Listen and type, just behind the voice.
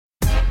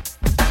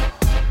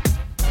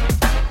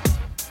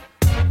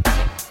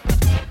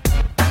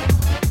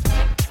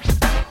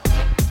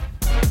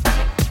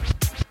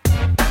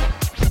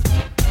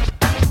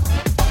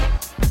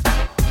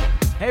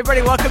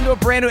everybody, welcome to a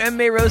brand new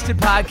MMA Roasted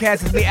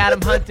podcast. It's me,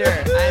 Adam Hunter.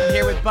 I'm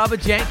here with Bubba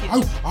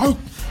Jenkins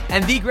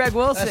and the Greg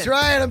Wilson. That's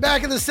right, I'm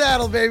back in the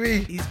saddle,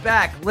 baby. He's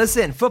back.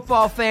 Listen,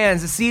 football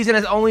fans, the season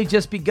has only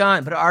just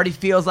begun, but it already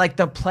feels like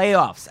the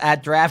playoffs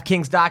at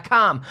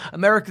DraftKings.com,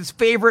 America's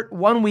favorite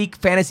one-week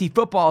fantasy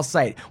football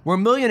site, where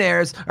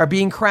millionaires are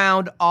being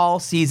crowned all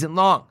season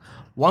long.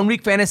 1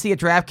 week fantasy at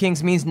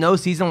DraftKings means no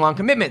season-long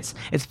commitments.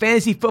 It's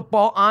fantasy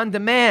football on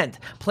demand.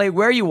 Play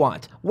where you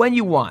want, when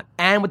you want,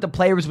 and with the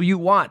players you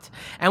want.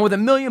 And with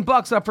 $1 million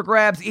up for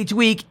grabs each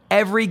week,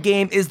 every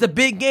game is the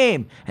big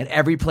game, and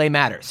every play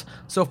matters.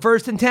 So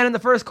 1st and 10 in the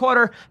first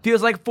quarter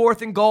feels like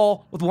 4th and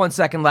goal with 1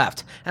 second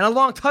left. And a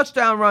long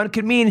touchdown run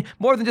could mean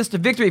more than just a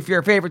victory for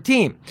your favorite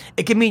team.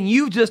 It can mean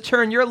you just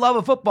turned your love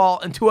of football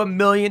into $1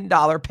 million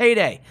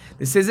payday.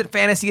 This isn't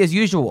fantasy as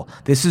usual.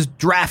 This is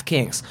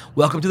DraftKings.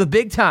 Welcome to the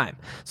big time.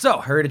 So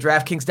hurry to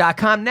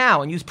DraftKings.com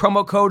now and use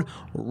promo code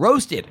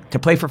ROASTED to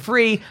play for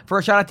free for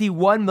a shot at the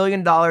 $1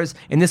 million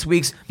in this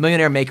week's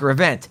Millionaire Maker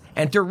event.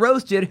 Enter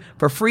ROASTED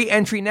for free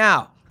entry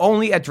now.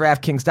 Only at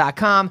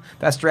DraftKings.com.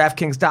 That's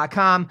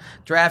DraftKings.com.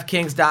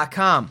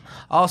 DraftKings.com.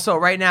 Also,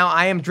 right now,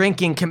 I am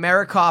drinking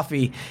Chimera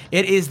coffee.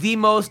 It is the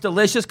most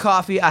delicious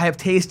coffee I have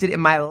tasted in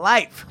my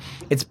life.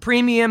 It's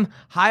premium,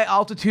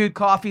 high-altitude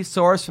coffee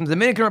sourced from the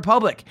Dominican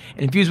Republic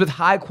and infused with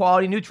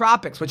high-quality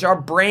nootropics, which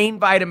are brain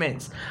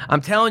vitamins.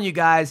 I'm telling you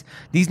guys,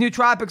 these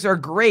nootropics are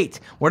great.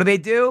 What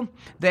do?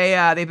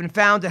 They've been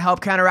found to help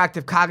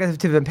counteract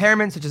cognitive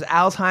impairments such as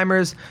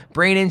Alzheimer's,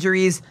 brain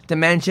injuries,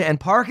 dementia, and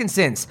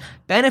Parkinson's.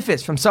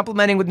 Benefits from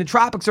supplementing with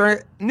nootropics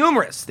are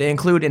numerous. They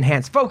include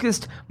enhanced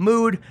focus,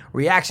 mood,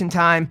 reaction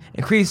time,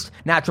 increased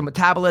natural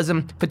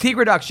metabolism, fatigue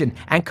reduction,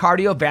 and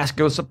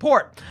cardiovascular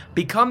support.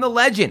 Become the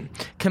legend.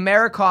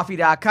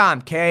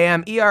 ChimeraCoffee.com.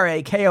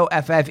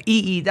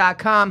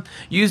 Kimerakoffe.com.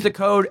 Use the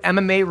code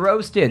MMA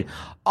Roasted.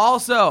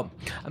 Also,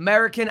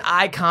 American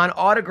Icon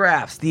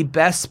Autographs, the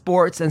best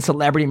sports and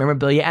celebrity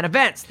memorabilia and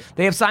events.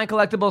 They have signed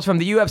collectibles from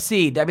the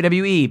UFC,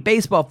 WWE,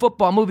 baseball,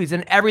 football, movies,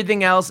 and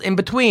everything else in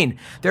between.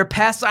 Their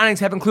past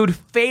signings have included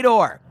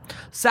Fedor,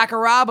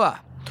 Sakuraba,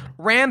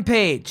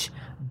 Rampage,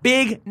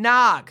 Big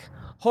Nog,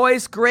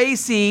 Hoist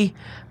Gracie,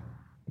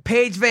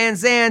 Paige Van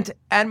Zandt,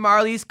 and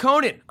Marlies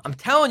Conan. I'm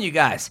telling you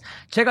guys,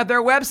 check out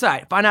their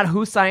website. Find out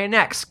who's signing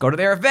next. Go to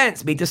their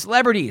events. Meet the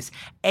celebrities.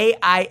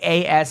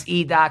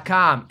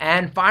 AIASE.com.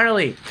 And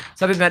finally,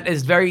 something that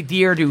is very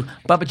dear to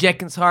Bubba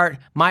Jenkins' heart,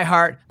 my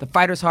heart, the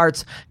fighters'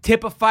 hearts,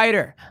 Tip a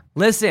Fighter.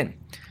 Listen,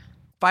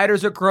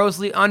 fighters are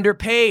grossly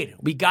underpaid.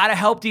 We got to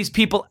help these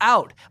people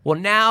out. Well,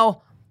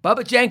 now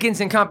Bubba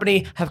Jenkins and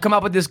company have come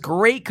up with this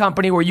great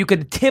company where you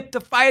could tip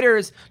the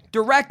fighters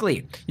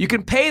directly. You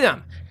can pay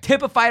them.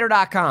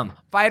 Tipafighter.com.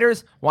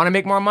 Fighters want to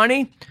make more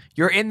money?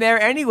 You're in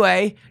there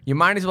anyway. You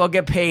might as well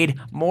get paid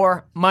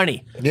more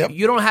money. Yep.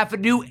 You don't have to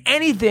do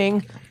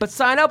anything but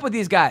sign up with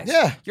these guys.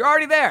 Yeah. You're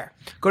already there.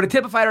 Go to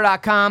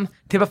Tipafighter.com,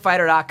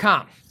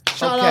 Tipafighter.com.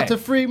 Shout out to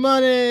free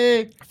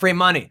money. Free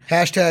money.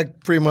 Hashtag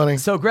free money.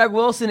 So Greg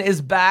Wilson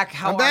is back.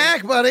 I'm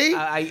back, buddy.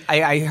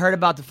 I heard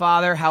about the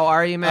father. How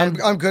are you, man?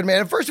 I'm good,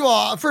 man. First of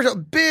all,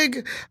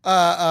 big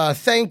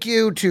thank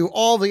you to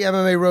all the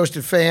MMA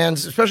Roasted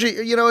fans,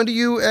 especially, and to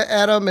you,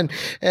 Adam, and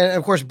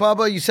of course,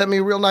 Bubba. You sent me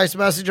a real nice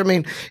message. I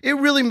mean, it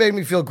really made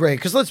me feel great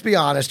because let's be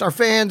honest, our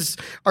fans,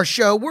 our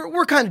show,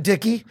 we're kind of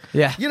dicky.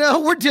 Yeah.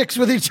 We're dicks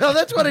with each other.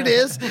 That's what it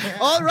is.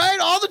 All right?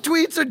 All the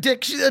tweets are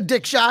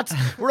dick shots.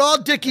 We're all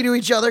dicky to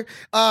each other.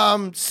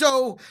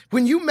 So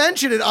when you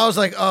mentioned it, I was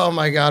like, oh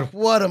my God,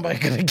 what am I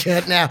going to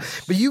get now?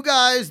 But you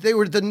guys,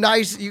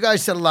 you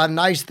guys said a lot of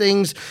nice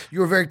things. You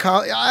were very,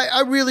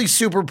 I really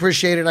super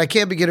appreciate it. I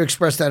can't begin to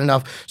express that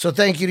enough. So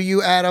thank you to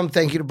you, Adam.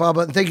 Thank you to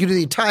Bubba. And thank you to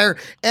the entire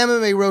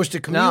MMA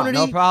Roasted community.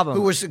 No problem.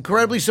 Who was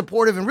incredibly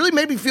supportive and really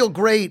made me feel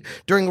great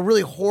during a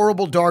really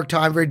horrible, dark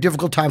time, very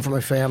difficult time for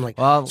my family.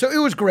 Well, so it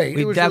was great.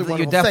 It was really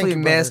you're definitely you,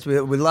 missed. We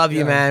love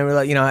you, man. We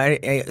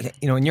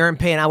when you're in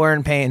pain, we're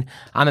in pain.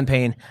 I'm in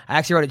pain. I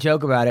actually wrote a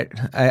joke about it.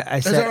 I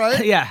said, is that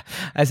right? Yeah.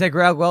 I said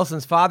Greg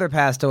Wilson's father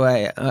passed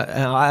away.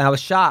 And I was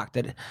shocked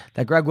that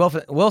Greg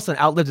Wilson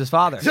outlived his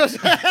father.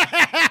 Listen,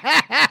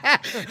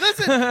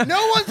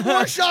 no one's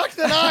more shocked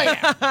than I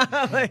am.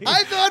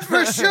 I thought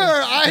for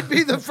sure I'd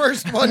be the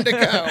first one to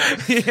go.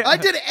 Yeah. I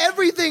did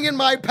everything in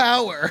my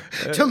power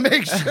to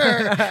make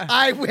sure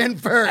I win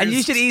first. And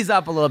you should ease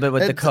up a little bit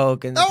with the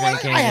coke and the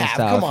drinking and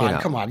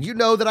stuff. Come on. You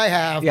know that I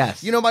have.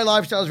 Yes. My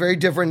lifestyle is very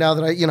different now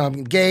that I'm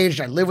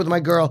engaged. I live with my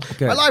girl.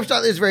 Good. My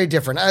lifestyle is very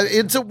different.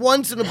 It's a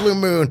once in a blue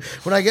moon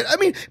when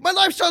my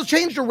lifestyle's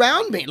changed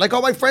around me. Like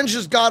all my friends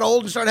just got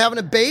old and started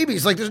having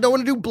babies. Like there's no one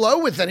to do blow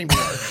with anymore.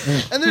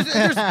 And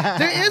there's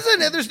There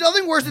isn't. There's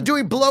nothing worse than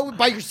doing blow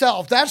by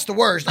yourself. That's the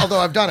worst. Although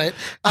I've done it.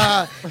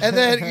 And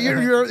then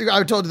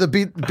I told you the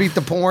beat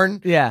the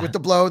porn. Yeah. With the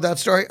blow, that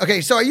story.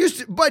 Okay, so I used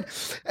to,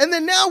 and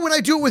then now when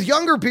I do it with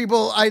younger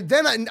people, I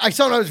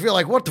sometimes feel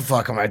like, what the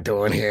fuck am I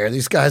doing here?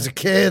 These guys are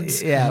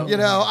kids. Yeah. You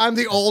know, I'm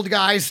the old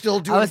guy still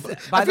doing.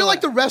 I feel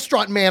like the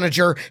restaurant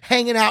manager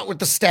hanging out with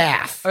the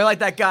staff. Or like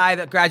that guy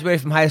that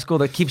graduated from high school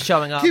that keeps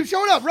showing up. Keep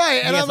showing up,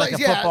 right? And has I'm like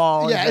like, a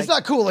football and it's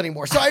not cool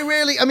anymore. So I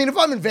mean, if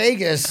I'm in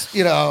Vegas,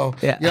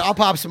 I'll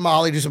pop some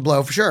Molly, do some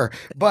blow for sure.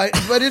 But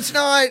it's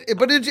not.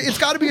 But it's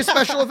got to be a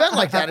special event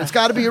like that. It's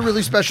got to be a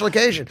really special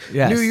occasion.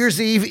 Yes. New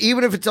Year's Eve,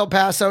 even if it's El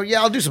Paso,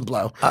 I'll do some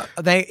blow.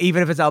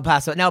 Even if it's El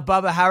Paso. Now,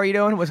 Bubba, how are you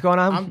doing? What's going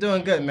on? I'm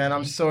doing good, man.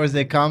 I'm sore as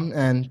they come,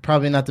 and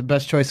probably not the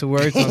best choice of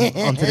words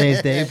on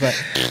today's day, but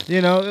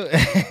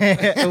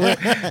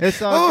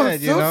it's all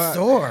good.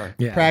 Sore.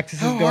 Yeah.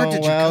 Practice is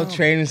going well,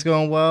 training's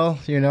going well.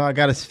 I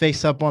got his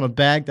face up on a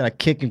bag that I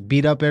kick and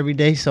beat up every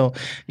day, so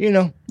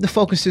the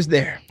focus is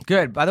there.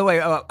 Good. By the way,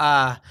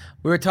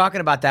 we were talking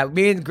about that.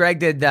 Me and Greg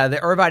did the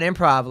Irvine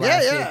Improv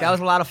last week. That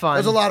was a lot of fun. That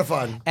was a lot of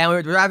fun. And we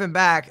were driving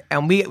back,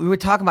 and we were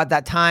talking about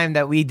that time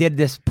that we did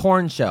this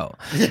porn show.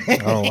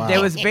 Oh, wow.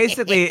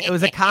 It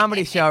was a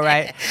comedy show,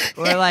 right?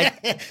 We're like,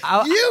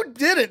 you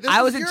did it.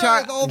 I was in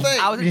charge. The whole thing.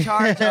 I was in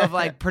charge of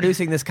like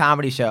producing this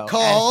comedy show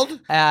called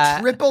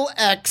Triple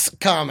X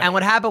Comedy. And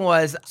what happened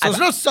was, there's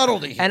no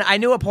subtlety here. And I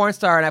knew a porn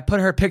star, and I put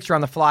her picture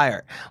on the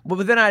flyer. But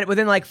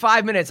within like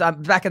 5 minutes,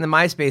 I'm back in the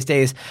MySpace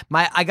days.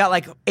 I got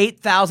like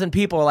 8,000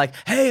 people like,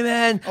 "Hey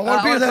man, I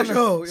want to be in that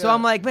show." So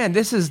I'm like, man,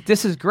 this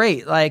is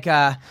great. Like,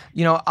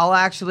 I'll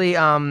actually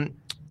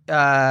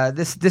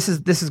this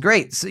is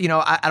great. So,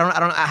 I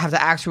don't have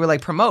to actually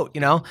like promote,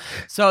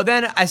 So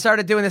then I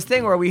started doing this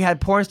thing where we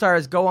had porn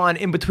stars go on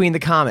in between the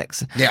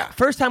comics. Yeah.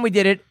 First time we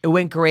did it, it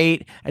went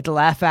great at the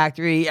Laugh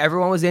Factory.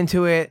 Everyone was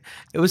into it.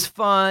 It was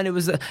fun. It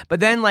was, but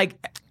then like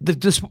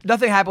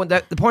nothing happened.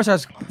 The porn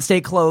stars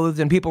stayed clothed,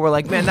 and people were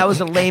like, "Man, that was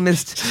the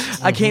lamest."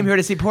 I came here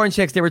to see porn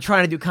chicks. They were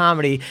trying to do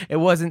comedy. It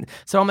wasn't.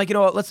 So I'm like, you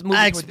know what? Let's move.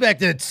 I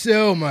expected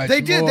so much.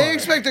 They did. more. They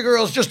expect the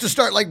girls just to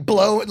start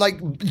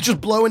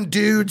just blowing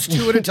dudes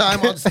two at a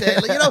time on stage.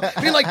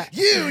 Being like,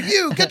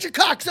 you get your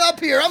cocks up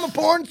here. I'm a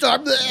porn star.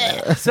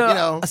 Bleh.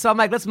 So I'm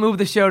like, let's move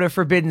the show to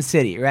Forbidden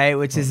City, right?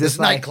 Which is this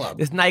nightclub.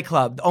 This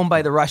nightclub owned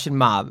by the Russian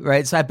mob,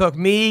 right? So I booked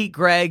me,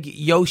 Greg,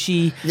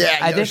 Yoshi. Yeah,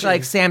 I think Yoshi.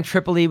 like Sam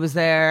Tripoli was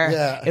there.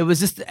 Yeah. It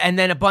was just, and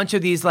then a bunch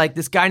of these like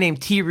this guy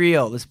named T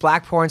Real, this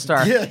black porn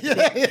star.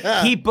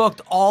 Yeah. He booked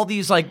all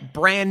these like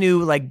brand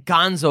new like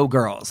gonzo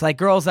girls, like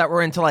girls that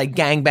were into like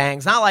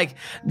gangbangs. Not like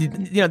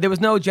there was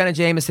no Jenna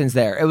Jamesons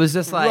there. It was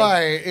just like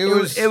right.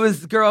 It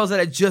was girls that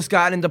had just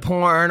gotten into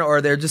porn,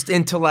 or they're just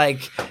into like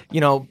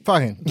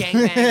fucking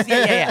gangbangs.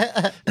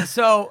 Yeah.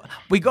 So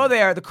we go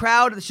there. The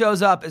crowd that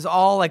shows up is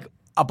all like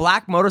a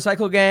black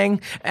motorcycle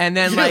gang, and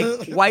then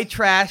like white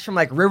trash from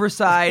like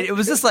Riverside. It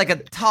was just like a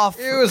tough.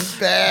 It was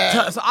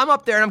bad. So I'm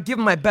up there and I'm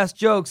giving my best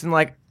jokes, and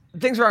like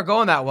things aren't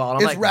going that well. And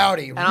I'm It's like,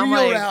 rowdy, and I'm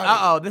real like,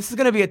 rowdy. this is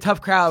going to be a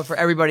tough crowd for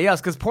everybody else,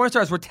 because porn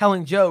stars were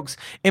telling jokes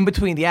in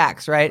between the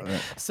acts, right?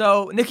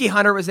 So Nikki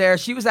Hunter was there.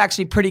 She was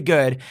actually pretty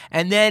good.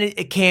 And then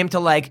it came to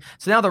like,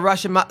 so now the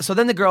Russian, so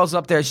then the girl's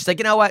up there. She's like,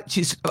 you know what?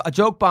 She's a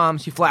joke bomb.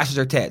 She flashes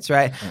her tits,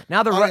 right?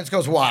 Now the audience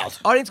goes wild.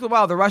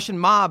 The Russian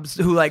mobs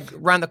who like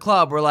ran the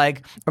club were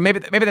like, or maybe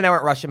they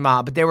weren't Russian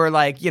mob, but they were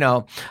like,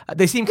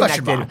 they seemed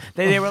Russian connected. mob.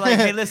 They were like,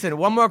 hey, listen,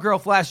 one more girl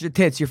flashes your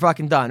tits, you're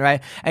fucking done, right?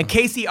 And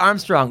Casey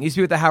Armstrong used to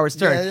be with the Howard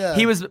Stern. Yeah.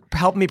 He was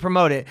helping me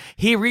promote it.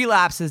 He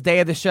relapses day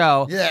of the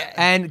show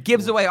and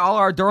gives away all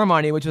our door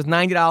money, which was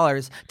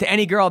 $90, to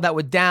any girl that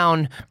would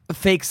down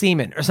fake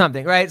semen or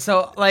something, right?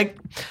 So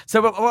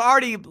we're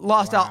already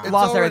lost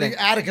It's everything.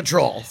 out of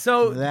control.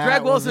 So That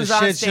Greg was Wilson's a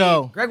on shit stage.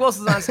 show. Greg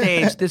Wilson's on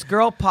stage. This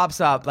girl pops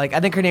up, like I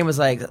think her name was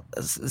like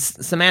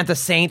Samantha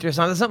Saint or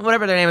something,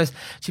 whatever their name is.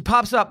 She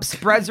pops up,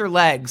 spreads her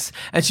legs,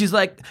 and she's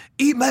like,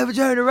 "Eat my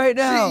vagina right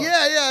now."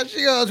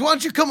 She goes, "Why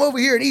don't you come over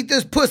here and eat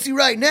this pussy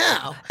right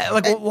now?"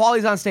 Like while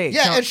he's on stage.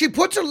 Yeah, and she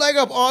puts her leg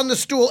up on the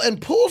stool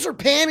and pulls her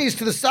panties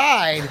to the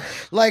side,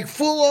 like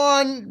full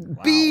on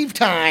beef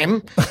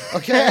time.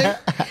 Okay,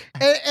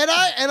 and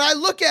I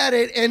look at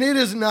it, and it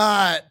is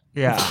not.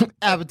 Yeah.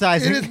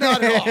 appetizing. It is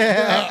not at all.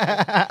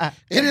 No.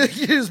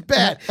 It is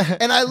bad.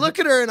 And I look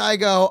at her and I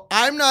go,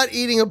 I'm not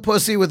eating a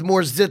pussy with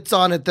more zits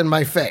on it than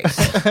my face.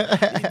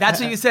 That's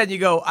what you said. You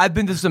go, I've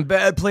been to some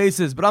bad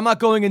places, but I'm not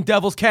going in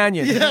Devil's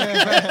Canyon.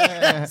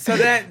 So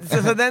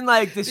then,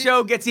 like, the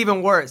show gets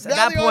even worse. At Now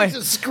that they're point,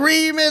 just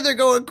screaming, they're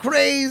going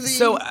crazy.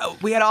 so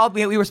we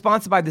were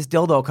sponsored by this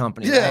dildo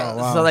company. Yeah. Right? Oh,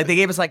 wow. So like they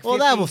gave us like 50, Well,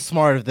 that was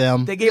smart of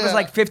them. they gave us Yeah.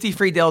 like 50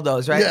 free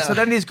dildos, right? Yeah. So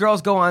then these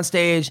girls go on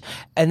stage,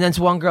 and then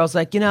one girl's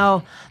like,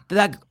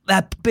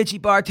 that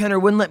bitchy bartender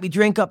wouldn't let me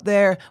drink up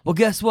there. Well,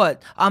 guess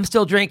what? I'm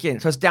still drinking.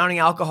 Starts downing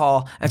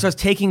alcohol and starts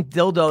taking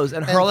dildos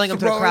and hurling them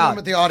to the throwing crowd. them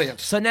at the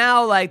audience. So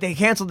now, like, they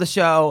canceled the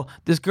show.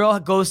 This girl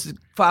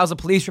files a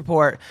police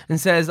report and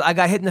says, I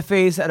got hit in the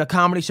face at a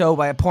comedy show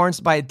by a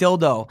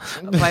dildo,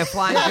 by a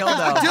flying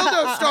dildo.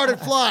 Dildos started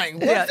flying.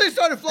 Once they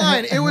started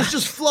flying, it was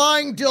just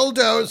flying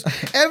dildos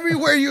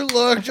everywhere you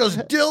look. Just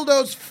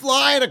dildos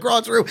flying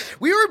across the room.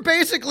 We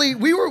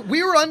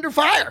were under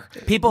fire.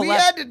 People we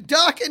left- had to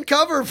duck and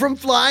cover from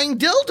flying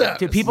dildos.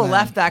 Dude, people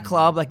left that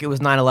club like it was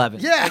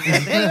 9/11. Yeah,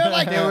 they were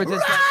like, They were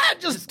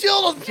just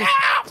dildos.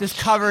 Just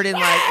covered in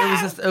like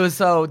it was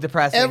so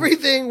depressing.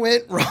 Everything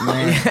went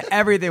wrong.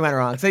 Everything went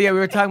wrong. So yeah, we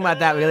were talking about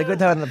that. We had a good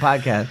time on the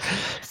podcast.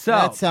 So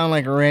That sound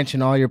like a wrench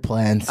in all your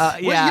plans. yeah,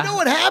 Well, you know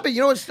what happened?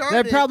 You know what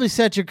started? that probably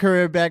set your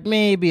career back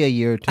maybe a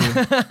year or two.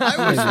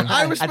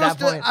 I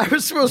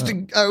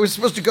was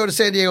supposed to go to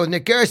San Diego with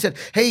Nick Gary. I said,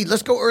 hey,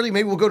 let's go early.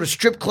 Maybe we'll go to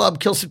strip club,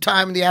 kill some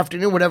time in the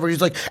afternoon, whatever.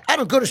 He's like, I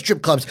don't go to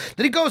strip clubs.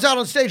 Then he goes out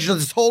on stage and does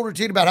this whole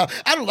routine about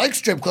how I don't like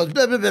strip clubs,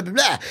 blah, blah, blah, blah,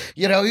 blah.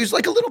 You know, he's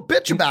like a little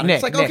bitch about it. Nick,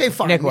 It's like, Nick, okay,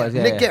 fine. Nick was,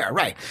 yeah, Nick yeah. Gary,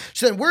 right.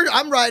 So then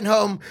I'm riding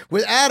home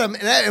with Adam,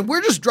 and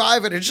we're just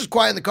driving. It's just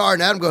quiet in the car,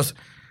 and Adam goes,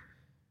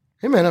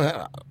 hey,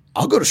 man,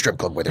 I'll go to strip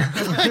club with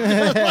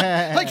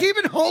her. like he'd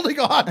been holding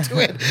on to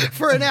it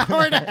for an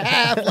hour and a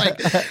half.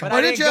 Like, why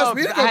didn't you ask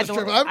me to go to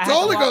strip club? I'm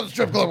totally going to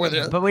strip club with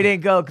you. but we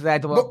didn't go because I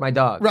had to walk my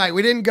dog. Right,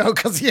 we didn't go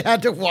because he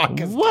had to walk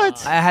his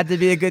What? I had to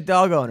be a good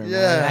dog owner. Man.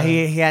 Yeah.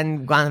 He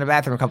hadn't gone to the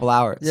bathroom in a couple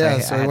hours. Yeah, I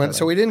so had we went. to,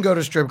 So we didn't go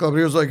to strip club.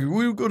 He was like,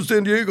 "We go to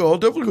San Diego. I'll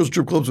definitely go to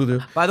strip clubs with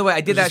you." By the way,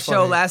 I did that is show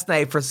funny. last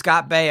night for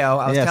Scott Baio.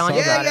 I was Yeah, telling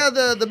you saw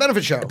about it. The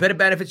benefit show. Bit of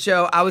benefit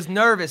show. I was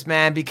nervous,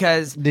 man,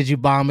 because Did you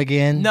bomb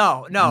again?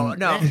 no.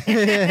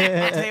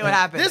 I'll tell you what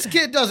happened. This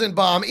kid doesn't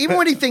bomb. Even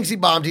when he thinks he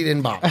bombed, he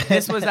didn't bomb.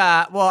 This was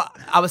well,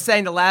 I was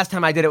saying the last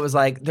time I did it was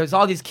like there's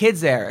all these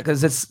kids there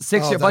because it's a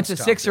bunch that's of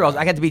tough, 6-year-olds.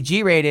 yeah. I got to be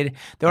G-rated.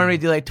 They wanted me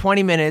to do like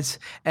 20 minutes,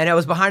 and I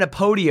was behind a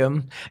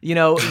podium, you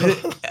know.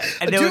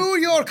 And Do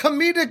your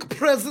comedic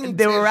presence.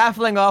 they were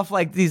raffling off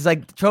like these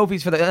like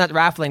trophies for the not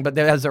raffling, but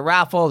there was a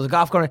raffle, there was a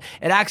golf corner.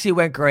 It actually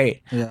went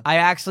great. Yeah. I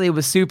actually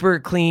was super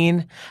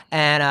clean,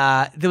 and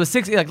there was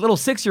little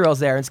 6-year-olds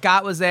there, and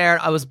Scott was there.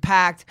 I was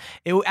packed.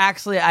 It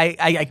actually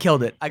I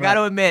killed it. I got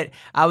to admit,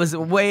 I was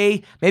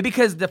maybe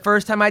because the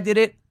first time I did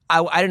it,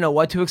 I didn't know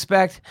what to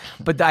expect,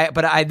 but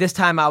this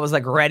time I was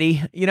like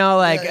ready, you know,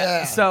 like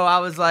Yeah. so I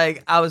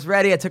was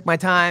ready. I took my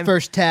time.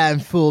 First time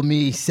fool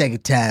me,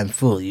 second time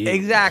fool you.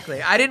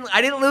 Exactly. I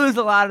didn't lose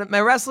a lot of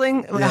my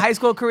wrestling, my high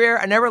school career.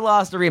 I never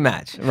lost a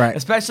rematch. Right.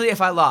 Especially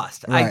if I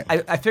lost. Right.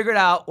 I figured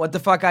out what the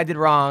fuck I did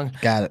wrong.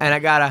 Got it. And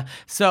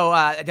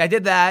I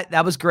did that.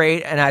 That was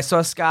great. And I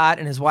saw Scott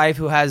and his wife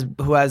who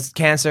has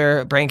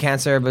cancer, brain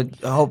cancer, but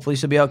hopefully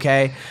she'll be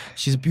okay.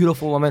 She's a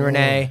beautiful woman,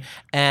 Renee.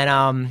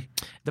 And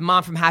the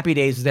mom from Happy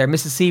Days was there.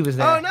 Mrs. C was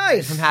there. Oh,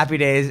 nice. From Happy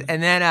Days.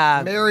 And then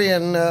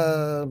Marion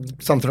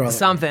something or other.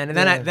 something. And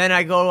then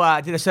I go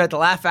did a show at the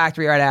Laugh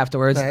Factory right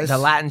afterwards. Nice. The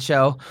Latin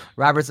show.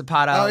 Robert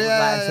Zapata. Oh, yeah,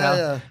 Latin yeah, show.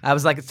 yeah. I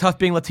was like, it's tough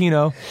being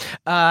Latino.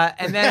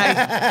 And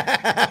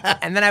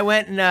then I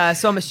went and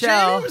saw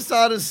Michelle. Jamie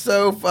Masada is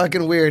so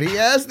fucking weird. He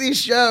has these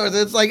shows.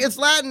 It's like it's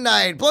Latin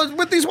night plus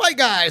with these white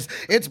guys.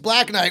 It's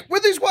Black night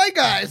with these white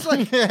guys.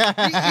 Like,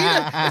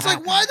 it's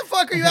like, why the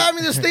fuck are you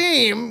having this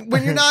theme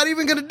when you're not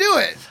even gonna do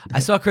it? I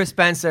saw Chris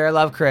Spencer. I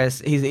love Chris.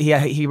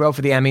 He wrote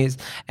for the Emmys.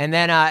 And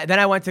then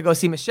I went to go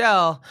see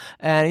Michelle,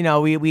 and you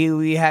know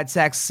we had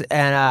sex,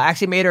 and I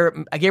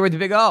gave her the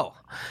big O,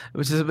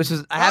 which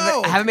is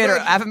I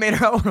haven't made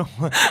her own.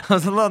 I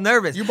was a little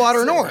nervous. You bought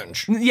her an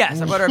orange.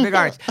 Yes, I bought her a big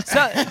orange.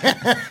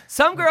 So,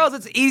 some girls,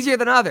 it's easier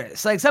than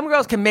others. Like some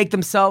girls can make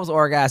themselves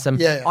orgasm.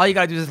 Yeah. All you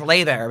gotta do is just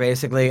lay there,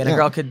 basically, and a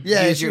girl could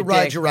Yeah, use you your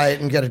ride dick. your right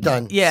and get it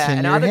done. Yeah, It's in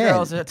and your other head.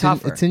 girls are It's in-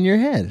 tougher. It's in your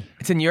head.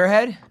 It's in your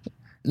head.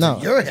 No,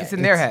 Your head. It's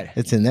in their head.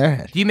 it's in their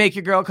head. Do you make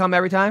your girl come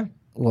every time?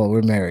 Well,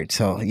 we're married,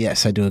 so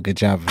yes, I do a good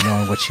job of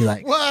knowing what she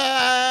likes. What?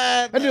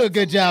 I do a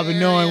good job of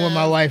knowing what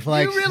my wife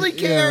likes. You really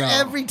care know.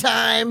 every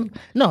time.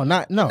 No,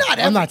 Not I'm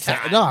every not time.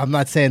 saying. No, I'm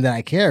not saying that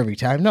I care every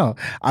time. No,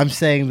 I'm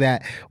saying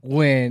that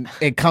when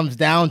it comes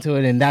down to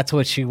it, and that's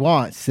what she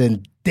wants,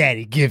 then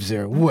Daddy gives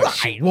her what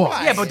she wants.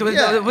 right. Yeah, but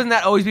Yeah. wouldn't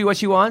that always be what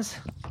she wants?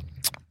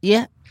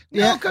 Yeah. No,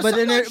 Yeah, 'cause but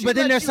then sometimes she there's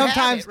lets you have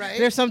sometimes it, right?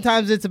 there's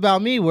sometimes it's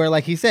about me where,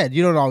 like he said,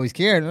 you don't always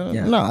care. No,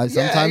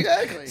 sometimes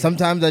exactly.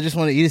 sometimes I just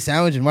want to eat a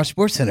sandwich and watch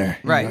Sports Center.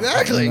 Right.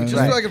 Exactly. Just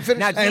Right. so I can finish.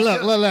 Now, Hey,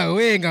 look,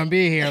 we ain't gonna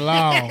be here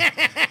long.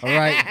 All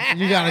right,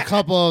 you got a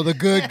couple of the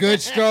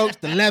good strokes,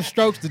 the left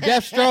strokes, the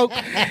death stroke,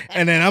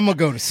 and then I'm gonna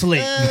go to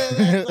sleep.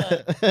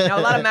 Now, a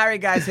lot of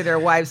married guys say their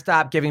wives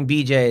stop giving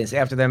BJs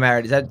after they're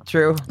married. Is that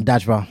true?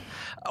 Dodgeball.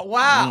 Oh,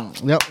 wow.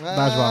 Yep,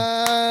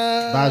 dodgeball.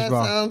 That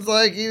Dodgeball. sounds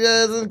like he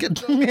doesn't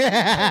control.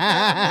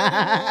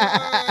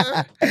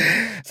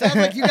 sounds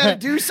like you got to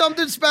do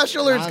something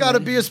special, or it's got to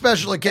be a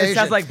special occasion. It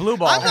sounds like blue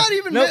ball. I'm not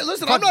even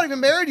listen. I'm not even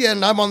married yet,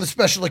 and I'm on the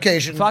special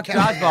occasion. Fuck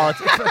dodgeball.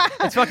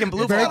 It's fucking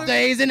blue ball.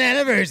 Birthdays and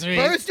anniversaries.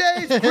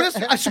 Birthdays,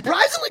 Christmas,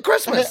 surprisingly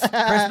Christmas.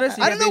 Christmas.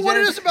 I don't know what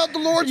it is about the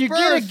Lord's You birth.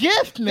 get a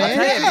gift, man.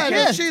 Yeah, You get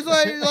a gift. she's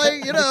like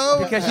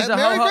Because she's a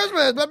Merry ho-ho.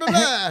 Christmas, blah blah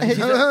blah.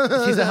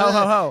 She's a ho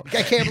ho ho.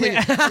 I can't believe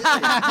it. You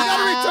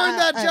gotta return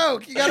that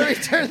joke. You gotta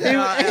return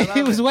that.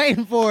 He was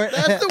waiting for it.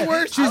 That's the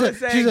worst. I was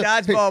saying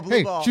dodgeball,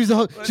 blue ball. She's a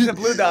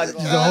blue dodgeball.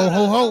 She's a ho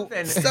ho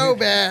ho. So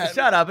bad.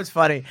 Shut up! It's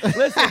funny.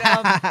 Listen,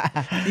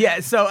 yeah.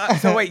 So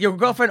wait, your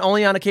girlfriend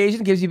only on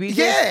occasion gives you BJ's?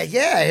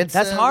 Yeah. It's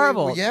That's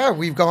horrible.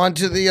 We've gone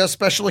to the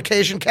special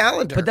occasion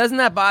calendar. But doesn't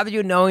that bother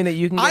you knowing that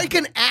you can? I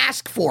can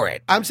ask for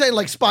it. I'm saying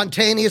like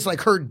spontaneous,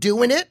 like her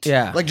doing it.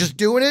 Yeah. Like just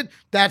doing it.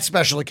 That's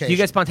special occasion. Do you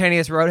get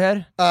spontaneous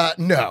roadhead?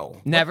 No.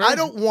 Never? I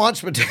don't want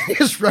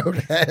spontaneous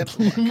roadhead.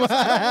 I don't want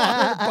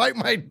her to bite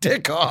my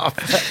dick off.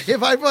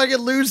 If I fucking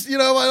lose, I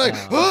like,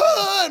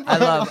 I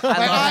love- my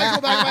eyes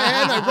go back in my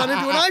head and I run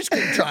into an ice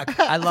cream truck.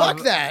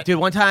 Fuck that. Dude,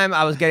 one time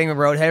I was getting a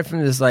roadhead from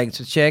this like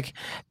chick,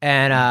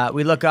 and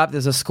we look up.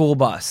 There's a school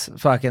bus,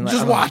 fucking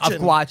Just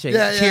watching.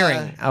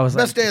 cheering. I was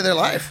Best like, day of their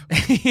life.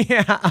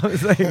 yeah, I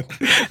was like, You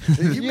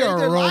You're made a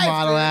their role life,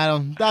 model, dude.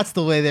 Adam. That's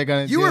the way they're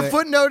gonna do You were it.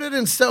 footnoted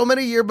in so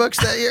many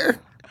yearbooks that year.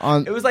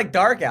 it was like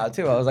dark out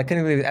too. I was like,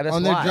 couldn't believe it. That's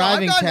On their why.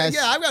 driving I've gotten, test.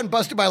 Yeah, I've gotten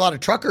busted by a lot of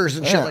truckers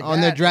and shit like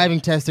on that. their driving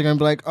test, they're gonna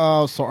be like,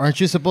 "Oh, so aren't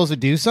you supposed to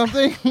do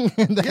something?"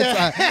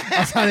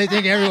 That's how they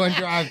think everyone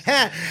drives.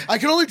 I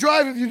can only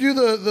drive if you do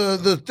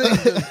the thing.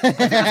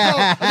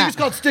 I think it's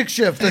called stick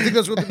shift. I think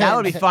that's what the That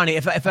would be funny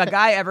if a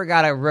guy ever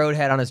got a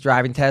roadhead on his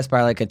driving test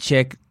by like a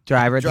chick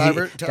driver.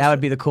 That would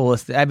be the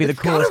coolest. That'd be the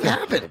coolest. gotta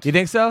have happened. You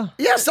think so?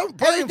 Yeah, some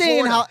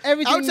Everything I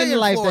everything would say in your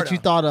life Florida. that you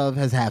thought of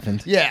has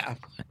happened. Yeah.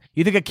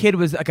 You think a kid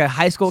was like a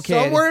high school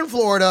kid? Somewhere in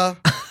Florida.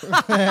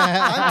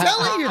 I'm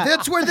telling you,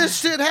 that's where this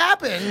shit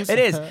happens. It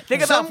is.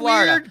 Think about Some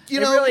Florida. weird, it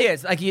really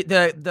is. Like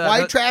the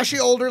white trashy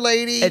older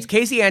lady. It's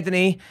Casey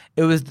Anthony.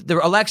 It was the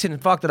election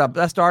fucked it up.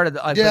 That started.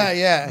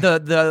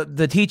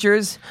 The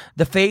teachers,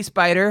 the face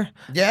biter.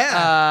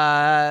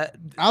 Yeah.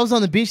 I was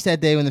on the beach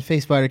that day when the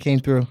face spider came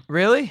through.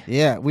 Really?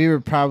 Yeah, we were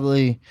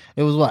probably,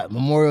 it was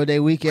Memorial Day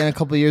weekend a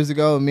couple of years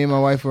ago, and me and my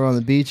wife were on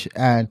the beach,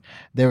 and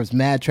there was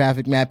mad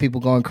traffic, mad people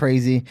going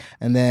crazy,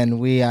 and then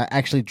we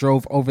actually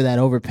drove over that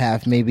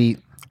overpass maybe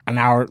an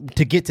hour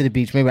to get to the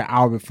beach, maybe an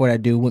hour before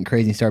that dude went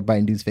crazy and started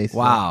biting dudes' faces.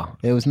 Wow.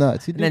 It was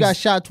nuts. He got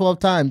shot 12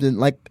 times, and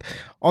like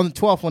on the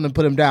 12th one to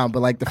put him down, but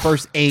like the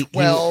first 8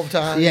 12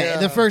 times. Yeah,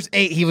 the first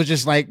 8 he was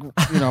just like,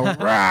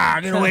 rah,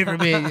 get away from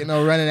me,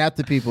 running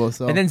after people.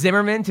 So And then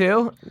Zimmerman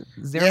too.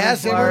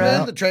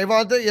 Zimmerman, the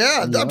Trayvon thing.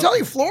 Yeah. I'm telling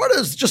you, Florida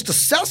is just a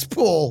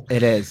cesspool.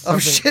 It is.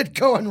 Of shit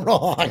going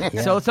wrong.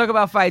 So let's talk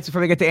about fights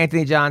before we get to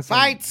Anthony Johnson.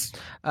 Fights.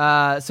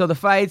 So the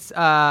fights.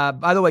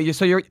 By the way,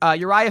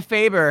 Uriah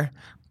Faber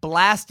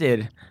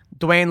blasted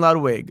Dwayne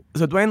Ludwig.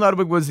 So Dwayne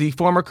Ludwig was the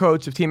former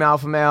coach of Team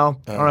Alpha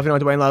Male. I don't know if you know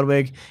Dwayne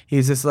Ludwig.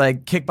 He's this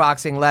like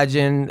kickboxing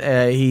legend.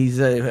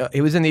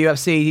 He was in the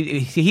UFC.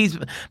 He's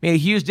made a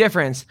huge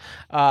difference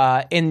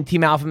in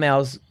Team Alpha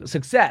Male's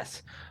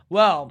success.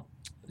 Well,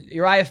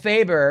 Uriah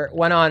Faber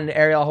went on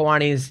Ariel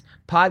Helwani's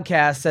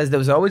podcast, says there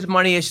was always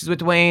money issues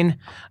with Dwayne,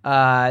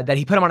 that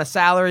he put him on a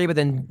salary, but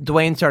then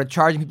Dwayne started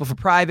charging people for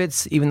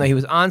privates, even though he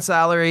was on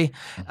salary.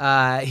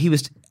 He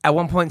was at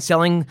one point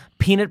selling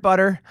peanut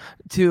butter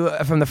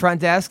from the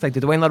front desk, like the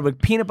Dwayne Ludwig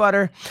peanut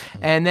butter,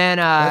 and then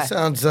that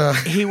sounds.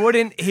 He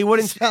wouldn't.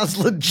 Sounds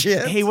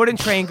legit. He wouldn't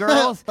train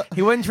girls.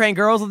 He wouldn't train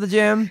girls at the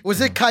gym. Was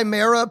it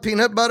Chimera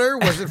peanut butter?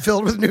 Was it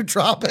filled with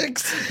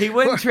nootropics? He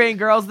wouldn't train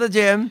girls at the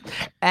gym,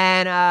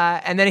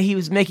 and then he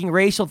was making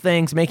racial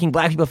things, making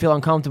black people feel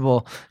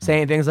uncomfortable,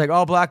 saying things like,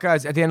 "Oh, black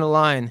guys at the end of the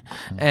line,"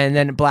 and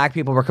then black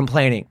people were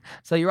complaining.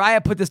 So Uriah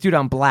put this dude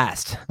on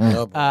blast,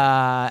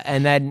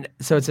 and then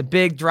so it's a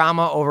big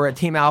drama over at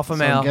Team Alpha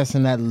Male. I'm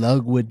guessing that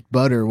Lugwood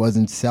butter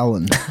wasn't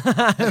selling.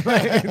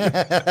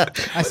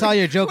 I saw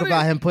your joke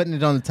about him putting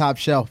it on the top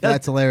shelf.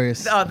 That's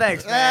hilarious. Oh,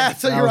 thanks, man.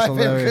 So That Uriah was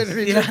Faber hilarious. couldn't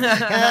reach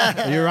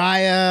it.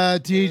 Uriah,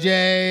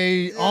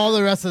 TJ, all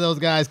the rest of those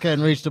guys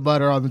couldn't reach the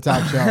butter on the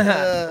top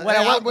shelf.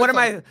 What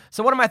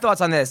are my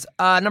thoughts on this?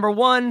 Number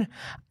one,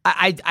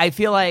 I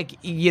feel like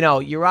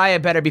Uriah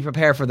better be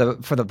prepared for the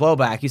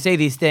blowback. You say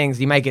these things,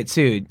 you might get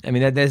sued. I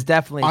mean, there's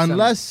definitely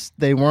Unless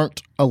they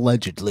weren't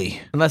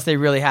allegedly. unless they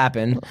really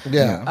happen.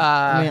 Yeah.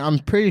 I mean, I'm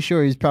pretty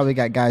sure he's probably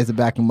got guys to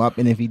back him up,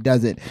 and if he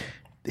does it,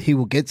 he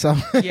will get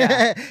some.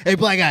 Yeah. Hey,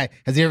 black guy,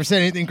 has he ever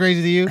said anything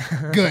crazy to you?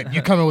 Good,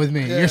 you're coming with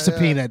me. You're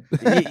subpoenaed.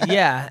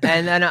 Yeah,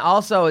 and then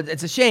also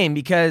it's a shame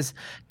because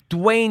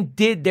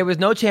there was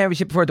no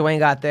championship before Dwayne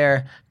got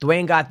there.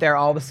 Dwayne got there,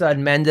 all of a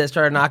sudden Mendez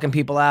started knocking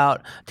people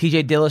out.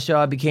 TJ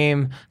Dillashaw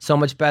became so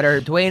much better.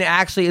 Dwayne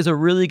actually is a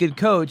really good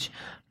coach,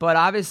 but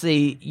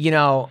obviously,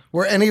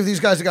 Were any of these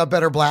guys that got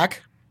better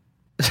black?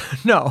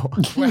 No.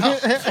 Well,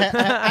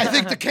 I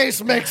think the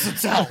case makes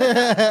itself.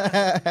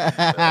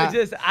 It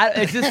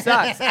just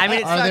sucks. I mean,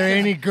 it Are sucks. there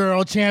any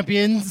girl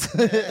champions?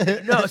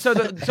 No. So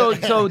He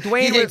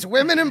Dwayne hates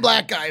women and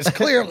black guys,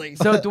 clearly.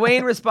 So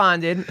Dwayne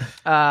responded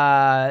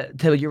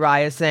to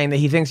Uriah saying that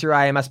he thinks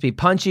Uriah must be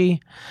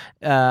punchy,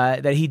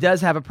 that he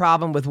does have a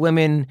problem with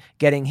women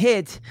getting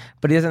hit,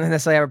 but he doesn't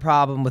necessarily have a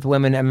problem with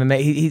women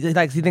MMA. He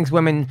thinks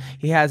women.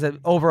 He has an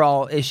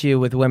overall issue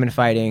with women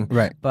fighting.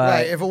 Right. But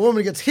Right, if a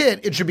woman gets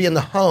hit, it should be in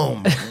the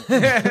home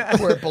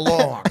where it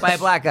belongs. by a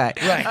black guy.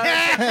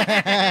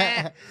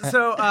 Right.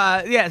 So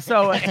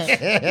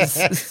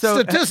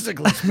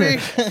Statistically speaking.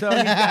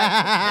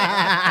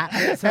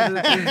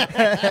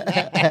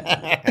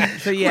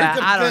 So yeah,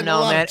 We're I don't getting a know,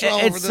 lot man. of trouble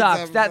It for this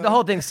sucks. The episode.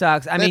 whole thing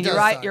sucks. I mean, does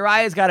Uriah, suck.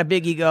 Uriah's got a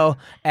big ego,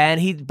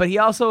 but he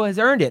also has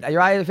earned it.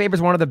 Uriah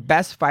Faber's one of the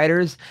best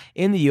fighters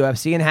in the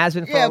UFC and has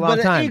been for a long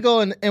but time. an ego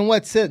in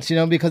what sense?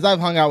 Because I've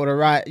hung out with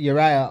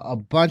Uriah a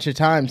bunch of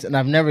times, and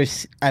I've never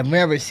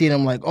seen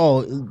him like,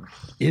 oh,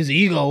 his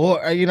ego,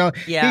 or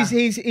Yeah.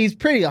 he's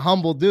pretty a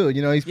humble dude.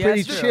 He's Yeah,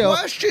 pretty that's true. chill. The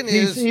question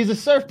he's is- he's a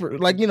surfer,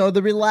 like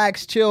the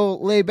relaxed, chill,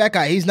 laid back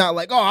guy. He's not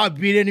like, oh, I'll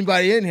beat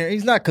anybody in here.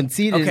 He's not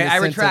conceited. in Okay, the I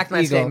sense retract of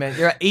my ego.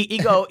 statement.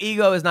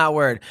 Ego is not a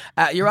word.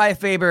 Uriah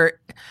Faber,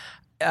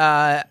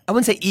 I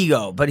wouldn't say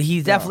ego, but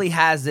he definitely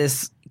has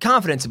this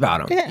confidence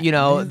about him.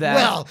 Yeah. That.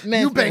 Well,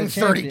 Man's you been a bang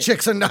 30 champion.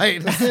 chicks a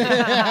night. See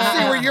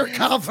where your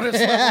confidence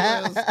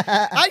level is.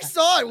 I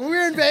saw it when we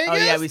were in Vegas. Oh,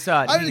 yeah, we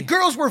saw it. The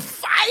girls were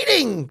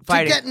fighting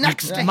to get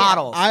next to him.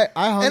 models. I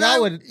hung And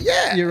out with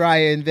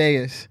Uriah in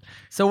Vegas.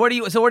 So what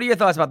are your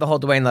thoughts about the whole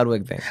Dwayne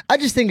Ludwig thing? I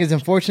just think it's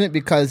unfortunate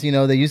because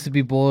they used to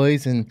be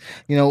boys, and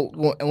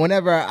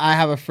whenever I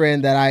have a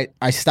friend that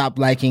I stop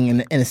liking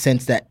in a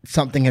sense that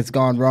something has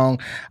gone wrong,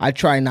 I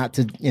try not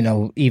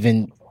to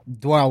even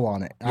dwell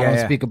on it. I don't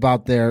speak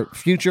about their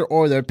future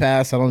or their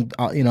past. I don't.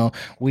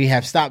 We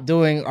have stopped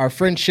doing our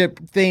friendship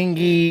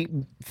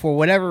thingy for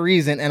whatever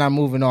reason, and I'm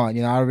moving on.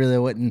 I really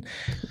wouldn't.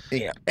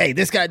 Hey,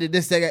 this guy did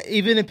this. That guy.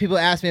 Even if people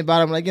ask me about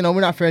it, I'm like,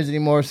 we're not friends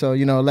anymore. So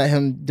let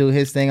him do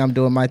his thing. I'm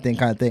doing my thing,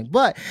 kind of thing.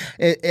 But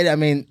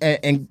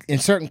in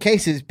certain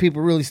cases,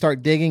 people really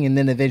start digging, and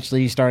then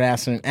eventually you start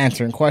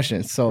answering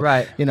questions. So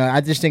Right. I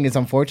just think it's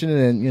unfortunate,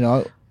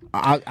 and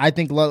I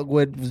think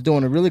Ludwig was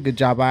doing a really good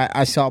job.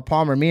 I saw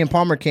Palmer. Me and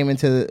Palmer came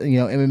into the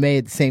MMA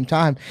at the same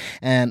time,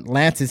 and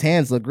Lance's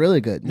hands look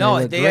really good. No,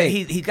 They look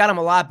great. he's got him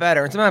a lot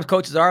better. And sometimes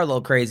coaches are a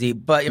little crazy,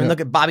 but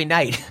look at Bobby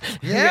Knight.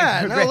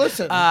 Yeah, no,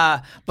 listen.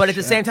 But at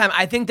the same time,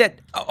 I think that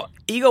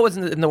ego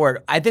wasn't in the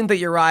word. I think that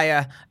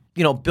Uriah,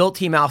 built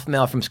Team Alpha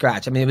Male from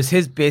scratch. I mean, it was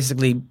his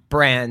basically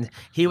brand.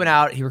 He went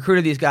out, he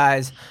recruited these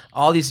guys,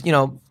 all these,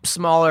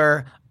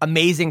 smaller,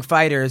 amazing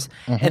fighters.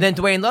 And then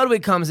Dwayne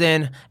Ludwig comes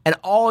in, and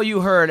all you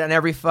heard on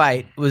every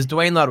fight was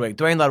Dwayne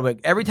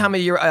Ludwig. Every time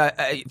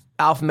a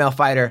Alpha Male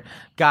fighter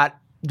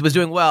was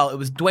doing well, it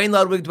was Dwayne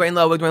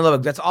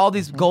Ludwig. That's all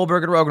these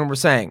Goldberg and Rogan were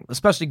saying,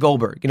 especially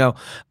Goldberg,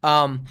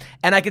 And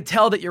I could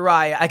tell that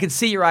I could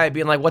see Uriah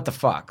being like, what the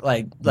fuck?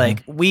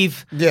 Like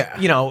we've,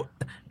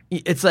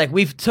 it's like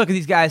we've took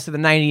these guys to the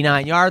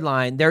 99-yard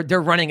line. They're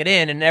running it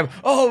in, and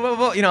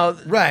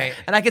Right.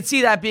 And I could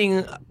see that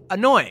being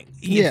annoying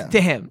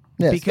to him.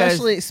 Yeah, Because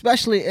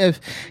especially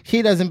if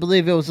he doesn't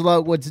believe it was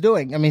Ludwig's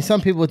doing. I mean,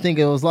 some people think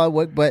it was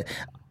Ludwig, but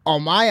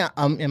on my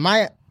in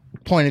my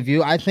point of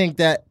view, I think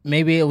that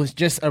maybe it was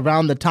just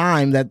around the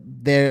time that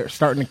they're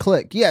starting to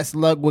click. Yes,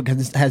 Ludwig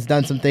has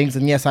done some things,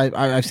 and yes,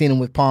 I've seen him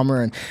with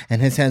Palmer,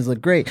 and his hands look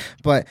great.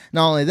 But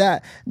not only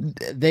that,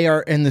 they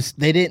are in this.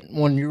 They didn't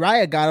when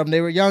Uriah got them.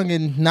 They were young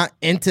and not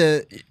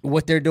into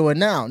what they're doing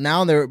now.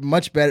 Now they're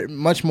much better,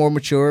 much more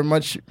mature,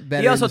 much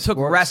better. he also in the took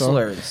sport,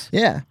 wrestlers So,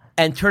 yeah.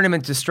 and turned them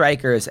into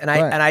strikers. And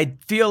Right. I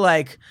feel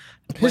like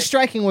His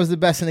striking was the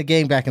best in the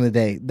game back in the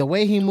day. The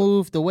way he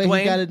moved, the way Dwayne?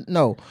 he got it.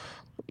 No,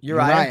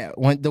 Uriah.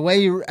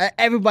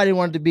 Everybody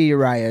wanted to be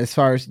Uriah. As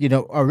far as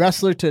a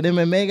wrestler to an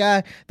MMA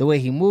guy, the way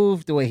he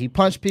moved, the way he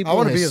punched people, I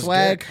wanna his be his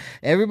swag. dick.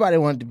 Everybody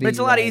wanted to be. But it's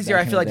a lot Uriah easier,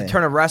 I back feel in like, the to day.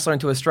 turn a wrestler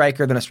into a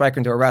striker than a striker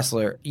into a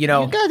wrestler. You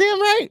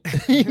goddamn right.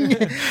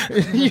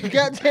 You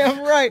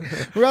goddamn right.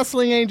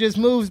 Wrestling ain't just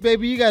moves,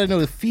 baby. You got to know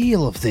the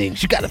feel of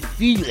things. You got to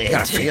feel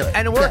it.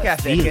 And a work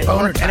ethic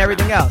feel it. and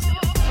everything else.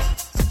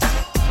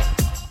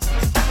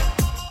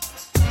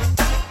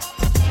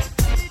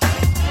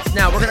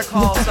 Now we're gonna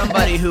call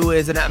somebody who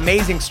is an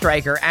amazing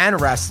striker and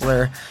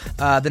wrestler.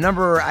 I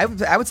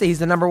would say he's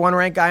the number one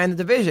ranked guy in the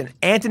division.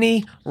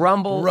 Anthony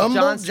Rumble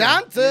Johnson.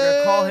 We're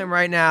gonna call him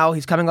right now.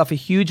 He's coming off a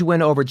huge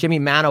win over Jimmy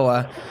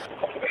Manoa.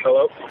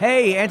 Hello.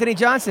 Hey, Anthony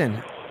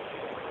Johnson.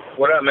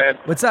 What up, man?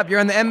 What's up?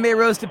 You're on the MMA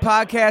Roasted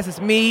podcast. It's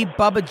me,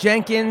 Bubba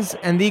Jenkins,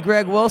 and the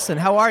Greg Wilson.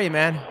 How are you,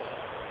 man?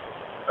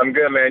 I'm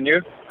good, man.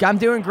 You? I'm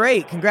doing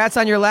great. Congrats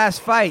on your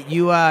last fight.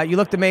 You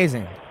looked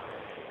amazing.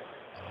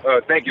 Oh,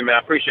 thank you, man. I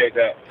appreciate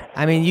that.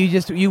 I mean,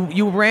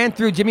 you ran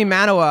through Jimmy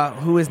Manoa,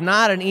 who is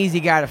not an easy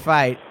guy to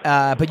fight,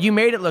 but you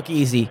made it look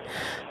easy.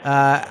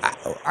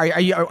 Are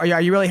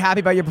you really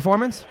happy about your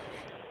performance?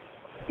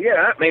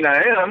 Yeah, I mean,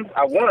 I am.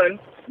 I won.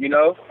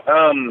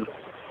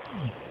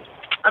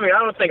 I mean, I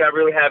don't think I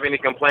really have any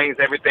complaints.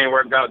 Everything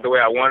worked out the way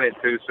I wanted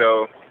to,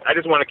 so I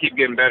just want to keep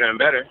getting better and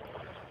better.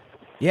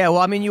 Yeah,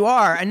 well, I mean, you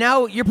are, and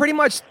now you're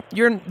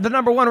the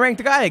number one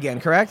ranked guy again,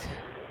 correct?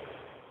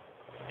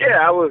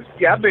 Yeah,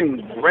 I've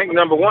been ranked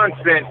number one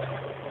since,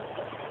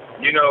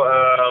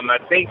 I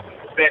think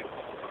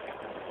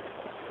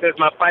since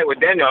my fight with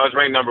Daniel, I was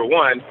ranked number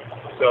one.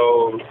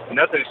 So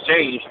nothing's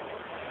changed.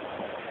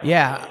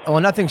 Yeah, well,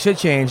 nothing should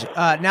change.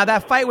 Now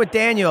that fight with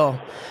Daniel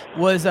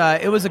was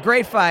it was a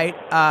great fight.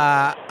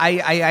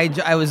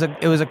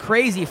 It was a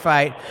crazy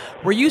fight.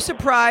 Were you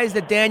surprised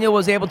that Daniel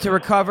was able to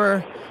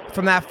recover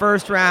from that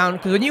first round?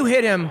 Because when you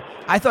hit him,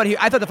 I thought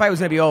the fight was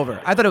going to be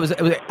over. I thought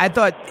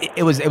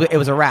it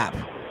was a wrap.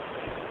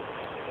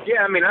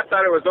 Yeah, I mean, I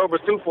thought it was over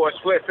too for a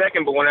split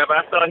second, but whenever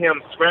I saw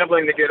him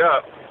scrambling to get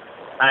up,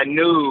 I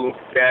knew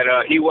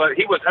that he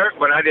was hurt,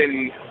 but I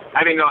didn't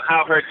know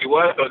how hurt he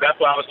was, so that's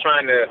why I was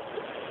trying to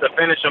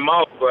finish him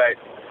off. But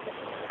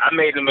I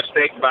made the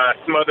mistake by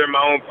smothering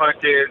my own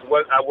punches.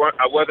 I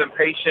wasn't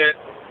patient.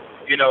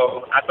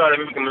 I started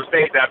making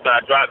mistakes after I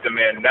dropped him,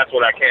 and that's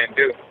what I can't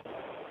do.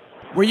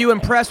 Were you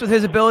impressed with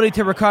his ability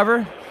to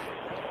recover?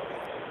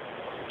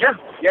 Yeah,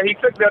 he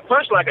took that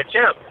punch like a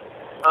champ.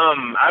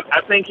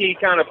 I think he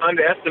kind of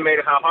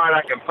underestimated how hard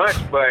I can punch,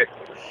 but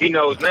he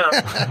knows now.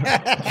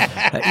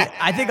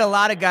 I think a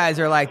lot of guys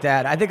are like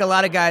that. I think a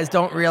lot of guys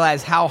don't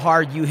realize how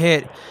hard you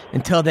hit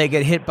until they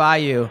get hit by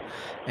you.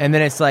 And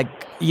then it's like,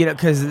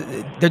 because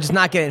they're just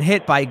not getting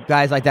hit by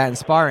guys like that in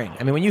sparring.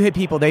 I mean, when you hit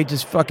people, they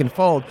just fucking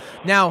fold.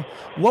 Now,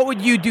 what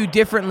would you do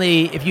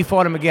differently if you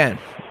fought him again?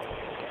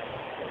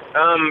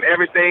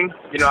 Everything.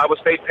 I would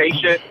stay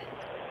patient.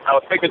 I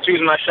would pick and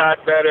choose my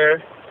shots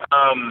better.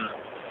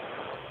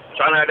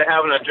 Try not to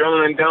have an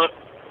adrenaline dump.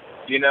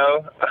 When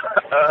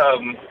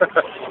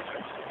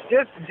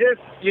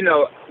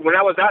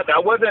I was out there, I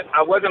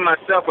wasn't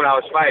myself when I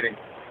was fighting.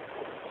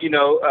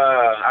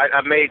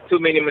 I made too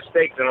many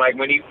mistakes, and like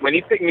when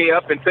he picked me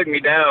up and took me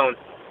down,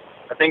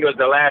 I think it was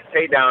the last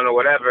takedown or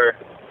whatever.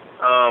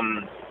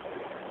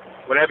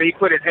 Whenever he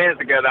put his hands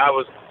together, I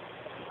was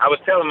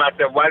telling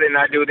myself, why didn't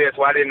I do this?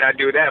 Why didn't I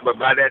do that? But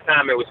by that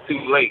time, it was too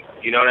late.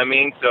 You know what I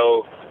mean?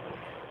 So,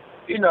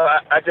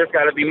 I just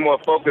got to be more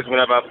focused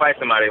whenever I fight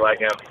somebody like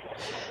him.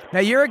 Now,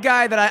 you're a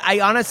guy that I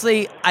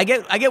honestly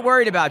get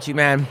worried about you,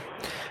 man,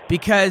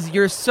 because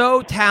you're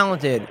so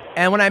talented.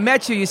 And when I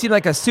met you, you seemed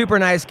like a super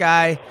nice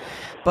guy.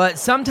 But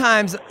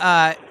sometimes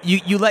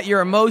you let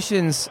your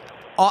emotions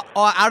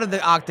out of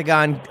the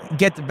octagon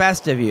get the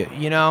best of you,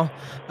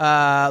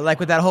 like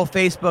with that whole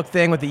Facebook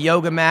thing with the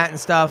yoga mat and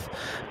stuff.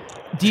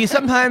 Do you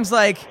sometimes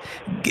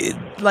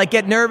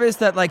get nervous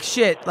that like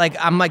shit, like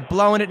I'm like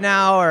blowing it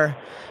now, or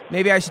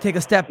maybe I should take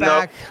a step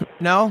back?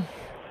 No?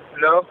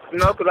 No,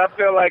 because I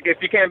feel like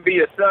if you can't be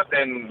yourself,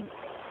 then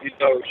you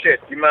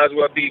might as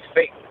well be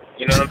fake.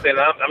 You know what I'm saying?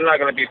 I'm not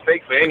gonna be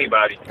fake for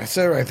anybody. That's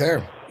it right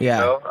there.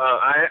 Yeah.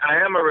 I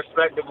am a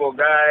respectful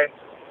guy.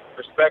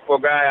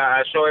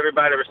 I show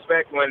everybody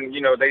respect when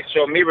they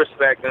show me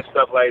respect and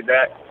stuff like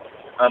that.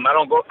 I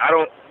don't go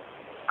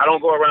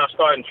around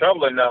starting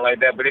trouble or nothing like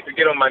that. But if you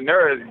get on my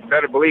nerves, you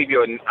better believe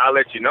you, and I'll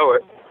let you know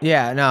it.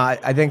 Yeah. No,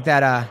 I think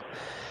that.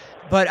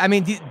 But I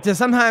mean, do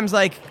sometimes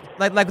like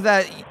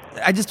that.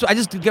 I just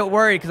get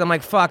worried because I'm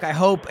like, fuck. I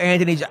hope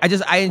Anthony.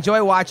 I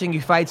enjoy watching you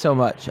fight so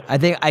much.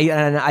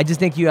 I just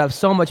think you have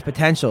so much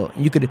potential.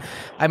 You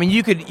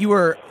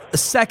were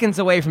seconds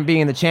away from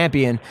being the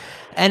champion,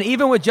 and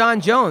even with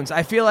John Jones,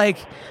 I feel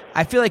like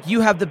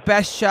you have the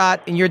best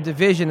shot in your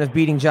division of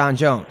beating John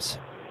Jones.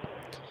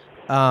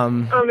 I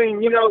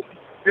mean,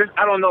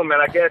 I don't know,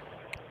 man. I guess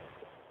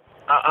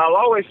I'll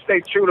always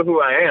stay true to who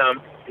I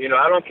am.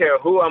 I don't care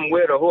who I'm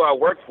with or who I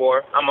work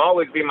for. I'm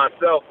always be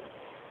myself.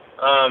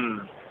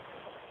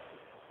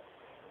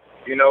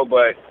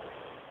 But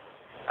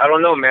I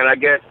don't know, man. I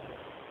guess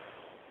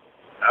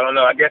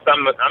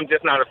I'm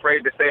just not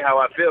afraid to say how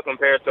I feel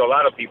compared to a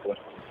lot of people.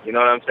 You know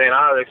what I'm saying?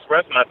 I'll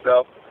express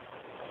myself,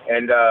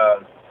 and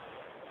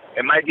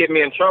it might get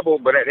me in trouble,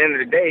 but at the end of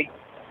the day,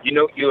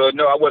 you'll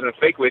know I wasn't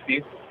fake with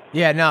you.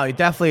 Yeah, no, you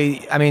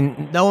definitely. I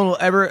mean, no one will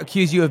ever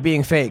accuse you of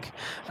being fake.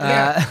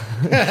 Yeah.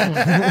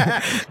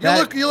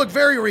 You look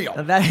very real.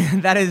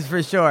 That is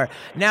for sure.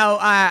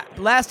 Now,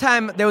 last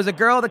time there was a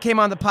girl that came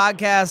on the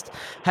podcast,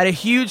 had a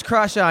huge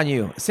crush on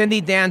you,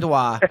 Cindy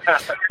Dandois.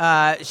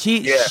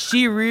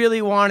 She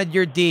really wanted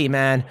your D,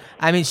 man.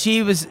 I mean,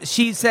 she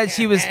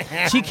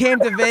came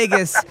to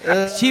Vegas.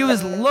 She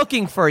was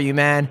looking for you,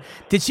 man.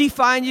 Did she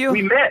find you?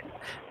 We met.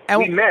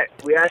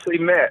 We actually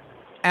met.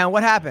 And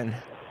what happened?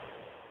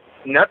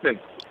 Nothing.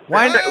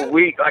 Why not?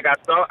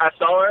 I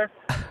saw her.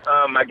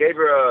 I gave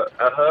her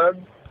a hug,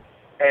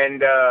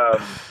 and I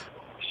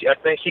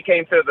think she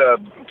came to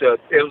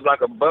it was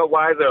like a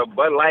Budweiser or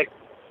Bud Light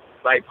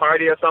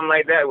party or something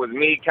like that. It was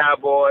me,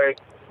 Cowboy,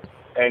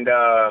 and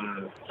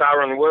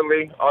Tyron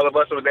Woodley. All of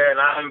us were there,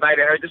 and I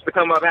invited her just to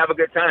come up and have a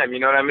good time. You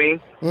know what I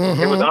mean?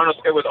 Mm-hmm. It was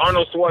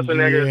Arnold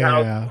Schwarzenegger's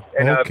house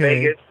in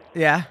Vegas.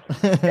 Yeah.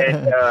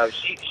 And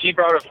she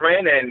brought a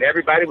friend, and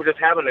everybody was just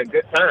having a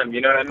good time.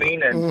 You know what I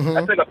mean? And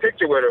I took a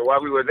picture with her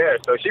while we were there.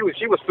 So she was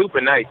super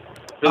nice,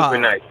 super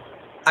nice.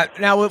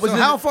 Now, what was So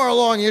how far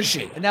along is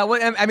she? Now,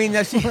 what I mean,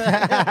 she,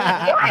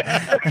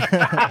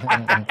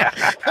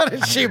 What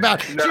is she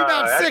about? She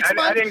about 6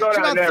 months? I didn't go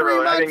She down about that 3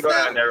 road. I months didn't go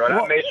now? down that road.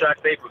 I made sure I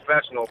stayed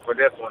professional for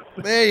this one.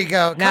 There you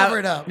go. now, Cover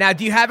it up. Now,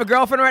 do you have a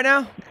girlfriend right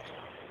now?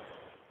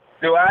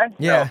 Do I?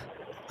 Yeah. No.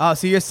 Oh,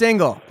 so you're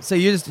single. So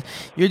you're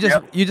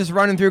just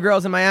running through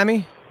girls in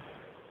Miami?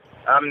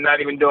 I'm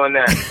not even doing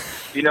that.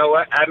 You know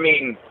what? I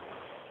mean,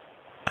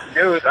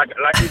 dude,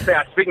 like you say,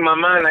 I speak my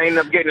mind. I end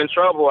up getting in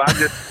trouble.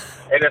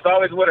 And it's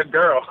always with a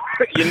girl.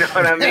 You know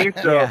what I mean?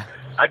 So Yeah.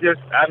 I'm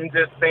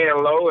just staying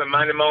low and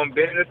minding my own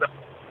business.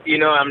 You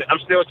know, I'm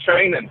still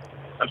training.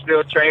 I'm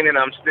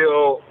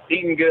still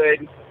eating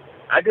good.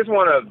 I just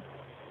want to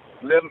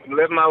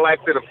live my life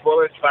to the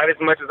fullest, fight as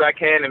much as I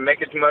can, and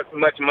make as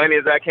much money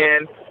as I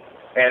can.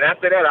 And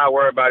after that, I'll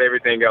worry about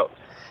everything else.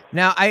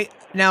 Now I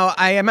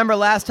remember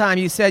last time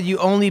you said you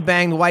only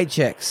banged white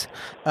chicks.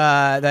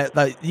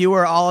 That you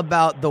were all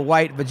about the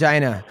white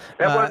vagina.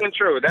 That wasn't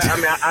true.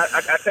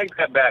 I take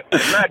that back.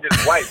 It's not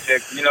just white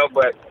chicks, you know,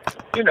 but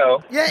you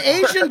know. Yeah,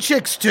 Asian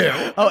chicks too.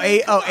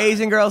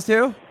 Asian girls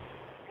too.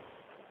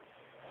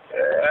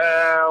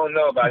 I don't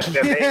know about them.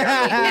 They ain't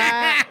got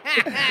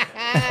no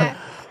boobs.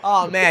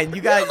 Oh man,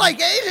 you got You don't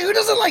like Asian? Who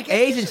doesn't like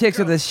Asian chicks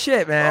are the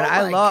shit, man. Oh,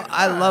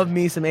 I my love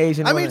me some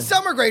Asian. I women. mean,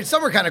 some are great.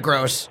 Some are kind of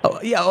gross.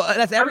 Oh yeah, well,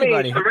 that's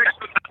everybody. I mean,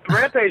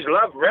 Rampage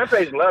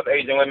love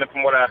Asian women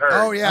from what I heard.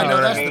 Oh yeah, You know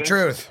no, what I that's the mean?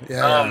 truth.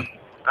 Yeah.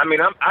 I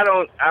mean,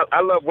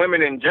 I love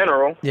women in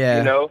general. Yeah.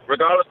 You know,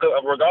 regardless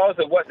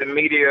of what the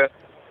media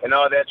and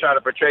all that try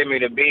to portray me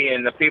to be,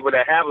 and the people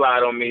that have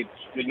lied on me,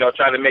 you know,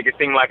 try to make it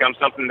seem like I'm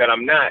something that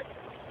I'm not.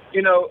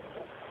 You know,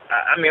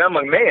 I mean, I'm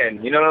a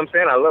man. You know what I'm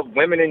saying? I love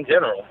women in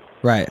general.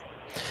 Right.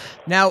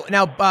 Now,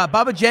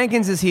 Bubba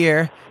Jenkins is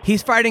here.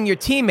 He's fighting your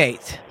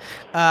teammate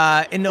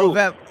in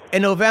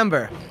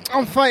November.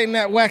 I'm fighting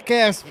that whack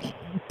ass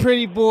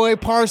pretty boy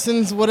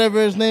Parsons,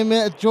 whatever his name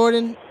is,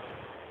 Jordan.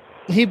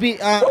 He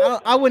be.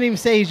 I wouldn't even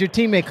say he's your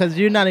teammate because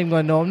you're not even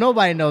going to know him.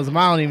 Nobody knows him.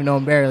 I don't even know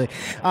him barely.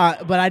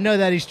 But I know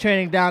that he's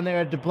training down there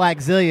at the Black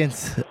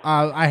Zillions.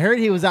 I heard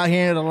he was out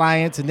here in the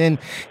Alliance, and then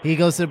he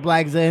goes to the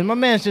Black Zillions. My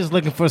man's just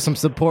looking for some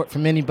support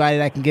from anybody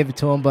that can give it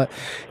to him. But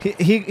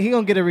he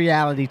gonna get a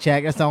reality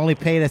check. That's the only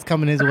pay that's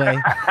coming his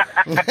way.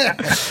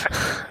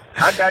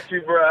 I got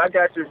you, bro.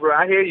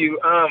 I hear you.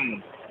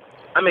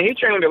 I mean, he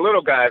trained the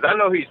little guys. I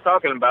know who he's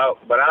talking about,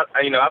 but I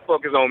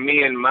focus on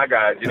me and my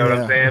guys. You know what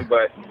I'm saying?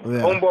 But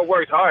homeboy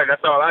works hard.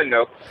 That's all I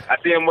know. I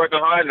see him working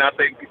hard, and I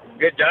say,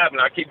 good job,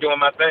 and I keep doing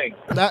my thing.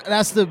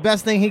 That's the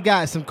best thing he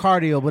got, some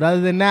cardio. But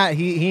other than that,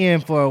 he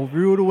in for a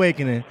rude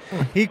awakening.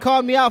 He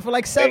called me out for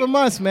like 7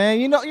 months,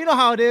 man. You know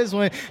how it is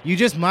when you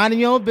just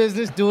minding your own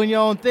business, doing your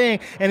own thing,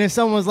 and then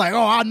someone's like,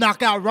 "Oh, I'll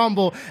knock out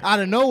Rumble"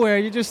 out of nowhere.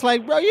 You're just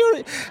like, bro,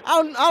 I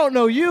don't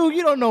know you.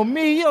 You don't know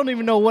me. You don't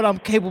even know what I'm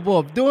capable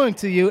of doing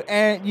to you.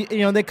 And you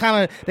know they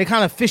kind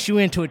of fish you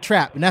into a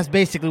trap, and that's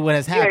basically what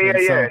has happened.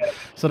 Yeah.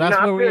 So that's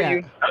where we're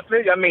at. I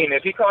feel you. I mean,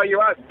 if he call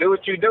you out, do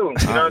what you do.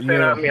 You know what I'm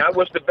saying? I mean, I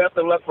wish the best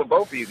of luck for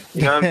both of you.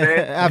 You know what I'm saying?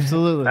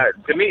 Absolutely.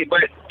 To me,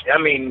 but I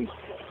mean,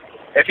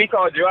 if he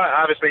called you out,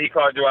 obviously he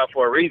called you out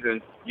for a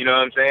reason. You know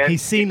what I'm saying?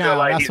 He's seen now.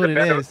 That's what it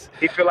is.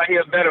 He feel like he's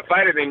a better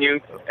fighter than you,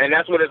 and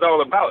that's what it's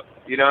all about.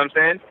 You know what I'm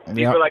saying? If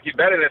you feel like you're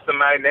better than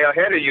somebody, and they're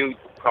ahead of you,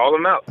 call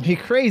him out. He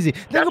crazy.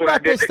 Think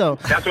about this though.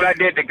 That's what I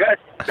did to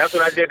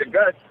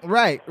Gus.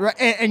 Right.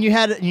 And you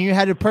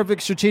had a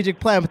perfect strategic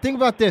plan. But think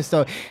about this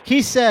though.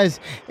 He says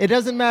it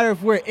doesn't matter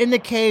if we're in the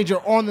cage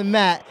or on the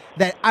mat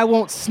that I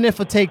won't sniff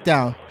a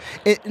takedown.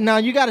 Now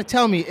you got to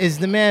tell me: is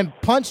the man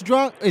punch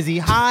drunk? Is he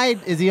high?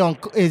 Is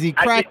he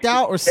cracked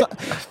out? Or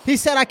he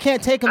said I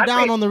can't take him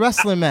down on the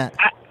wrestling mat.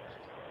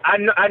 I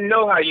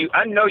know you,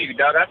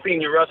 dog. I've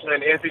seen you wrestling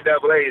in the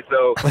NCAA,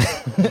 so.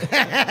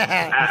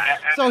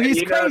 So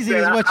he's crazy,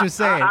 is what you're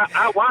saying.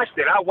 I watched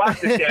it. I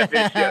watched the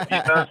championship. You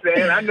know what I'm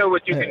saying? I know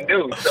what you can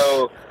do.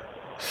 So,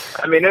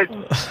 I mean, it's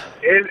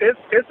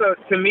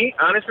to me,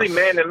 honestly,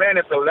 man to man,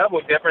 it's a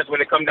level difference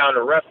when it comes down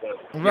to wrestling.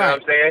 You know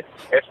what I'm saying?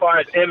 As far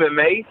as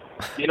MMA,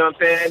 you know what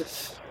I'm saying?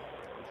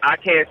 I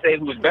can't say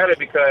who's better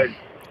because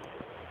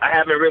I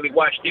haven't really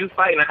watched you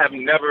fight, and I have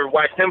never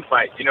watched him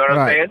fight. You know what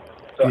I'm saying?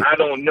 So I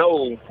don't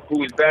know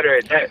who's better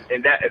at that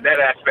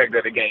aspect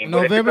of the game.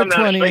 November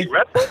 20th.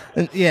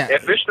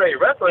 If it's straight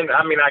wrestling,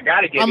 I mean, I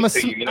gotta give it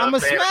to you. You know I'm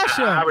what I'm saying? smash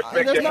him. I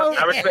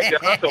respect your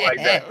hustle like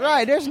that.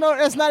 Right. That's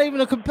not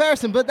even a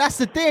comparison. But that's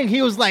the thing.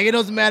 He was like, it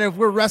doesn't matter if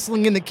we're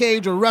wrestling in the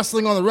cage or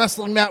wrestling on the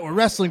wrestling mat with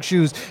wrestling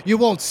shoes. You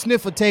won't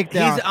sniff a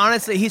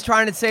takedown. He's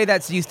trying to say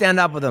that so you stand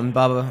up with him,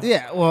 Bubba.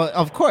 Yeah. Well,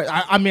 of course.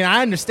 I mean,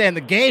 I understand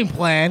the game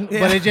plan,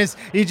 but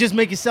you just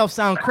make yourself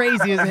sound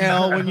crazy as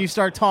hell when you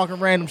start talking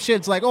random shit.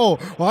 It's like, oh,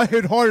 well, I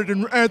hit harder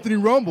than Anthony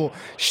Rumble.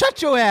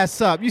 Shut your ass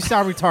up. You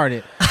sound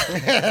retarded.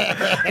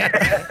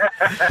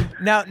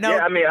 No.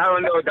 Yeah, I mean, I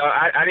don't know, dog.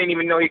 I didn't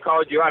even know he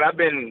called you out. I've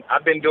been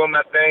doing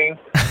my thing.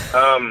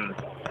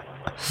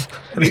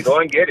 We go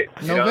and get it.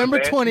 You know what I'm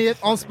November saying? 20th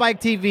on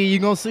Spike TV. You're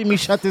going to see me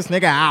shut this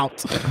nigga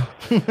out.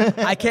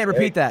 I can't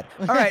repeat that.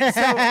 All right.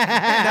 So,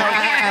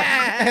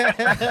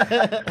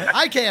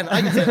 I can.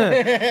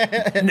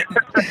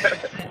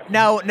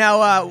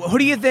 now, who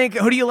do you think?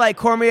 Who do you like,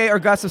 Cormier or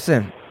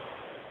Gustafson?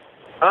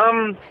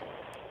 Well,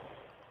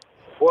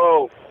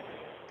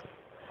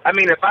 I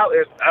mean, if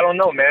I don't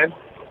know, man.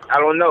 I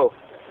don't know.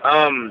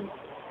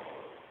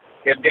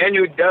 If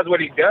Daniel does what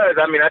he does,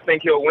 I mean, I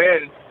think he'll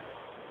win.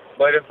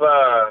 But if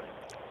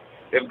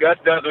Gus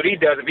does what he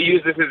does, if he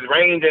uses his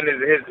range and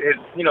his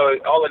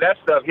all of that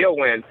stuff, he'll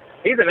win.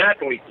 He's an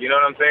athlete, you know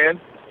what I'm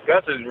saying?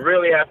 Gus is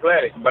really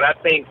athletic, but I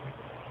think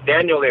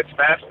Daniel is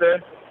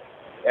faster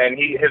and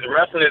his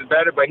wrestling is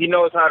better, but he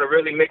knows how to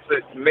really mix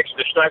the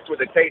strikes with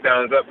the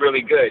takedowns up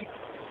really good.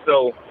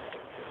 So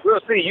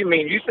we'll see.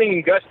 You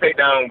seen Gus take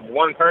down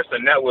one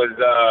person. That was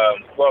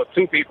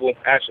two people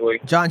actually.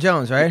 John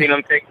Jones, right? You seen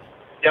him take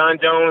John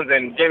Jones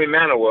and Jimmy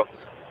Manuel.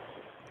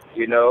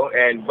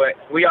 But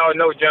we all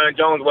know John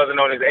Jones wasn't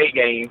on his A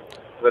game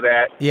for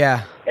that.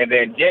 Yeah. And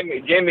then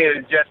Jimmy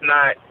is just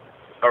not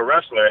a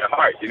wrestler at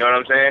heart. You know what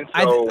I'm saying?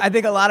 So, I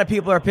think a lot of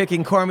people are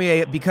picking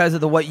Cormier because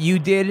of what you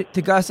did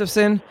to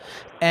Gustafson,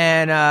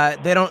 and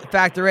they don't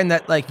factor in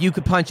that like you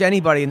could punch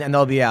anybody and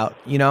they'll be out.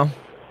 You know?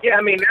 Yeah,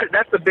 I mean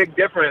that's the big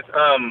difference.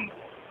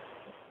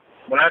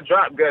 When I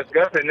dropped Gus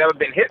had never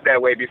been hit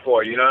that way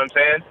before. You know what I'm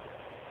saying?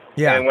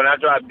 Yeah. And when I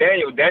dropped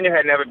Daniel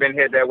had never been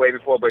hit that way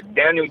before, but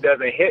Daniel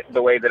doesn't hit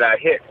the way that I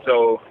hit,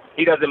 so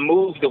he doesn't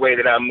move the way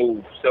that I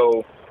move.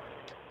 So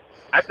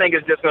I think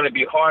it's just going to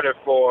be harder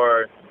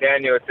for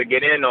Daniel to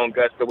get in on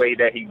Gus the way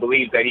that he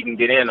believes that he can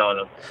get in on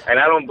him.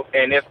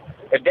 And if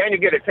Daniel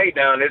get a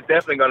takedown, it's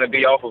definitely going to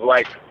be off of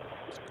like,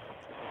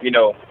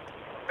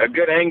 a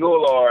good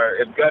angle, or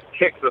if Gus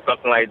kicks or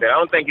something like that. I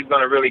don't think he's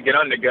going to really get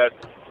under Gus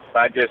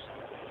by just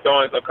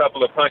throwing a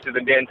couple of punches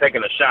and then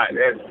taking a shot.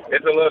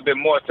 It's a little bit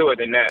more to it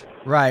than that.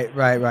 Right.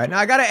 Now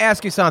I got to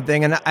ask you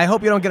something, and I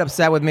hope you don't get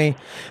upset with me,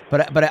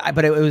 but I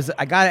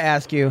got to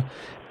ask you,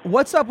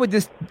 what's up with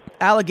this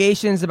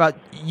allegations about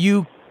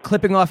you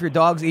clipping off your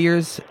dog's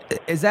ears?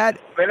 Is that?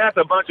 Man, that's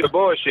a bunch of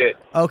bullshit.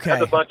 Okay.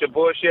 That's a bunch of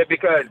bullshit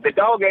because the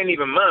dog ain't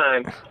even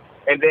mine.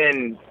 And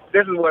then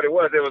this is what it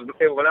was. It was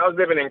when I was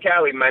living in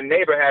Cali, my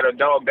neighbor had a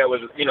dog that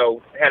was,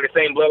 had the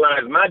same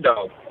bloodline as my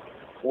dog.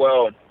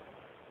 Well,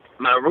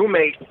 my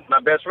roommate, my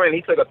best friend,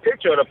 he took a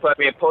picture of the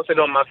puppy and posted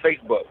it on my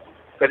Facebook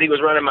because he was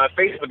running my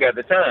Facebook at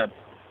the time.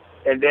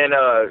 And then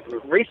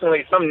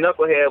recently, some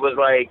knucklehead was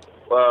like,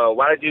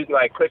 why did you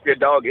clip your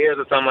dog ears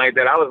or something like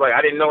that? I was like,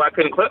 I didn't know I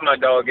couldn't clip my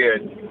dog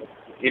ears.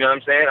 You know what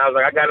I'm saying? I was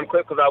like, I got him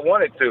clipped because I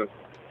wanted to.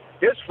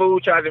 This fool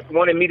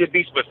wanted me to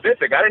be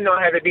specific. I didn't know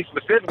I had to be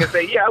specific and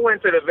say, yeah, I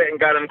went to the vet and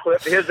got him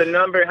clipped. Here's the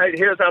number.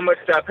 Here's how much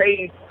I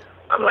paid.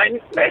 I'm like,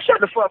 man, shut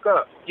the fuck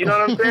up. You know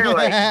what I'm saying?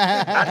 Like,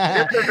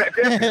 just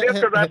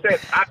because I said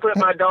I clip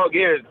my dog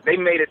ears, they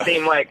made it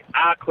seem like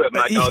I clip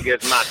my dog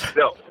ears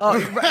myself. Oh,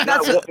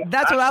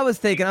 that's what I was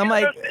thinking. I'm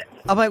like,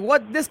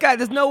 what? This guy?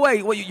 There's no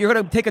way. What, you're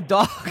gonna take a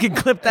dog and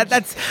clip that?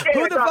 That's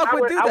who the fuck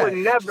would do that? I would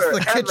never.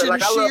 The kitchen I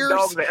shears. love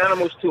dogs and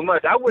animals too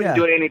much. I wouldn't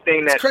do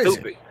anything that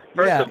stupid.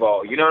 First of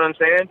all, you know what I'm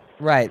saying?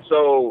 Right.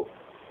 So,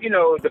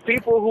 the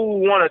people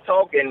who want to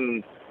talk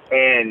and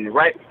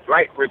write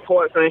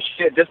reports and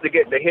shit just to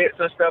get the hits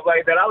and stuff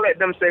like that, I'll let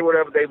them say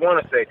whatever they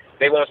want to say.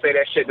 They won't say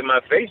that shit to my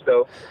face,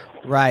 though.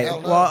 Right. No.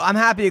 Well, I'm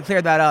happy you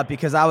cleared that up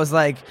because I was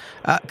like,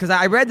 because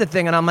I read the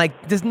thing and I'm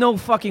like, there's no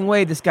fucking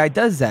way this guy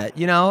does that,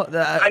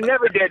 I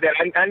never did that.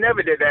 I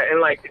never did that.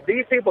 And,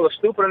 these people are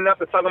stupid enough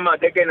to talk about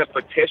they're getting a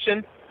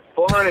petition,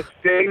 400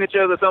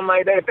 signatures or something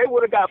like that. If they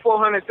would have got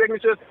 400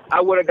 signatures,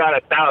 I would have got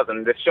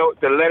 1,000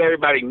 to let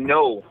everybody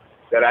know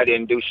that I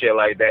didn't do shit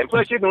like that. And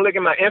plus, you can look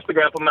at my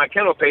Instagram for my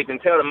kennel page and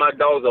tell that my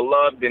dogs are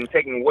loved and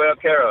taken well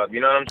care of.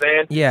 You know what I'm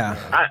saying? Yeah.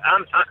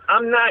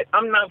 I'm not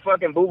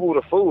fucking Boo Boo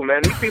the fool,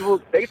 man. These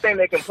people, they think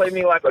they can play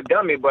me like a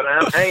dummy, but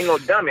I ain't no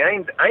dummy.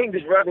 I ain't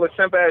just regular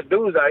simp ass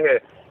dudes out here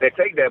that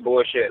take that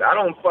bullshit. I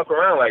don't fuck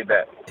around like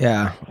that.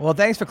 Yeah. Well,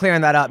 thanks for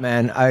clearing that up,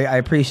 man. I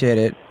appreciate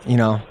it.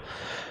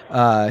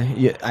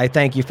 I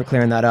thank you for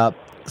clearing that up.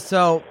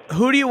 So,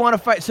 who do you want to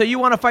fight? So, you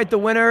want to fight the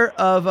winner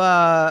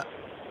of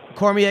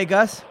Cormier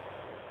Gus?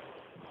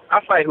 I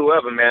fight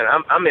whoever, man.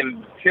 I'm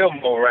in kill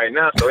mode right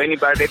now, so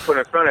anybody they put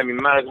in front of me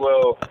might as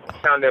well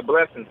count their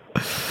blessings.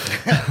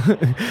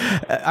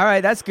 All right,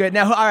 that's good.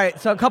 Now, all right,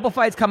 so a couple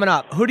fights coming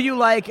up. Who do you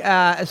like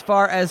as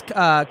far as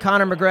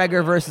Conor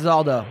McGregor versus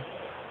Aldo?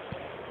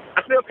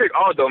 I still pick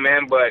Aldo,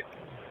 man, but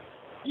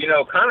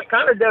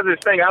Conor does his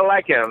thing. I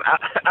like him.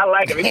 I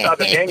like him. He's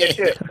talking dang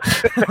shit.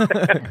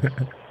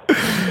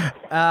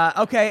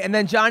 Okay, and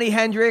then Johnny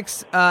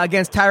Hendricks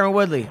against Tyron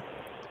Woodley.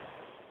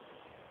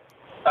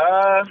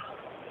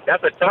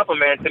 That's a tough one,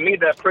 man. To me,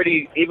 that's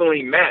pretty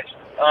evenly matched.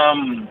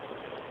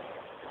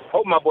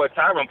 Hope my boy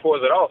Tyron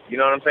pulls it off. You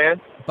know what I'm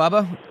saying?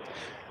 Bubba?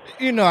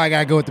 you know I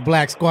gotta go with the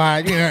black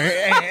squad. You know,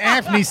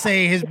 Anthony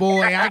say his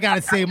boy, I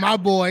gotta say my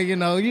boy. You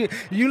know, you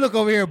look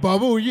over here,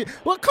 Bubba.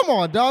 Well, come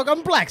on, dog.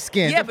 I'm black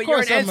skinned. Yeah, but you're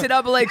an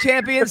NCAA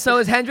champion, so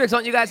is Hendricks.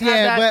 Don't you guys have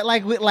that? Yeah,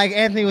 but like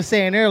Anthony was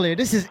saying earlier,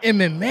 this is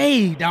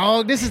MMA,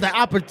 dog. This is the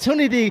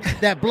opportunity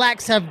that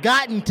blacks have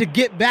gotten to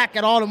get back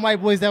at all the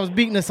white boys that was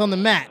beating us on the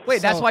mat.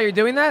 Wait, that's why you're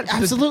doing that?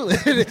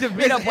 Absolutely. To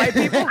beat up white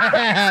people?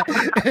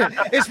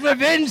 It's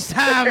revenge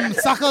time,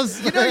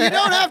 suckers. You know, you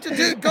don't have to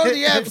go to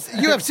the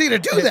UFC to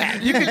do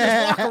that. You can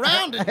just walk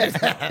around and do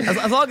that.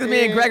 As long as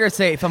me and Greg are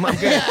safe, I'm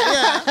good.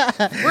 Yeah.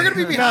 We're going to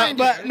be behind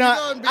you. But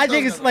no, I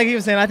think it's like he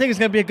was saying. I think it's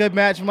going to be a good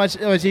match, much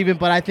even.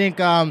 But I think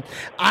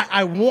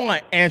I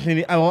want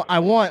Anthony. I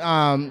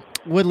want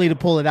Woodley to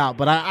pull it out,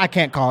 but I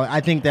can't call it.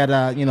 I think that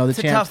the it's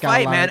a champ's tough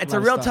fight, man. It's a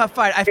real tough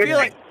fight. I feel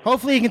like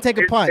hopefully he can take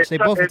a punch. They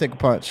both can take a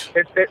punch.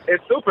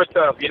 It's super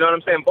tough. You know what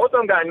I'm saying? Both of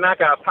them got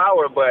knockout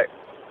power, but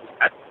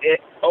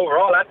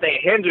overall, I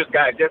think Hendricks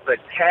got just a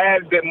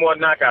tad bit more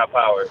knockout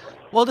power.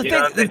 Well, the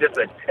thing is just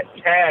a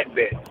tad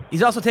bit.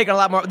 He's also taken a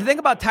lot more. The thing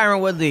about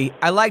Tyron Woodley,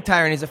 I like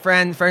Tyron. He's a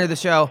friend of the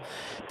show.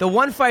 The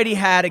one fight he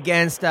had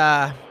against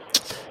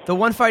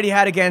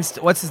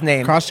what's his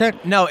name?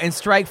 Crosscheck? No, in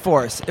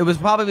Strikeforce. It was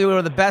probably one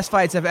of the best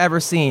fights I've ever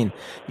seen.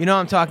 You know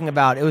what I'm talking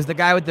about. It was the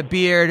guy with the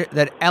beard,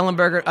 that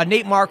Ellenberger,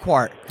 Nate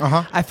Marquardt.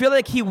 Uh-huh. I feel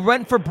like he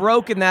went for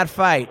broke in that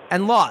fight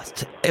and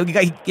lost.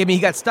 He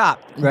got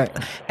stopped. Right.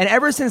 And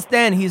ever since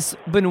then, he's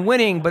been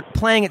winning, but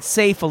playing it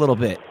safe a little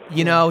bit.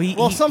 You know,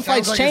 some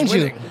fights change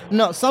you.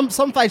 No, some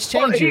fights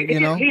change you. You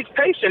know, he's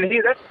patient.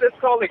 That's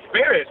called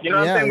experience. You know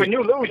what I'm saying? When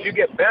you lose, you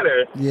get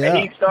better. Yeah.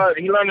 And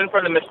he learning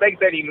from the mistakes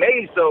that he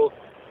made. So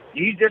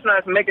he's just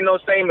not making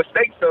those same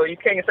mistakes. So you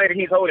can't say that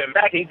he's holding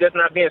back. He's just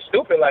not being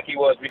stupid like he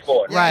was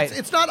before. Yeah, right.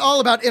 It's not all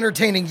about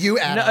entertaining you,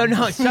 Adam.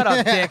 No, shut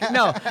up, Dick.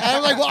 No.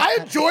 I'm like, well, I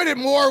enjoyed it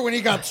more when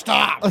he got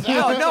stopped.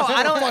 No,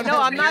 I don't. No,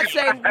 I'm not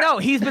saying. No,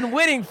 he's been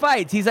winning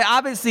fights. He's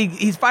obviously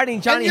he's fighting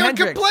Johnny and you're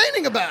Hendricks.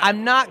 complaining about it.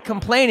 I'm not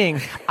complaining.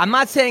 I'm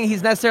not saying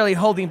he's necessarily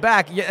holding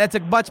back. That's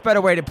a much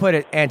better way to put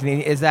it,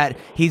 Anthony. Is that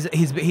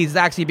he's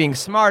actually being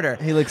smarter.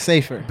 he looks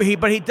safer.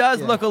 But he does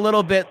look a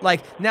little bit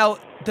like now.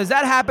 Does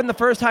that happen the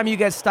first time you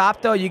get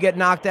stopped, though? You get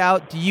knocked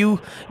out? Do you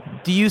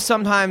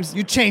sometimes...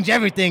 You change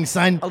everything,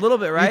 son. A little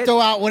bit, right? You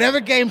throw out whatever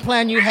game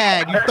plan you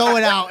had, you throw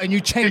it out, and you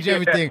change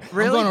everything.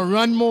 Really? I'm going to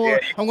run more.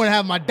 I'm going to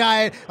have my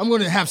diet. I'm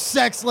going to have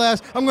sex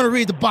less. I'm going to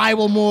read the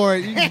Bible more.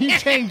 You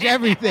change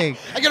everything.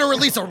 I'm going to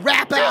release a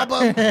rap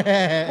album.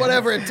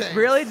 Whatever it takes.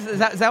 Really? Is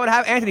that what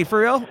happened? Anthony, for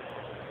real?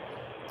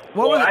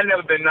 I've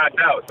never been knocked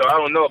out, so I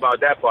don't know about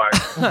that part.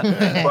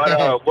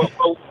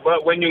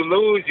 but when you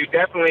lose, you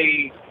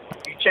definitely...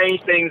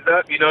 change things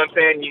up, you know what I'm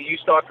saying? You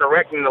start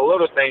correcting the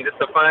little things just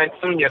to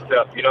fine-tune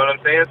yourself, you know what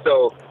I'm saying?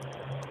 So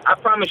I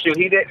promise you,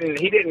 he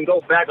didn't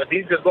go backwards.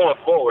 He's just going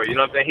forward, you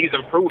know what I'm saying? He's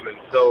improving.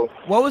 So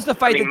what was the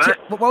fight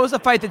what was the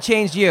fight that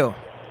changed you?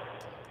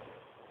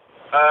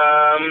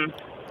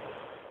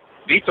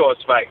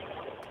 Vitor's fight.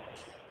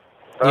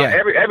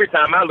 Every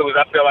time I lose,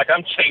 I feel like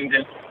I'm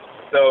changing.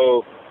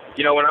 So,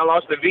 you know, when I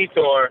lost to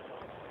Vitor,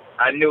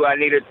 I knew I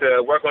needed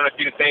to work on a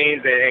few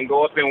things and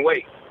go up in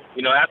weight.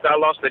 You know, after I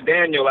lost to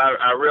Daniel,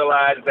 I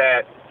realized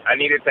that I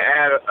needed to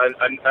add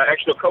an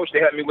extra coach to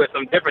help me with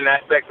some different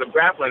aspects of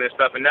grappling and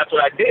stuff, and that's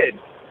what I did.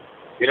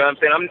 You know what I'm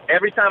saying?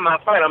 Every time I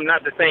fight, I'm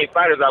not the same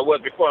fighter as I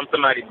was before. I'm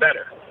somebody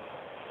better.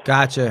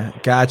 Gotcha.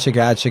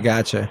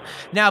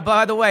 Now,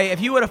 by the way,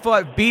 if you would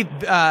have beat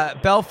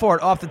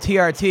Belfort off the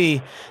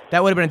TRT,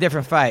 that would have been a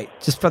different fight,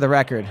 just for the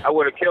record. I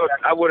would have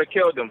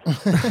killed him.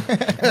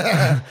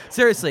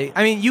 Seriously.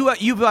 I mean,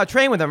 you've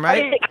trained with him,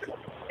 right?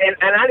 And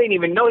I didn't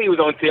even know he was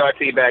on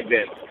TRT back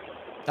then.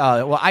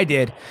 Oh, well, I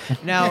did.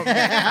 Now,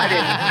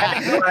 I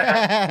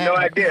didn't. No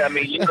idea. I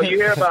mean, you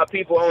hear about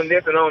people on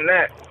this and on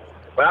that,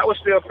 but I was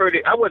still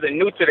I wasn't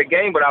new to the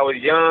game, but I was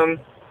young.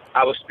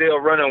 I was still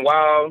running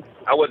wild.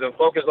 I wasn't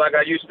focused like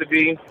I used to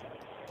be,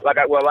 like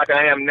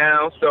I am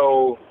now.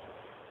 So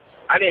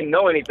I didn't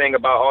know anything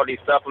about all these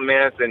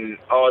supplements and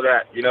all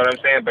that. You know what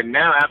I'm saying? But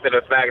now, after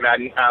the fact that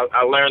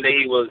I learned that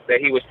he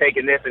was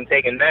taking this and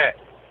taking that,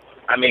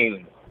 I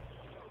mean,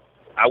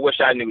 I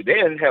wish I knew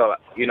then. Hell,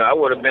 you know, I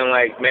would have been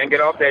like, man, get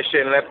off that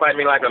shit and let's fight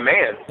me like a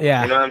man.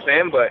 Yeah. You know what I'm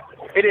saying? But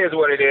it is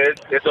what it is.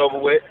 It's over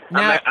with.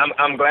 Now,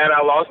 I'm glad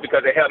I lost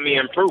because it helped me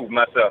improve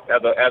myself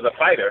as a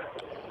fighter.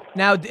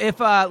 Now, if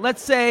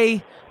let's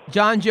say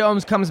John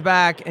Jones comes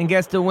back and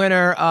gets the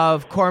winner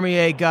of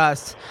Cormier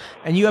Gus,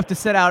 and you have to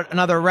sit out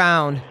another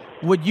round,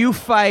 would you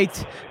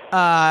fight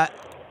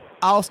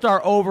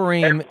All-Star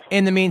Overeem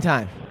in the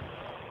meantime?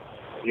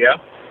 Yeah.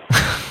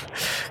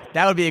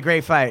 That would be a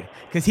great fight.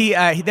 Because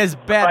there's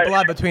bad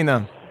blood between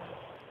them.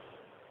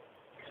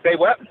 Say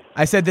what?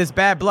 I said there's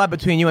bad blood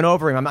between you and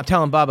Overeem. I'm not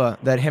telling Bubba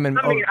that him and.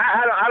 I mean,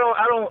 I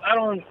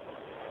don't.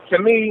 To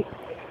me,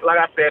 like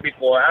I said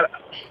before,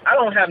 I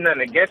don't have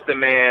nothing against the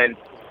man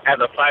as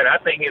a fighter. I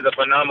think he's a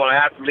phenomenal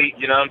athlete.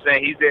 You know what I'm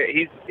saying?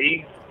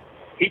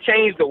 He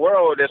changed the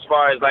world as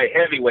far as like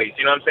heavyweights.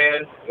 You know what I'm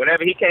saying?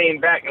 Whenever he came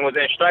back and was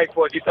in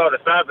Strikeforce, you saw the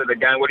size of the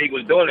guy and what he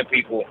was doing to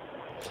people.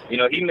 You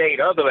know, he made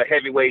other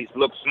heavyweights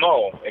look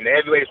small, and the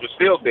heavyweights were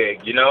still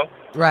big, you know?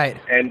 Right.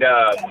 And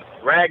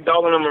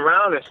ragdolling them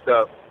around and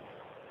stuff.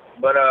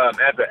 But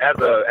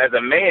as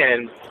a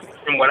man,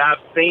 from what I've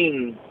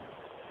seen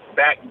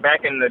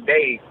back in the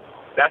day,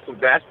 that's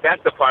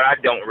the part I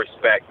don't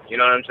respect. You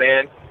know what I'm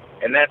saying?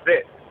 And that's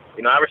it.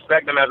 You know, I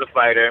respect them as a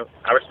fighter.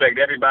 I respect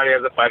everybody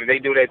as a fighter. They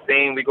do their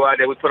thing. We go out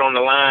there, we put on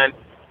the line.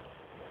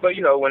 But,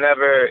 you know,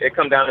 whenever it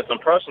comes down to some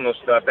personal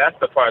stuff, that's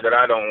the part that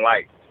I don't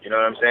like. You know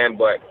what I'm saying?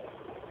 But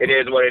it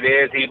is what it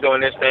is. He's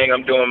doing this thing.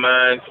 I'm doing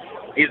mine.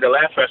 He's the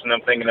last person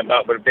I'm thinking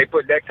about. But if they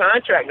put that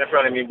contract in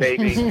front of me,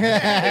 baby,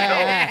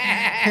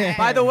 it's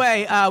By the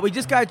way, we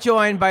just got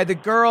joined by the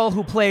girl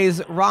who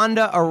plays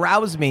Ronda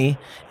Arouse Me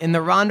in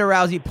the Ronda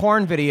Rousey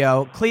porn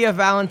video, Kleio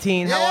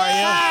Valentien. How are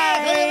you? Hi.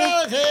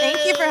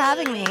 Thank you for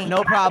having me.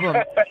 No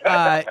problem.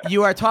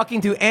 You are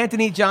talking to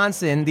Anthony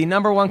Johnson, the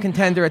number 1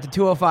 contender at the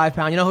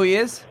 205-pound. You know who he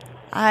is?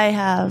 I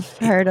have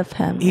heard of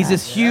him. He's yes.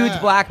 this huge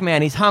black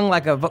man. He's hung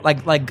like a huge.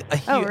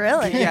 Oh,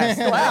 really? Yes.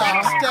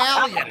 Wow.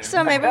 Stallion.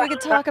 So maybe we could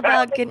talk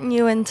about getting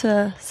you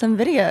into some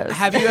videos.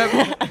 Have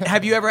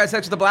you ever had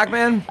sex with a black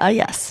man?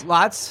 Yes.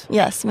 Lots.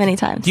 Yes, many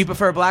times. Do you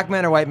prefer black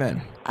men or white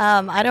men?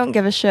 I don't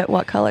give a shit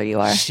what color you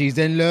are. She's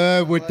in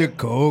love with the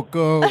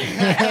cocoa.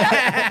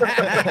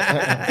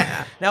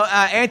 Now,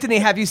 Anthony,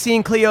 have you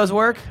seen Cleo's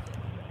work?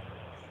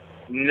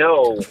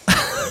 no.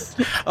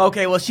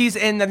 Okay, well, she's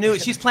in the new.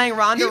 She's playing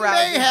Ronda He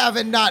Rousey. may have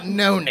and not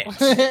known it.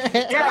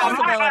 Yeah,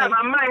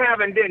 I might have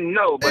and didn't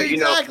know, but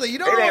Exactly. you You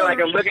know, don't it ain't know. like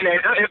I'm looking at.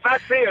 If I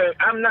see her,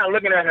 I'm not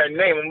looking at her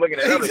name. I'm looking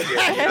at other shit. You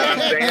know what I'm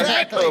saying?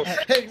 Exactly.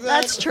 Exactly.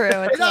 That's true.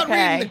 It's You're not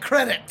okay. reading the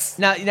credits.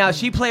 Now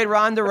she played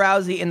Ronda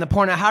Rousey in the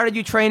porno. How did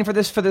you train for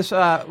this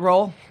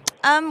role?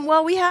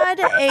 Well, we had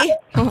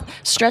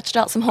stretched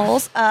out some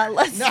holes.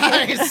 Let's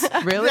Nice.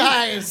 Really?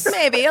 Nice.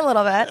 Maybe a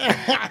little bit.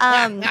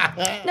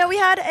 No, we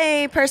had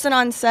a person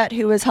on set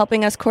who was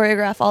helping us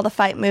choreograph all the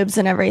fight moves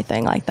and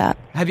everything like that.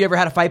 Have you ever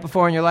had a fight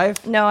before in your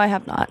life? No, I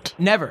have not.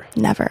 Never.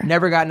 Never.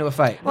 Never got into a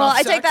fight. Well, Rough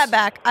I take sex? that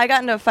back. I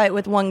got into a fight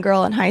with one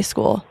girl in high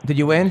school. Did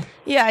you win?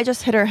 Yeah, I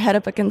just hit her head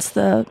up against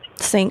the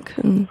sink,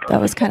 and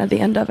that was kind of the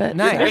end of it.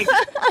 Nice.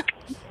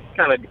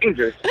 Kind of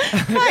dangerous.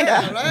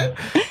 Yeah, right?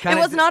 It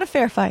was not a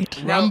fair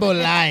fight. Rumble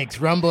likes.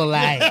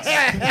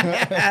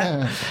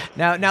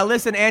 Now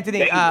listen,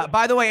 Anthony.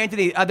 By the way,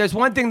 Anthony, there's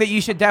one thing that you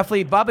should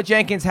definitely. Bubba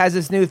Jenkins has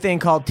this new thing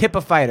called Tip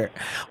a Fighter,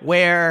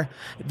 where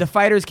the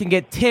fighters can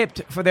get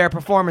tipped for their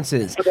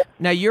performances.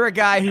 Now you're a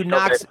guy who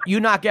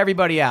knock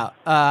everybody out.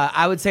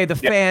 I would say the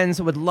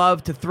fans would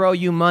love to throw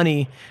you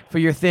money for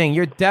your thing.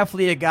 You're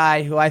definitely a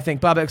guy who I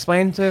think Bubba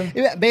explained to.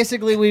 Yeah,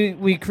 basically,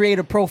 we create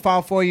a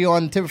profile for you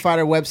on the Tip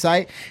Fighter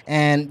website,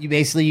 and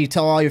you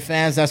tell all your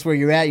fans that's where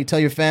you're at. You tell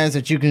your fans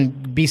that you can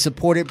be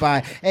supported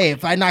by, hey,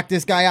 if I knock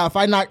this guy out, if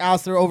I knock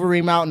Alistair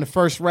Overeem out in the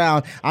first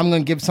round, I'm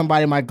going to give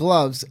somebody my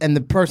gloves, and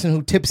the person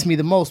who tips me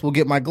the most will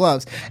get my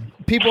gloves.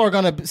 People are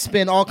going to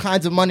spend all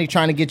kinds of money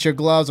trying to get your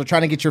gloves or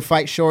trying to get your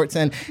fight shorts,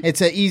 and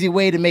it's an easy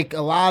way to make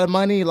a lot of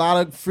money, a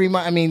lot of free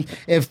money. I mean,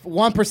 if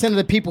 1% of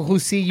the people who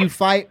see you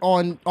fight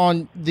on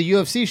the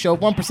UFC show,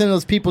 1% of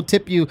those people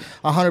tip you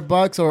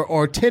 $100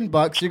 or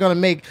 $10, you're going to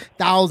make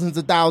thousands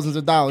of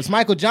dollars.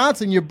 Michael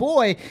Johnson, your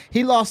boy,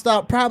 he lost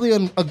out probably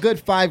on a good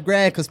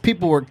 $5,000 because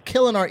people were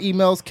killing our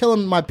emails,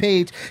 killing my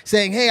page,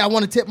 saying, hey, I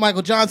want to tip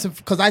Michael Johnson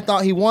because I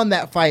thought he won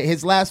that fight.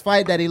 His last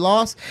fight that he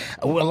lost,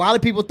 a lot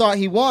of people thought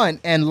he won,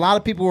 and a lot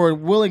of people were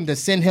willing to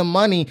send him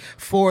money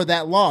for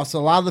that loss. So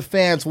a lot of the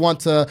fans want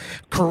to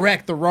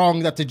correct the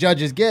wrong that the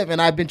judges give,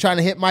 and I've been trying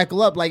to hit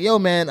Michael up like, yo,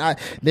 man,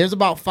 there's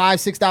about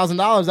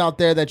 $5,000-$6,000 out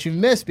there that you've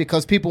missed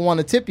because people want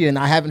to tip you, and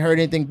I haven't heard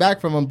anything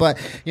back from him. But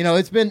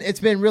it's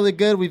been really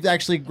good. We've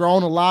actually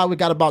grown a lot. We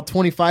got about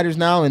 20 fighters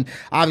now, and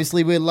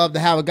obviously we'd love to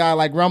have a guy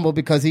like Rumble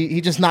because he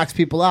just knocks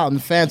people out, and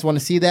the fans want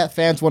to see that.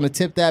 Fans want to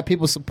tip that.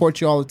 People support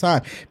you all the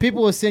time.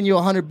 People will send you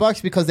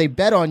 $100 because they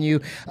bet on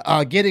you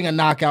getting a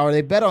knockout, or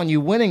they bet on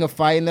you winning a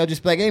fight, and they'll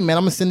just be like, hey, man,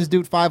 I'm gonna send this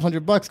dude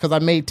 $500 because I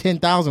made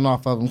 $10,000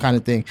 off of him, kind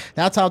of thing.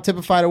 That's how Tip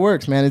a Fighter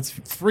works, man. It's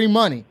free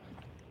money.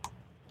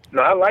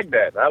 No, I like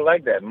that.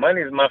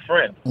 Money is my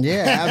friend.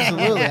 Yeah,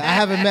 absolutely. I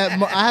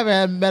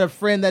haven't met a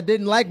friend that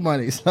didn't like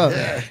money, so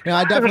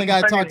I definitely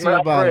got to talk to you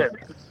about it.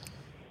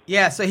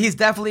 Yeah, so he's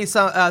definitely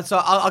so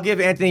I'll give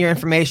Anthony your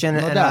information,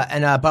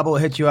 and Bubba will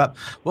hit you up.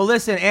 Well,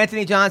 listen,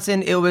 Anthony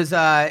Johnson, it was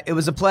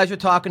a pleasure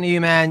talking to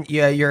you, man.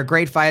 You're a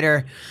great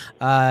fighter.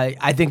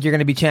 I think you're going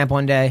to be champ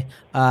one day.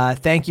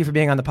 Thank you for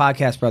being on the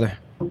podcast, brother.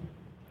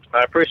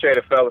 I appreciate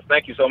it, fellas.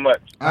 Thank you so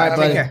much. All right,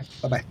 buddy. Take care.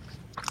 Bye-bye.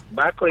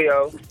 Bye,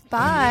 Kleio.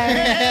 Bye.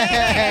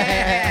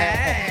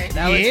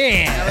 That was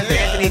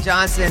Anthony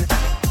Johnson.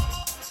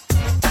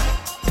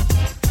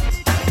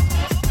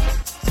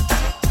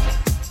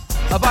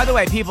 Oh, by the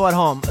way, people at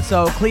home,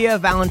 so Kleio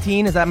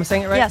Valentien, is that I'm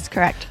saying it right? Yes,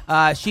 correct.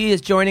 She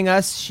is joining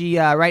us. She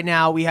right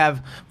now we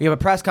have a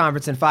press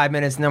conference in 5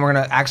 minutes, and then we're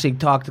going to actually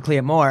talk to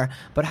Kleio more.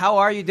 But how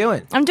are you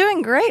doing? I'm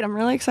doing great. I'm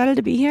really excited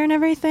to be here and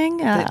everything.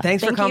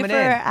 Thanks for coming in.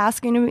 Thank you for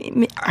asking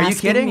me. Are you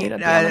kidding? Me to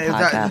be on the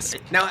podcast.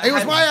 Now, It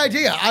was my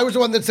idea. I was the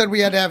one that said we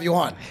had to have you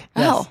on.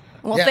 Oh.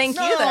 Well, Yes. thank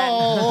you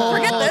then.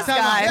 Forget this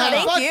guy. Yeah,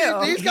 Thank fuck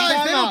you. These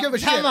guys, they don't give a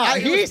shit. Time out.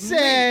 He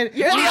said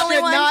You're the we only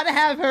should one? not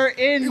have her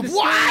in the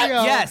What?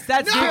 studio. Yes,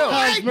 that's No, true.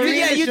 I agree.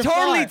 Yeah, you Should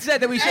totally fart.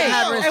 said that we should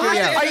have her in Hey,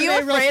 studio. Are you They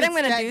afraid roasted I'm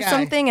going to that do guy.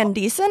 something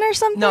indecent or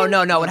something?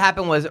 No. What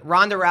happened was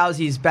Ronda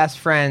Rousey's best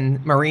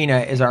friend Marina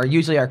is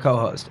usually our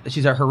co-host.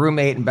 She's her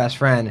roommate and best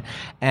friend,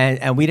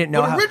 and we didn't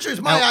know. But how, originally it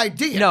was my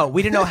idea. No,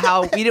 we didn't know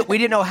how. we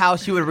didn't know how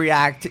she would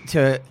react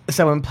to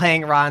someone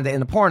playing Ronda in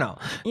the porno.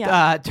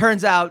 Yeah.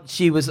 Turns out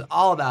she was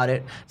all about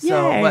it.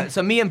 Yay.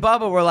 So me and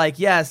Bubba were like,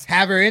 yes.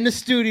 Have her in the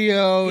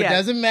studio. Yeah. It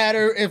doesn't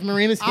matter if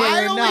Marina's here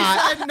I or only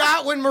not. said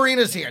not when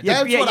Marina's here.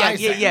 That's what I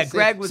said. Yeah,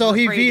 Greg was. So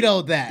he afraid-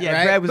 vetoed that, Yeah,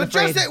 right? Greg was But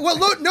afraid. just say, well,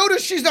 look,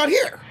 notice she's not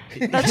here.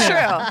 That's true.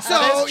 So,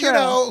 That is true. you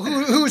know,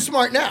 who's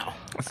smart now?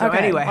 So Okay,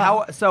 anyway,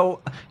 well. so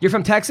you're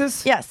from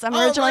Texas? Yes, I'm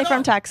Oh, originally right from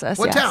on. Texas.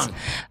 What yes.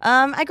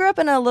 town? I grew up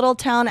in a little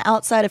town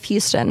outside of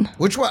Houston.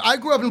 Which one? I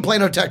grew up in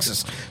Plano,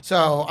 Texas,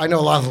 so I know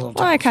a lot of the little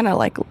Well, towns. I kind of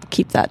like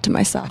keep that to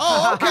myself.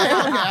 Oh, okay,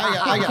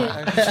 I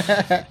got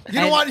it. You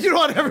don't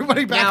want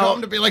everybody back Now-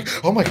 home to be like,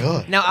 oh my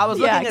god. Now I was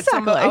looking Yeah, at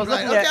some. I was exactly.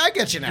 looking Right, at, okay, I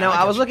get you now. No, I I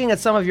get was you. looking at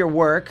some of your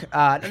work.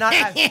 Not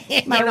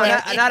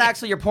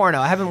actually your porno.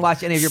 I haven't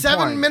watched any of your 7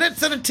 porn.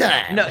 minutes at a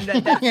time. No,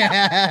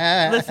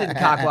 listen,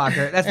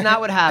 cockblocker. That's not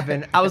what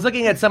happened. I was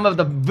looking at some of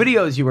the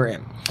videos you were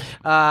in.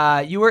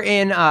 You were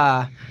in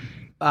Lock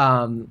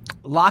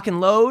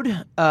and Load,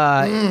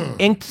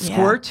 Inked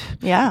Squirt.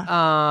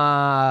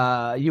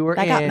 Yeah. You were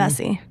That in. got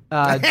messy.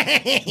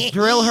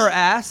 Drill Her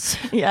Ass.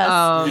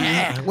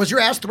 Yes. Was your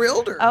ass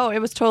thrilled? Or? Oh, it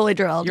was totally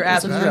drilled. Your It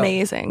ass was was drilled.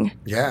 amazing.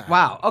 Yeah.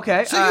 Wow.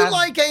 Okay. So you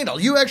like anal?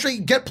 You actually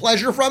get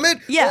pleasure from it?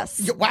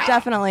 Yes, Wow.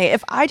 definitely.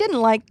 If I didn't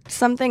like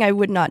something, I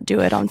would not do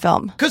it on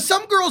film. Because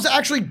some girls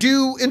actually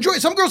do enjoy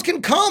it. Some girls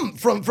can come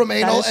from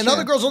anal, is and true.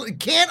 other girls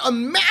can't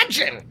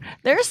imagine.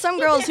 There's some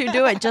girls who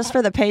do it just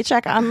for the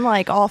paycheck. I'm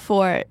like all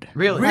for it.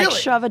 Really? Like Really?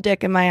 shove a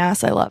dick in my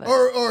ass. I love it.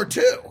 Or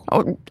two.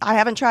 Oh, I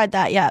haven't tried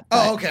that yet.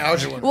 Oh, but okay. I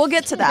was just wondering. We'll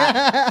get to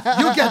that.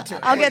 You'll get to it.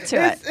 I'll get to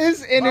it.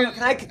 His inner.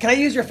 Can I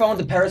use your phone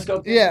to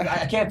Periscope? Yeah.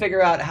 I can't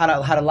figure out how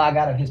to log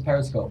out of his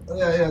Periscope.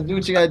 Yeah, do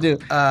what you gotta do.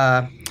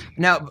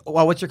 Now,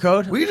 what's your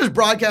code? We just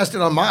broadcast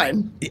it on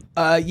mine.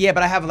 Yeah,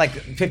 but I have like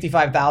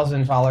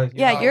 55,000 followers.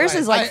 Yeah, yours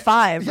is like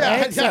 5, Yeah, right?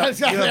 yeah, exactly.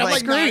 you I have have like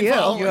like 9 you.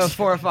 followers. You have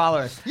 4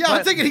 followers. Yeah, I'm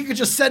But- thinking he could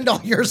just send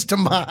all yours to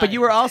mine. But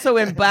you were also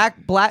in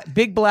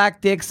Big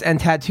Black Dicks and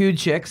Tattooed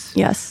Chicks.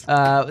 Yes.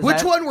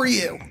 Which one were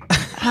you?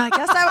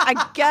 I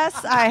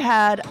guess I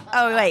had.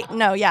 Oh wait,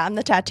 no, yeah, I'm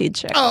the tattooed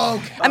chick. Oh,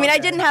 okay. I mean, I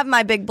didn't have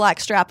my big black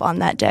strap on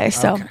that day,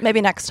 so maybe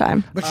next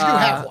time. But you do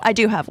have one. I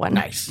do have one.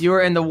 Nice. You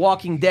were in The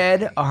Walking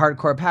Dead, a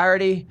hardcore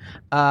parody.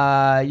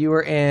 You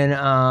were in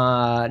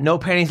No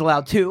Panties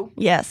Allowed 2.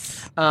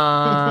 Yes. They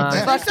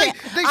Fuck say-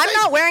 pan- they I'm say-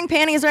 not wearing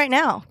panties right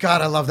now.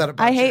 God, I love that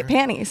about I you. hate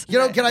panties. You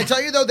know, can I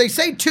tell you though? They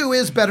say 2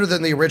 is better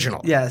than the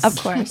original. Yes. Of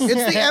course.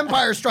 It's the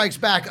Empire Strikes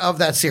Back of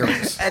that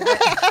series.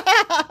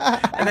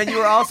 And then you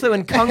were also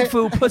in Kung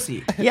Fu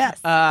Pussy. Yes.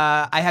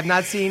 I have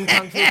not seen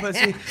Kung Fu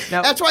Pussy.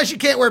 Now, That's why she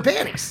can't wear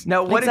panties.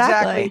 now what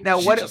Exactly. exactly? Now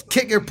She what? just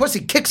kick your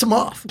pussy, kicks them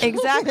off.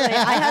 Exactly.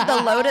 I had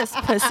the lotus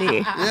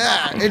pussy.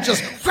 Yeah, it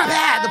just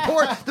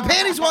the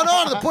panties went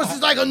on, and the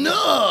pussy's like,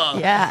 no,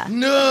 Yeah.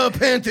 no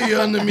panty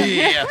under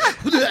me.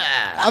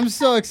 I'm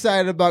so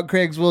excited about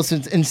Craig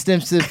Wilson's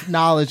extensive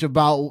knowledge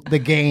about the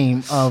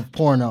game of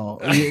porno.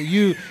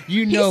 You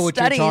know what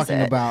you're studies talking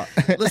it. about.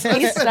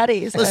 He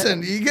studies.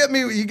 Listen, you get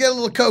a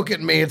little coke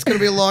in me. It's gonna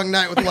be a long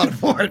night with a lot of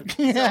porn.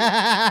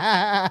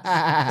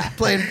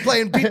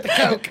 playing beat the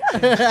coke.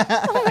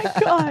 Oh my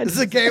god. This is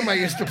a game I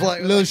used to play.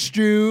 A little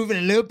Struve and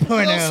a little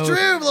porno. Little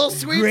Struve, little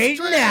sweet Great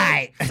Struve.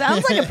 night.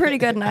 Sounds like a pretty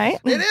good night.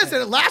 It is,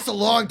 and it lasts a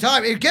long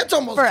time. It gets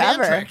almost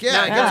Forever. tantric.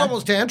 Yeah, it gets Yeah.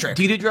 almost tantric.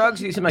 Do you do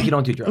drugs? You seem like you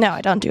don't do drugs. No,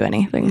 I don't do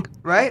anything.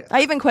 Right?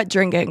 I even quit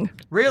drinking.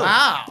 Really?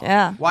 Wow.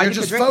 Yeah. Why You're did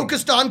you just drink?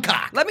 focused on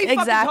cock. Let me fucking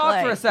talk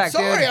Exactly. for a sec,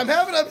 Sorry,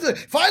 dude.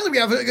 finally we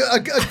have a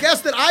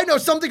guest that I know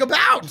something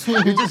about.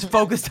 You're just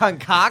focused on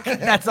cock.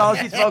 That's all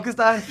she's focused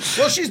on.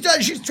 Well, she's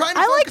done. She's trying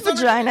to. I like focus on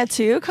her- vagina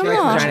too. Come You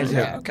like on. vagina too?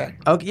 Yeah, okay.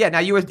 Okay. Yeah. Now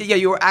you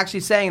were actually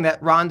saying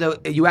that Ronda.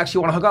 You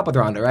actually want to hook up with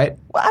Ronda, right?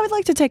 Well, I would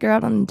like to take her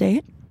out on a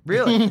date.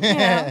 Really?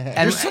 Yeah.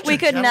 And such We a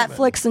could gentleman.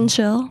 Netflix and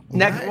chill.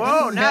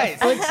 whoa, nice.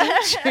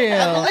 I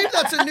Chill. believe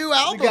that's a new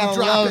album Gotta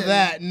dropping. love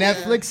that.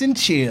 Netflix and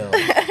chill.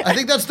 I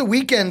think that's the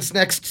Weeknd's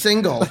next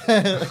single.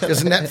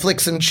 Is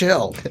Netflix and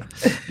chill.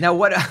 Now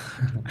what?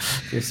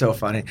 You're so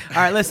funny. All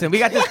right, listen. We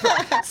got this.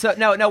 So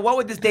no. What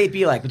would this date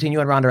be like between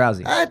you and Ronda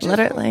Rousey?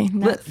 Literally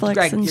Netflix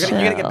Greg, and you're chill.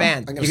 gonna get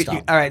banned. I'm gonna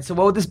stop. All right. So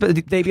what would this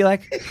date be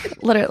like?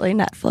 Literally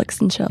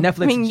Netflix and chill.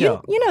 Netflix I mean, and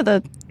chill. You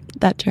know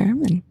that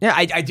term. And Yeah,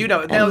 I do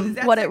know. No, And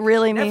what it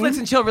really Netflix means?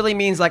 and chill really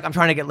means like I'm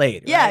trying to get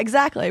laid. yeah, right?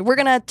 exactly. We're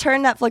gonna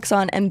turn Netflix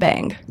on and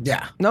bang.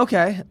 Yeah.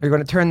 Okay. You're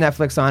going to turn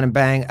Netflix on and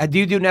bang. Do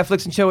you do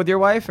Netflix and chill with your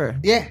wife or?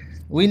 Yeah.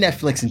 We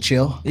Netflix and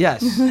chill.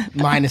 Yes.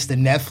 Minus the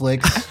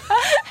Netflix.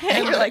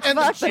 And you're like, and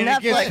the fuck the shit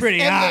It gets Netflix.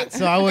 pretty And hot, the-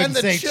 so I wouldn't and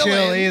the say chill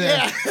chilling. either.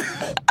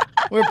 Yeah.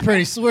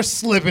 We're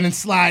slipping and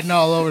sliding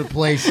all over the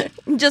place.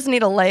 You just need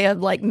to lay a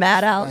like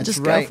mat out. That's just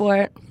right. go for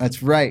it.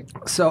 That's right.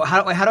 So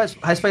how do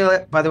I spell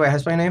your, by the way, how do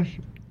I spell your name?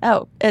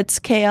 Oh, it's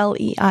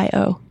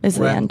Kleio is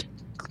the Right. end.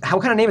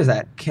 What kind of name is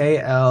that?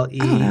 Kleio.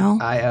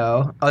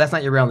 Oh, that's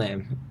not your real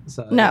name.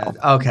 So, No.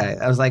 yeah. Okay.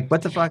 I was like,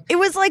 what the fuck? It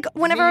was like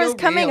whenever I was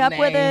coming up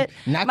with it,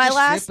 Not my just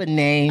last slip a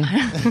name.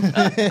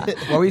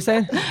 What were you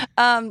saying?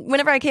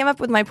 whenever I came up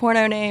with my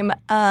porno name,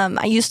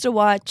 I used to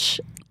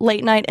watch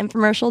late night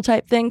infomercial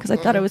type thing because I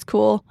thought it was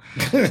cool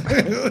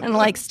and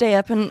like stay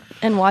up and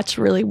watch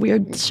really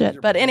weird shit.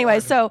 But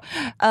anyway, so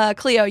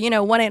Kleio,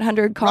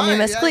 1-800 call me Right,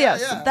 Miss yeah, Kleio. yeah,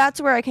 So yeah. that's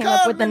where I came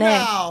up with the Call me name.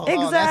 now.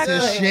 Oh, Exactly.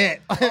 That's his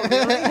shit.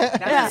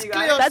 Yeah,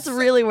 Kleio. that's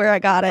really where I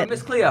got it.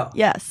 Miss Cleo.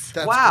 Yes.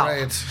 That's Wow.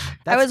 great.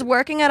 I was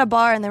working at a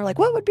bar and they were like,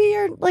 "What would be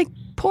your like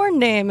porn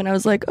name?" And I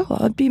was like, "Oh,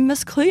 I'd be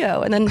Miss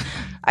Kleio." And then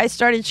I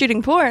started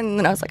shooting porn and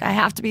then I was like, "I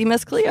have to be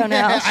Miss Kleio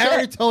now." I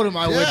already Shit. told him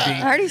I would I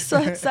be. already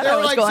said They I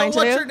were was like, going so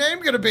what's to. your name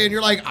going to be? And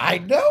you're like, I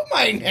know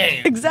my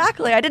name.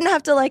 Exactly. I didn't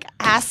have to like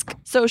ask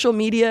social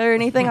media or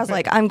anything. I was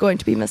like, I'm going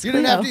to be Miss You Kleio.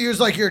 didn't have to use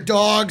like your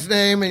dog's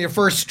name and your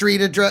first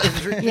street address.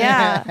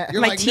 Yeah,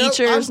 You're my like, "Nope,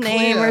 teacher's I'm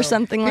name Kleio." or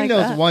something He like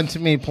knows that. one too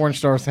many porn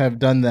stars have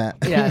done that.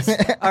 Yes.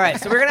 All right.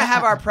 So we're gonna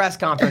have our press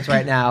conference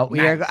right now.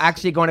 We are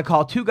actually going to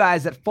call two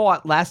guys that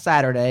fought last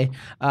Saturday.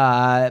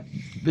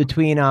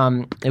 Between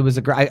it was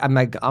I'm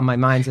like on my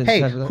mind's.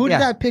 Hey, who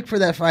did I pick for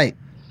that fight?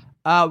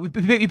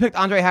 You picked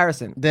Andre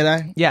Harrison. Did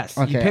I? Yes,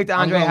 you picked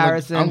Andre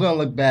Harrison. I'm gonna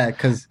look bad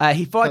because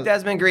He fought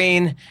Desmond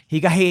Green. He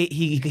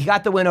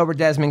got the win over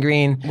Desmond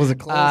Green. Was it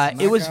close?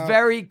 It was Knockout?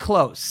 very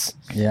close.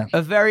 Yeah.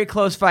 A very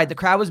close fight. The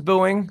crowd was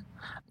booing.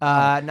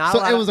 Not a so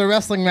lot it was a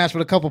wrestling match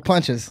with a couple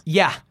punches.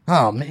 yeah.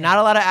 Oh man. Not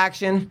a lot of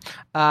action.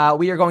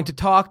 We are going to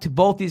talk to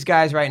both these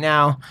guys right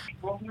now.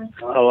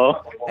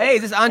 Hello? Hey,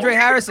 is this Andre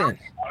Harrison?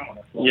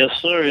 Yes,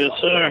 sir. Yes,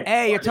 sir.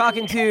 Hey, you're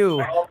talking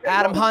to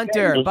Adam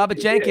Hunter, Bubba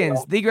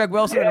Jenkins, the Greg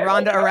Wilson, and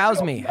Ronda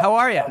Arouse Me. How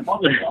are you?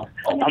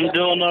 I'm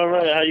doing all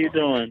right. How you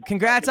doing?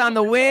 Congrats on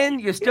the win.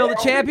 You're still the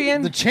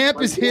champion. The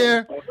champ is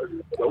here.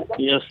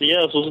 Yes,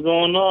 yes. What's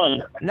going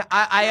on? No,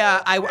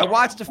 I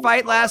watched the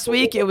fight last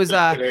week. It was you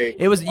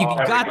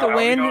got the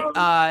win.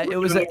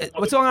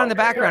 What's going on in the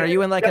background? Are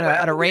you in like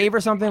at a rave or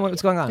something?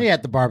 What's going on? He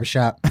at the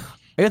barbershop. Are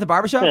you at the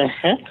barbershop?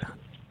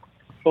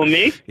 For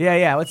me?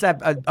 Yeah. What's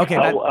that? Okay.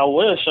 I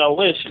wish.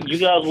 You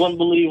guys wouldn't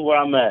believe where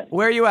I'm at.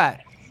 Where are you at?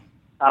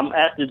 I'm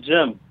at the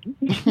gym.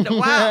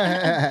 Wow.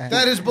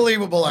 That is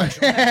believable,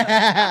 actually.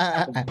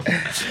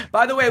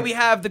 By the way, we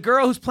have the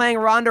girl who's playing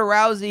Ronda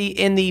Rousey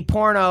in the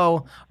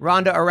porno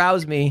Ronda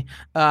Arouse Me.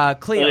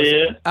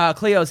 Cleo's,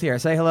 Cleo's here.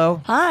 Say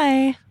hello.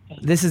 Hi.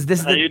 This is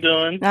How you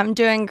doing? I'm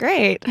doing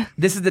great.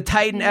 This is the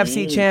Titan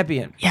FC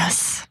champion.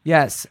 Yes.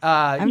 Yes.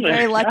 I'm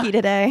very lucky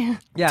today.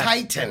 Yeah.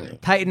 Titan.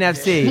 Titan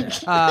FC.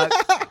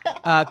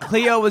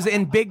 Cleo was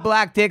in Big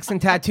Black Dicks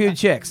and Tattooed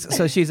Chicks,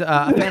 so she's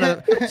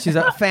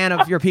a fan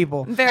of your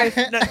people. Very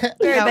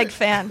big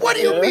fan. What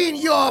do you mean,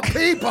 your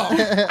people?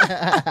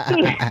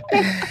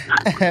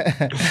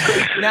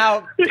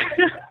 Now,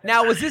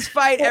 was this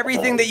fight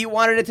everything that you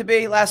wanted it to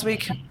be last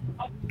week?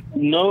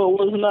 No, it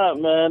was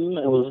not, man.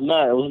 It was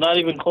not. It was not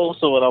even close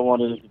to what I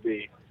wanted it to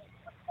be.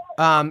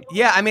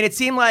 Yeah, I mean, it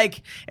seemed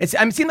like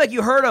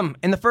you hurt him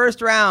in the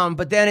first round,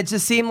 but then it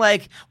just seemed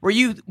like did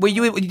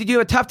you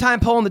have a tough time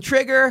pulling the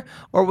trigger,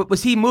 or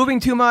was he moving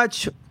too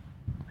much?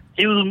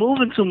 He was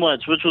moving too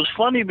much, which was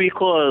funny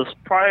because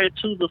prior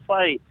to the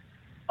fight,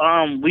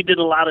 we did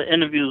a lot of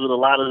interviews with a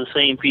lot of the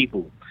same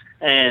people,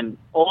 and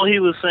all he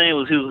was saying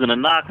was he was going to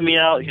knock me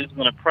out, he was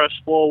going to press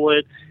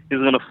forward, he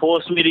was going to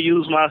force me to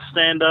use my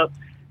stand-up.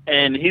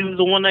 And he was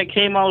the one that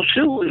came out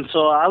shooting,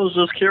 so I was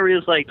just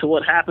curious, like, to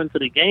what happened to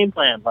the game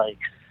plan. Like,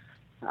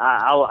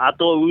 I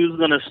thought we was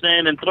gonna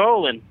stand and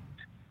throw, and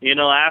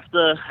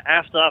after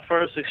our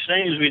first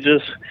exchange,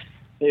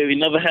 we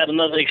never had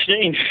another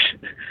exchange.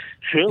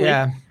 Really?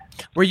 Yeah.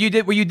 Were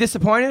you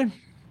disappointed?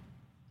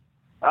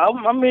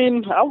 I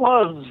mean, I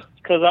was,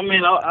 because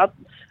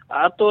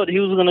I thought he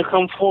was gonna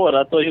come forward.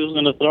 I thought he was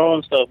gonna throw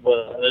and stuff,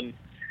 but then,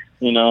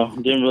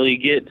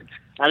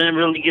 I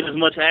didn't really get as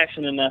much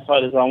action in that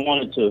fight as I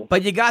wanted to.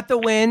 But you got the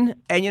win,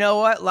 and you know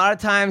what? A lot of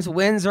times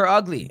wins are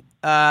ugly.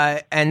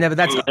 And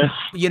that's,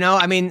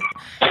 I mean,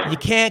 you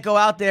can't go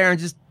out there and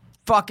just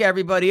fuck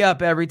everybody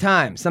up every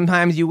time.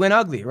 Sometimes you win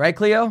ugly, right,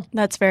 Cleo?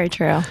 That's very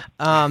true.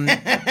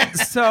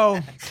 So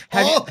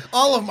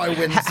all of my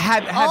wins.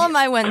 All of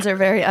my wins are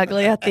very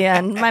ugly at the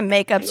end. My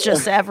makeup's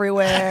just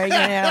everywhere,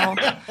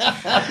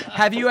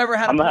 Have you ever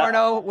had a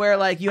porno where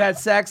like you had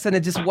sex and it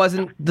just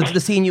wasn't the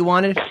scene you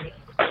wanted?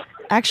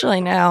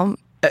 Actually, no.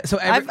 So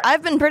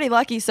I've been pretty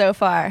lucky so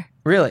far.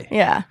 Really?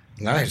 Yeah.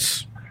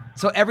 Nice.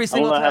 So every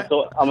single time.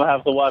 I'm gonna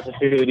have to watch a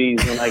few of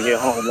these when I get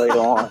home later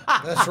on.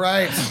 That's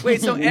right. Wait,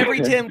 so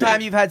every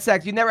time you've had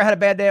sex, you never had a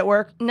bad day at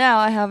work? No,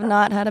 I have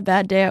not had a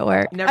bad day at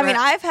work. Never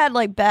I've had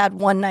like bad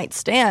one-night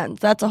stands.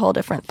 That's a whole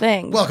different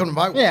thing. Welcome to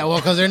my world. Yeah, well,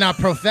 because they're not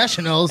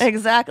professionals.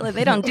 Exactly.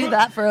 They don't do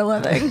that for a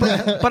living.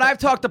 But I've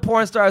talked to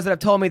porn stars that have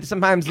told me that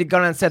sometimes you go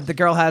on and said the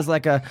girl has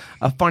like a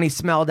funny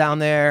smell down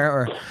there,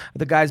 or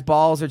the guy's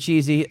balls are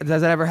cheesy.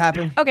 Does that ever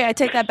happen? Okay, I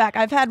take that back.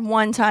 I've had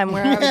one time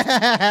where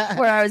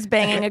I was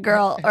banging a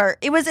girl, or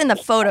it was in the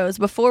photos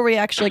before we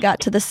actually got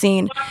to the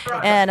scene.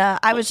 And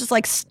I was just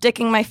like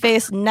sticking my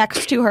face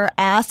next to her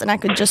ass, and I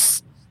could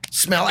just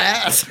Smell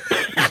ass.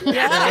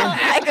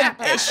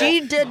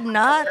 she did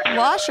not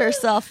wash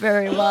herself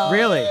very well.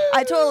 Really?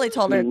 I totally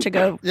told her to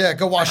go Yeah,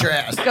 go wash your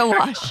ass. go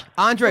wash.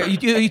 Andre,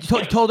 you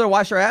told her to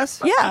wash her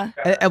ass? Yeah.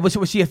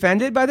 Was she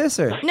offended by this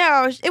or?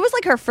 No, it was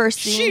like her first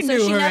scene. She so knew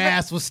she her never,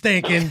 ass was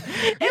stinking.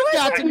 You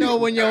got to know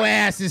when your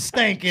ass is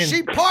stinking.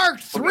 She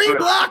parked 3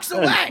 blocks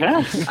away.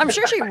 I'm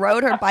sure she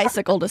rode her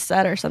bicycle to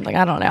set or something.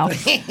 I don't know.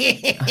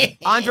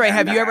 Andre,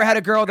 have you ever had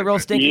a girl with a real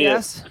stinky Yeah.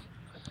 ass?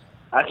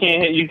 I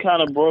can't hear you.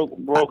 Kind of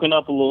broken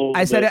up a little.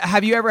 I said, bit.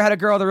 have you ever had a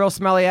girl with a real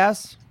smelly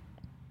ass?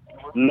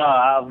 No,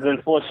 I've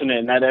been fortunate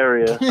in that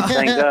area.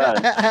 Thank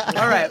God.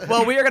 All right.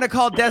 Well, we are going to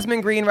call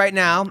Desmond Green right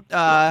now.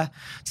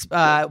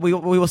 We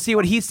will see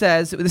what he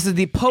says. This is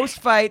the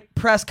post-fight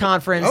press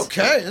conference.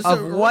 Okay, this is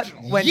of what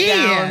original. went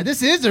yeah, down.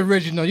 this is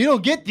original. You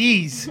don't get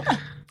these.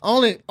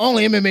 Only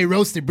MMA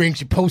Roasted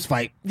brings you post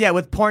fight. Yeah,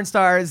 with porn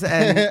stars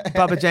and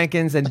Bubba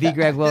Jenkins and V.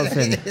 Greg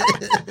Wilson.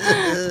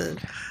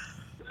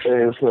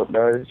 Hey, what's up,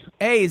 guys?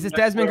 Hey, is this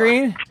Desmond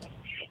Green?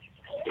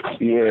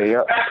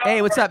 Yeah.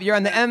 Hey, what's up? You're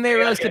on the MMA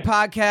Roasted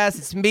podcast.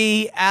 It's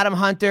me, Adam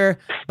Hunter,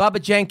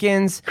 Bubba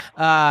Jenkins,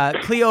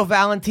 Kleio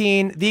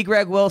Valentien, V.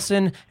 Greg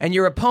Wilson, and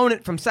your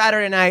opponent from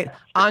Saturday night,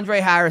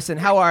 Andre Harrison.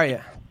 How are you?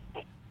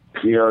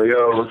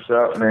 Yo, what's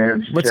up,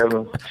 man?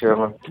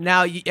 Chilling.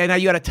 Now you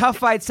had a tough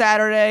fight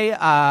Saturday.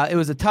 It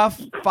was a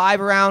tough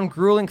 5-round,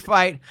 grueling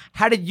fight.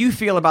 How did you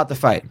feel about the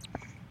fight?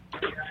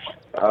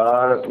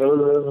 It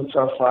was a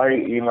tough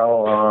fight,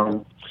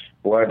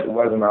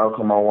 wasn't the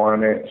outcome I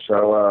wanted,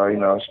 so,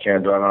 just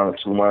can't dwell on it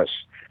too much.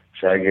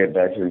 Try to get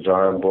back to the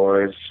drawing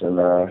boards and,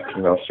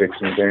 fix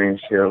some things,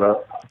 heal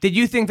up. Did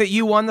you think that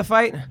you won the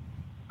fight?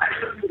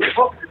 It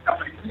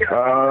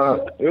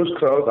was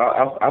close.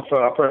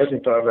 I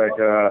personally felt like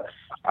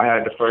I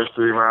had the first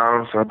 3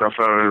 rounds, so I felt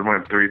it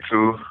went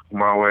 3-2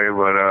 my way,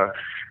 but,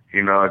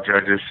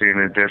 judges seen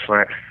it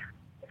different.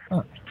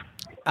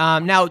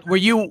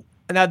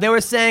 Now, they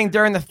were saying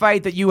during the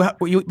fight that you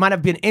might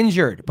have been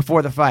injured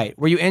before the fight.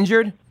 Were you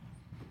injured?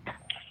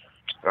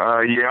 Yeah,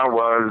 I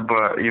was,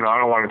 but, I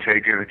don't want to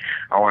take it.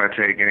 I want to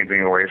take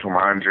anything away from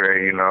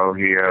Andre.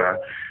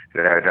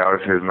 That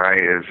was his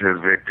night, is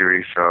his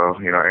victory. So,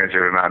 injured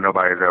or not,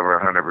 nobody's ever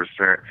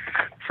 100%.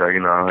 So,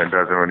 it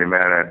doesn't really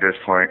matter at this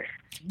point.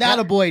 That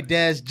a boy,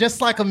 Des. Just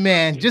like a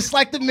man. Just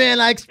like the man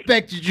I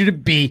expected you to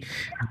be.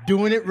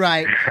 Doing it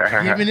right.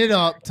 Giving it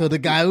up to the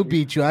guy who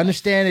beat you. I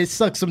understand it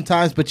sucks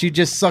sometimes, but you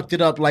just sucked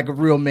it up like a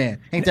real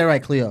man. Ain't that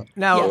right, Kleio?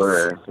 Now,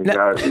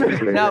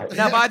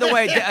 by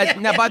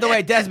the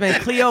way, Desmond,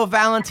 Kleio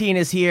Valentien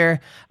is here.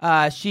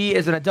 She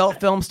is an adult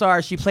film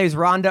star. She plays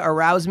Ronda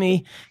Arouse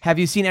Me. Have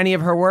you seen any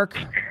of her work?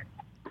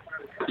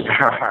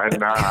 Nah,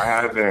 I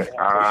haven't.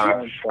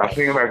 I've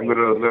seen like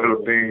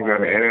little things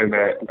on the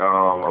internet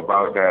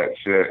about that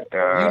shit.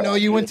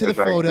 You went to the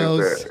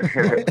photos.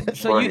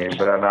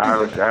 But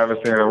I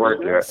haven't seen her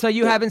work yet. So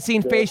you haven't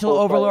seen Facial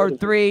Overload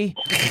 3?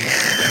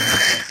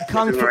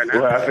 Kung Fu.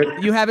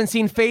 You haven't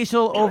seen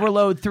Facial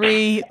Overload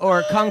 3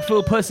 or Kung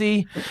Fu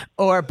Pussy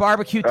or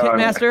Barbecue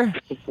Pitmaster?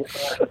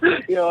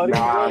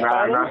 Nah,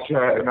 not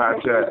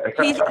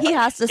yet. He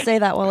has to say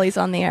that while he's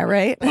on the air,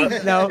 right?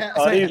 No.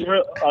 Are these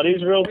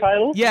real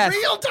titles? Yes.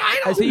 Real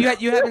title. So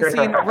you haven't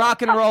seen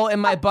Rock and Roll in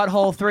My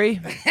Butthole 3?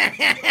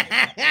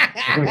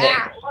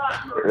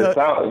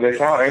 They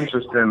sound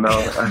interesting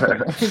though.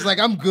 He's like,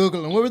 I'm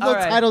Googling. What were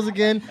those titles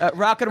again?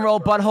 Rock and Roll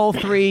Butthole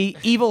 3,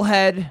 Evil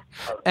Head,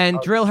 and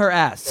Drill Her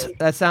Ass.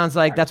 That's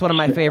one of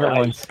my favorite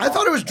ones. I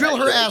thought it was Drill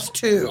Her Ass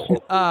 2.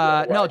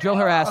 No, Drill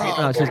Her Ass.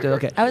 No, she's good.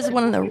 Okay. I was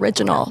one of the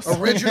originals.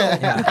 Original.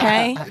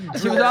 Okay.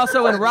 She was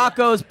also in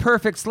Rocco's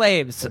Perfect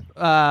Slaves,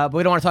 but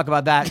we don't want to talk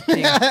about that.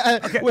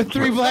 Okay. With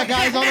 3 black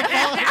guys on the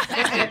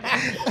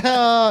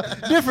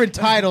phone? Different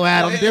title,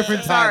 Adam.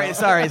 Different title.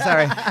 Sorry.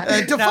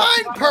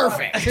 Define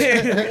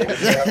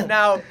perfect.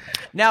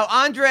 Now,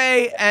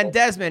 Andre and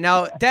Desmond.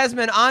 Now,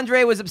 Desmond,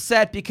 Andre was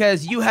upset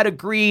because you had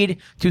agreed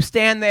to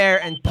stand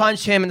there and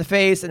punch him in the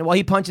face, and while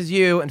he punches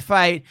you and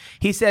fight,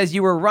 he says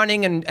you were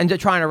running and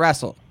trying to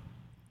wrestle.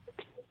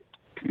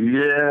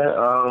 Yeah,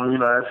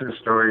 that's the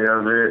story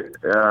of it.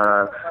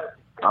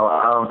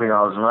 I don't think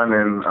I was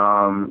running.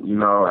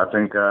 I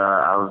think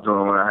I was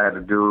doing what I had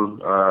to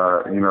do,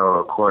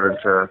 according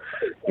to,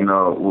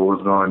 what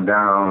was going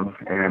down.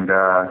 And,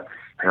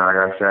 like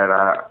I said,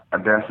 I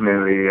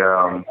definitely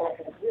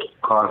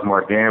caused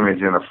more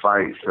damage in a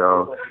fight.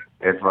 So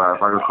if I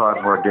could cause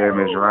more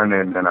damage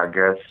running, then I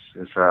guess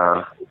it is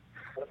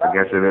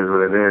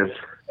what it is.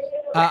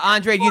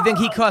 Andre, do you think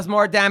he caused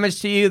more damage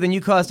to you than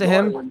you caused to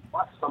him?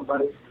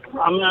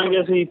 I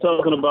guess he's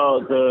talking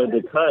about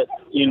the cut.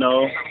 He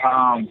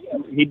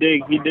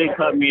did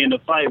cut me in the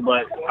fight,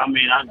 but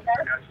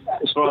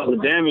as far as the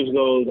damage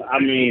goes, I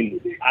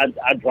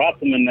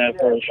dropped him in that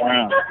first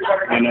round.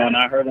 And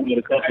I hurt him with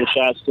a couple of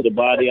shots to the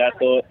body. I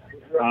thought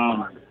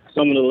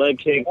some of the leg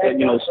kicks that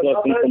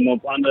swept him from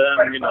up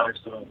under him.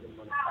 So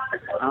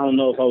I don't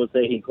know if I would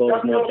say he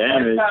caused more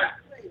damage.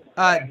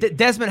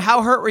 Desmond,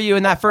 how hurt were you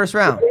in that first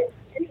round?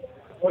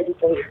 He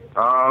called.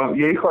 I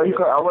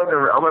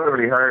wasn't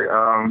really hurt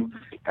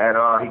at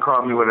all. He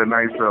caught me with a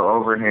nice little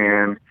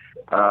overhand.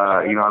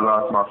 I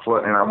lost my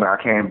foot and I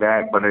came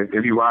back. But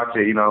if you watch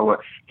it,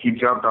 he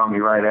jumped on me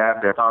right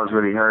after. If I was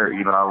really hurt,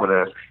 I would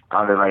have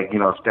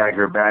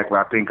staggered back.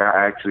 But I think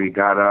I actually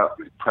got up,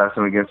 pressed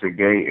him against the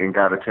gate, and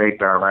got a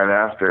takedown right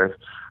after.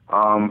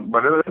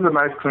 But it was a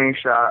nice clean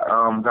shot.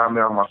 Got me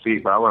on my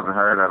feet, but I wasn't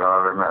hurt at all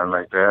or nothing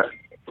like that.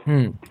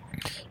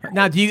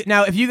 Now,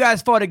 if you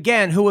guys fought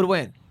again, who would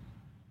win?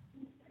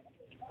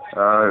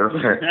 Of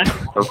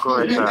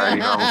course,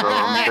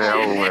 I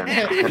would win.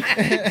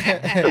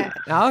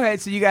 Okay,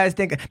 so you guys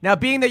think now,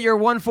 being that you're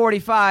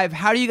 145,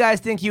 how do you guys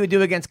think you would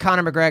do against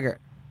Conor McGregor?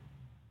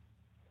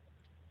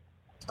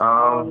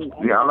 I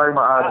like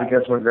my odds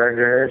against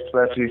McGregor,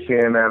 especially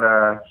seeing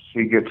that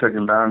he get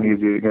taken down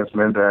easy against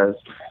Mendez.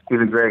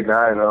 He's a great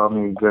guy, though. I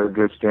mean,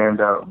 good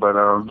standout, but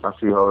I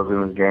see holes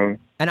in his game.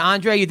 And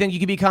Andre, you think you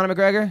could beat Conor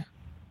McGregor?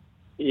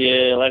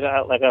 Yeah, like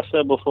I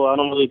said before, I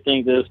don't really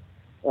think there's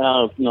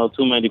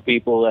too many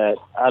people that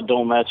I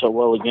don't match up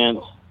well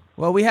against.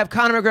 Well, we have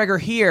Conor McGregor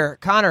here.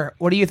 Conor,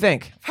 what do you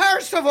think?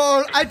 First of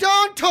all, I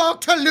don't talk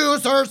to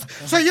losers,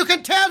 so you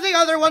can tell the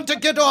other one to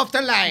get off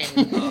the line.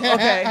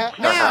 Okay.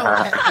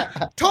 Now,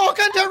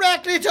 talking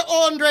directly to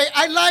Andre,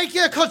 I like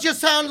you because you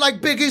sound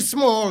like Biggie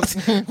Smalls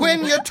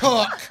when you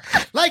talk.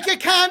 Like you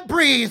can't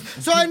breathe,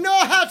 so I know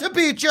how to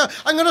beat you.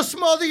 I'm going to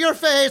smother your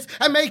face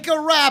and make you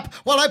rap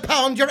while I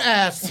pound your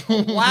ass.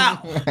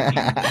 Wow.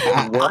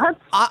 What?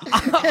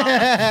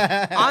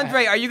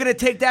 Andre, are you going to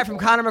take that from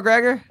Conor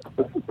McGregor?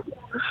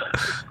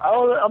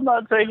 I'm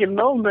not taking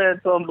no man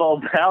talking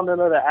about pounding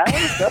of the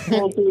ass. That's a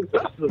little too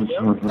excessive.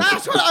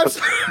 That's what I'm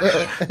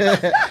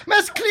saying.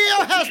 Miss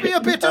Kleio has me a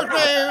bit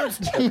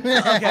aroused.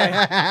 Okay.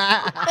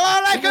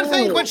 All I can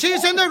think when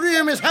she's in the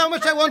room is how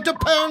much I want to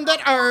pound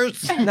that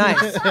arse.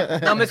 Nice.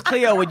 Now, Miss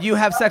Kleio, would you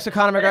have sex with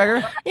Conor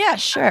McGregor? Yeah,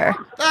 sure.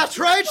 That's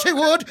right, she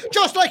would.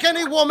 Just like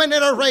any woman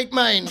in her right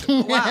mind.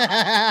 Oh,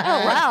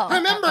 wow.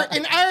 Remember,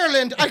 in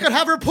Ireland, I could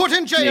have her put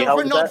in jail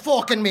for not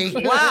fucking me.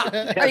 Wow.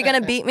 Are you going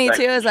to beat me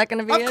too? Is that going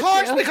to be Of it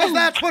course, too? because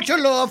that's what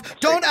you love.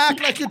 Don't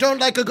act like you don't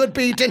like a good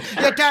beating,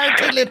 you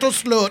dirty little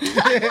slut.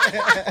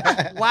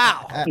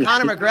 Wow.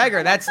 Conor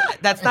McGregor,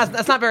 that's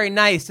not very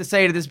nice to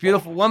say to this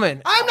beautiful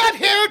woman. I'm not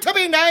here to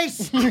be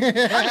nice. I'm here to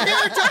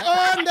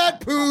own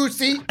that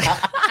pussy.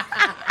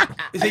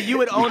 Is it you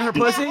would own her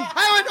pussy?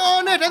 I would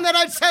own it and then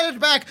I'd sell it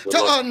back to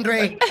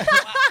Andre.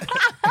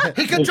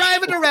 He could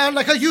drive it around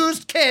like a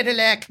used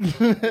Cadillac.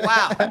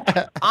 Wow.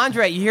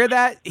 Andre, you hear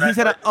that? He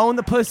said own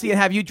the pussy and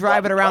have you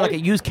drive it around like a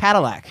used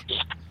Cadillac.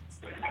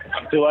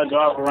 Do I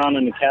drive around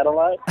in the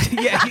Cadillac?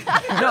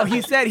 Yeah.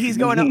 He said he's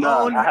going to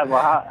own. I have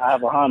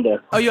a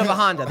Honda. Oh, you have a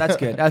Honda. That's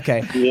good.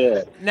 Okay.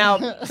 Yeah. Now.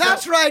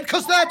 That's right,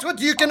 because that's what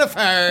you can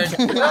afford.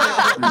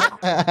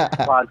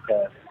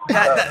 Podcast.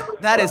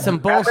 That is some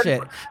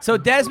bullshit. So,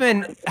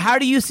 Desmond, how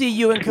do you see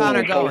you and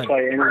Conor going?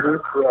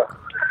 Well,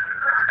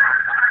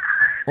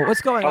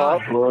 what's going on?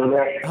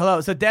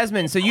 Hello. So,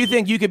 Desmond, so you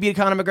think you could beat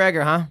Conor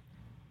McGregor, huh?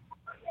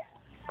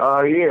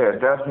 Yeah,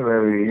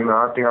 definitely.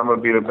 I think I'm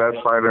gonna be the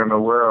best fighter in the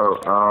world.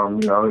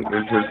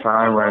 It's his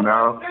time right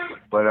now,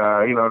 but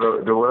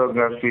the world's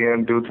gonna see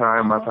in due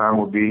time. My time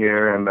will be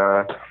here, and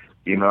I'll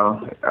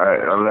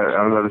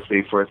let it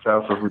speak for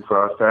itself if we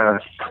cross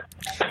paths.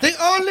 The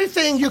only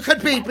thing you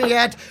could beat me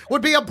at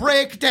would be a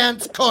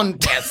breakdance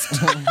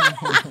contest.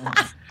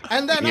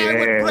 And then I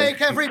would break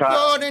every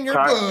bone in your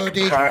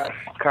body.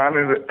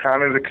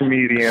 Connor's a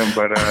comedian,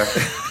 but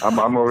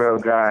I'm a real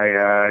guy.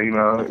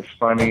 It's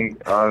funny.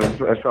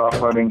 It's all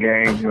fun and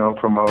games.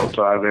 Promote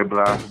blah blah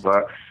blah.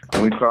 But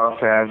when we cross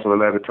paths, we'll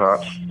let it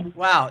talk.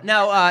 Wow.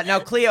 Now,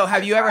 Kleio,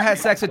 have you ever had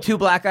sex with two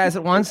black guys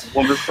at once?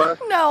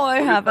 No,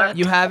 I haven't.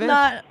 You haven't?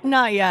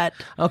 Not yet.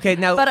 Okay.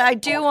 Now, But I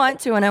do want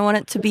to, and I want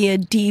it to be a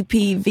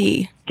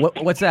DPV.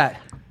 what's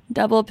that?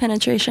 Double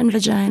penetration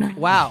vagina.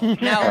 Wow.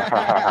 Now,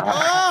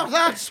 Oh,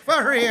 that's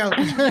for real.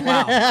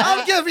 wow.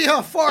 I'll give you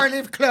a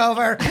 4-leaf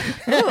clover. Ooh,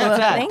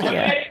 thank you.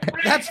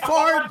 That's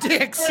 4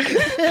 dicks.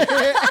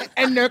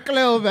 And no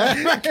clover.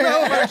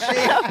 Clover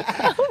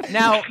shape.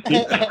 Now,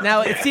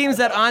 it seems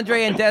that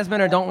Andre and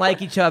Desmond don't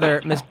like each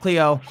other, Miss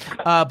Kleio.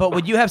 But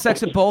would you have sex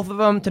with both of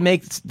them to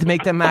make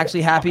them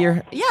actually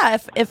happier? Yeah,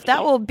 if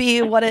that will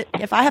be what it.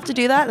 If I have to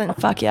do that, then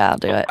fuck yeah, I'll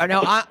do it.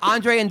 Now,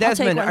 Andre and I'll take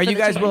Desmond, one are for you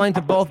the guys team. willing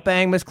to both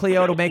bang Miss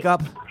Kleio to make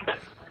up?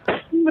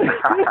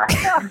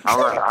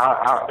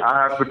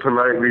 I have to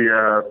politely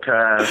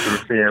pass and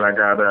seeing I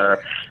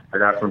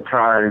got some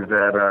ties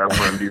that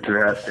wouldn't be too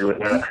happy with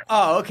that.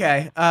 Oh,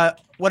 okay.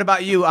 What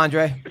about you,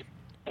 Andre?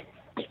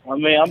 I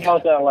mean, I'm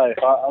about that life.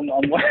 I'm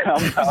about it.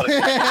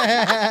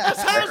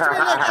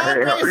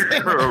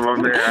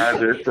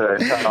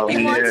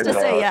 He wants to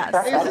say yes.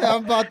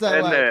 I'm about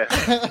that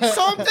life.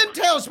 Something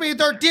tells me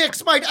their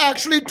dicks might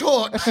actually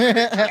touch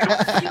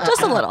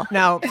Just a little.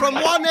 Now, from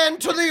one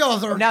end to the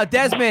other. now,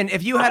 Desmond,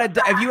 if you had a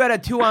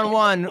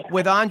 2-on-1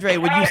 with Andre,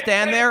 would you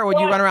stand there or would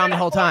you run around the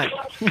whole time?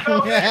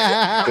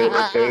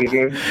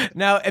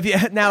 Now,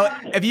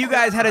 if you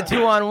guys had a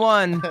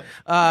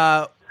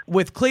 2-on-1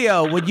 with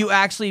Kleio, would you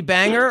actually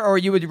bang her or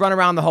you would run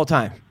around the whole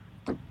time?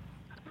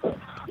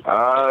 It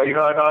all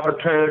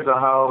depends on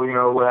how,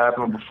 what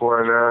happened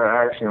before the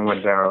action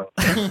went down.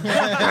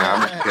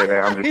 I'm just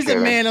kidding. He's a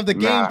man of the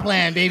game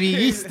plan, baby.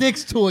 He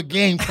sticks to a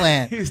game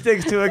plan. He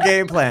sticks to a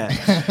game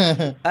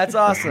plan. That's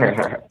awesome.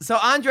 So,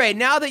 Andre,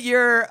 now that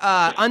you're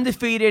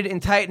undefeated in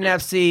Titan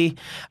FC,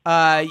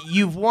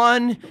 you've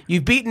won,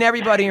 you've beaten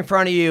everybody in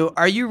front of you.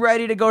 Are you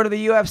ready to go to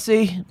the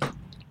UFC?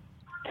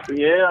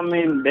 Yeah, I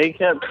mean,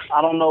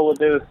 I don't know what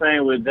they were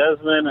saying with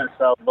Desmond and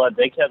stuff, but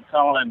they kept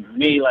telling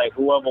me, like,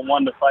 whoever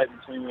won the fight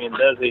between me and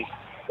Desi,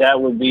 that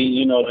would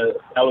be,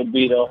 that would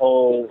be the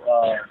whole,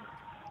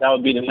 that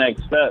would be the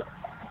next step.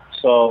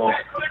 So,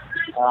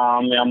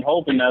 I mean, I'm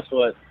hoping that's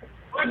what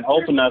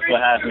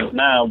happens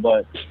now,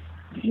 but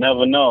you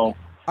never know.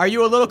 Are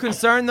you a little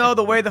concerned, though,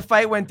 the way the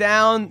fight went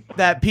down,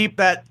 that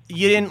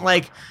you didn't,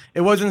 like,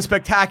 it wasn't a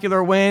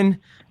spectacular win,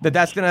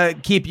 that's going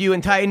to keep you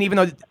in Titan, even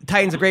though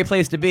Titan's a great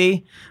place to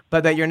be,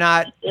 but that you're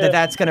not,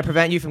 that's going to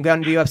prevent you from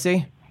going to the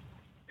UFC?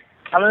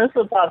 I mean, it's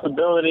a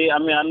possibility. I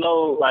mean, I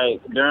know,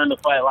 like, during the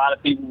fight, a lot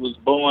of people was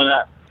booing.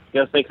 I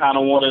guess they kind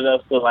of wanted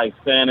us to, like,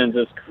 stand and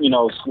just,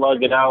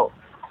 slug it out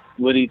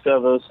with each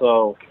other.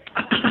 So,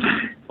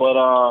 but,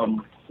 I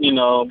mean,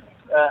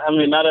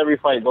 not every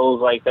fight goes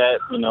like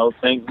that.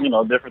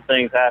 Different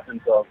things happen.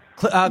 So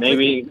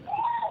maybe.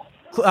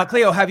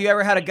 Kleio, have you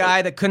ever had a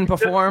guy that couldn't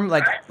perform,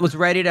 like was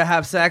ready to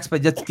have sex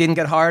but just didn't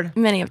get hard?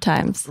 Many of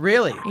times.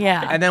 Really?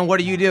 Yeah. And then what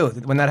do you do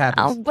when that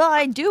happens? Well,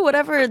 I do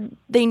whatever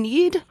they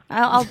need.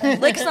 I'll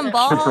lick some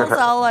balls.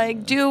 I'll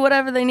like do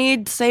whatever they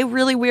need. Say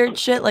really weird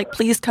shit like,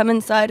 "Please come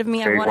inside of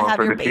me. I want to have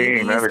your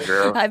babies."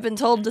 I've been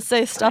told to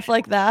say stuff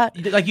like that.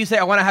 Like you say,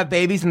 "I want to have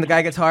babies," and the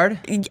guy gets hard.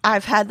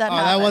 I've had that. Oh,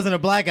 happen. that wasn't a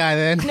black guy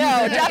then. No,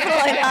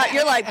 definitely not.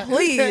 You're like,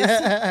 "Please,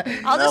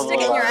 I'll just stick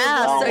it in your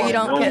ass so you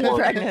don't get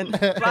pregnant."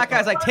 Black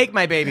guy's like, "Take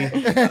my baby."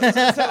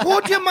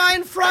 Would you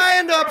mind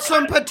frying up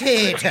some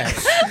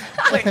potatoes?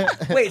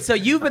 Wait. So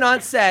you've been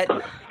on set,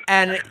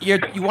 and you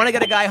want to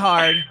get a guy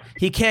hard.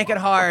 He can't get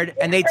hard,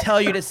 and they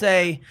tell you to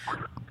say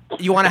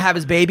you want to have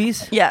his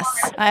babies. Yes,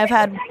 I have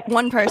had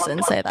one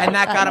person say that, And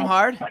that got him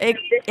hard.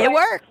 It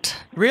worked.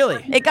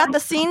 Really? It got the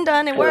scene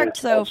done. It worked.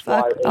 So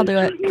fuck, I'll do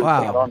it.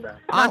 Wow.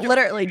 Not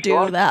literally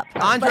do that.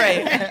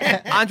 Andre,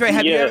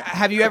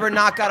 have you ever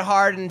not got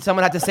hard and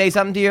someone had to say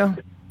something to you?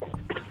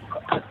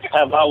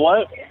 Have I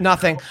what?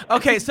 Nothing.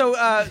 Okay, so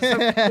I'll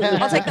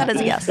take that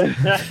as a yes.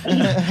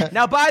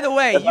 Now, by the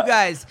way, you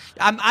guys,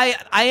 I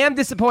am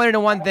disappointed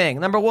in one thing.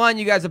 Number one,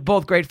 you guys are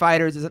both great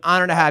fighters. It's an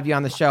honor to have you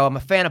on the show. I'm a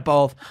fan of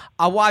both.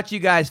 I'll watch you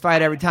guys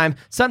fight every time.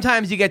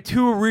 Sometimes you get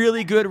two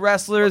really good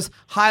wrestlers,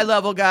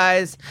 high-level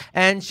guys,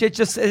 and shit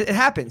just, it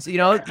happens.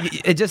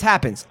 It just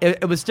happens.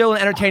 It was still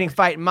an entertaining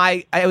fight.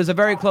 It was a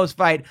very close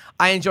fight.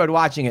 I enjoyed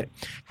watching it.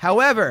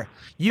 However,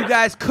 you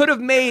guys could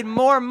have made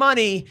more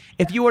money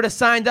if you would have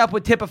signed up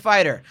with Tip a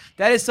Fighter.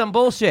 That is some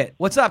bullshit.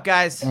 What's up,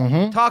 guys?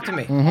 Mm-hmm. Talk to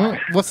me.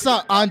 Mm-hmm. What's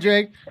up,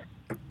 Andre?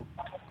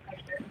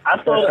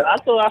 I thought I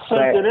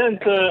sent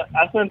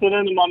it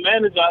into my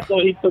manager. I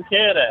thought he took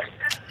care of that.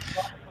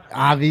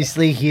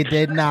 Obviously, he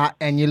did not,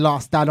 and you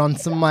lost out on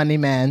some money,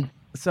 man.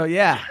 So,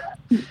 yeah.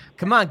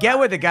 Come on, get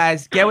with it,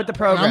 guys. Get with the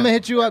program. I'm going to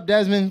hit you up,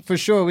 Desmond, for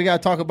sure. We got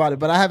to talk about it,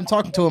 but I haven't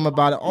talked to him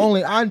about it.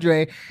 Only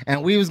Andre,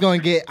 and we was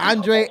going to get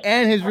Andre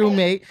and his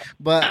roommate,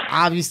 but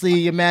obviously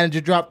your manager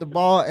dropped the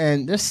ball,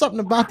 and there's something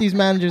about these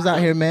managers out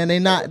here, man. They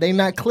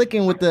not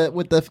clicking with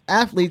the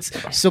athletes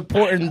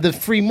supporting the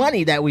free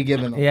money that we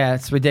giving them. Yeah,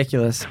 it's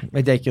ridiculous.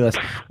 Ridiculous.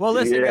 Well,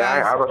 listen,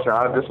 guys.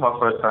 This is my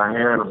first time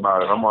hearing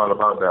about it. I'm all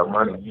about that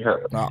money. Yeah.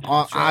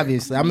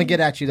 Obviously. I'm going to get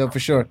at you, though, for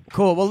sure.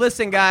 Cool. Well,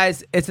 listen,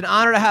 guys. It's an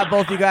honor to have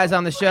both you guys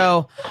on the show.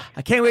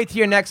 I can't wait to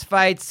your next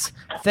fights.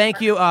 Thank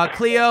you.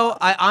 Kleio,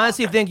 I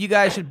honestly think you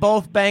guys should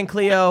both bang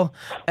Kleio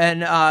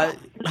and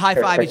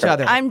high-five each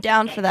other. I'm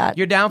down for that.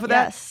 You're down for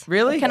that? Yes.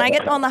 Really? Can I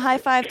get on the high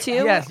five too?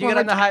 Yes, you get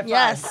on the high five.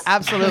 Yes.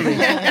 Absolutely.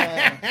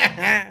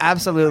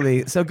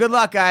 Absolutely. So good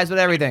luck, guys, with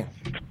everything.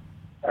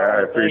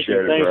 I appreciate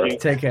it, bro.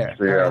 Take care.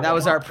 See ya. All right, that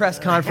was our press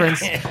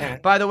conference.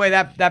 By the way,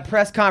 that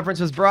press conference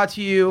was brought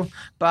to you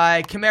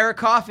by Chimera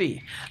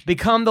Coffee.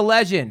 Become the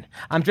legend.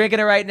 I'm drinking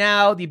it right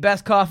now. The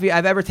best coffee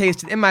I've ever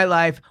tasted in my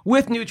life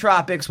with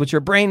nootropics, which are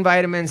brain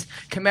vitamins.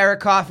 Chimera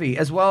Coffee,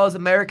 as well as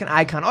American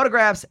Icon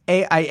Autographs,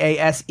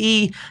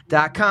 AIASE.com.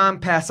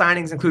 Past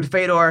signings include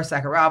Fedor,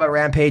 Sakuraba,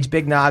 Rampage,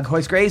 Big Nog,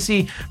 Hoist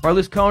Gracie,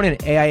 Marlus Conan,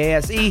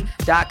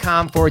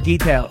 AIASE.com for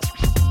details.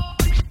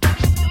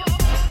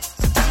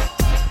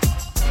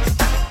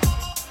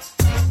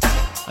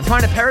 I'm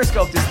trying to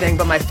Periscope this thing,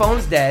 but my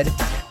phone's dead.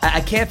 I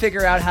can't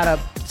figure out how to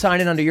sign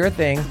in under your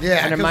thing,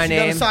 Yeah, under my you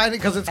gotta name. sign it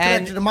because it's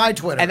connected to my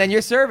Twitter. And then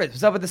your service.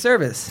 What's up with the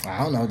service?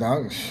 I don't know,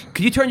 dog.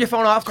 Could you turn your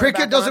phone off? turn it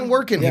Cricket back doesn't on?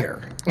 work in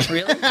here.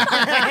 Really?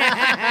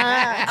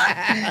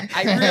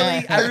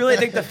 I really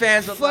think the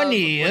fans would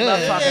Funny, love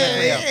talking to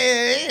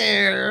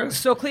Kleio.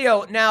 So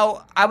Kleio,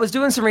 now I was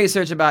doing some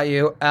research about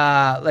you,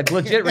 like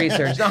legit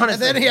research. No, honestly.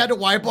 And then he had to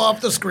wipe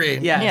off the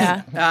screen. Yes.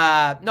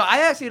 Yeah. No, I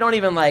actually don't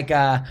even like.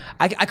 I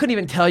couldn't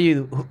even tell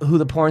you who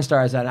the porn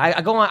stars are.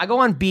 I go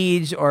on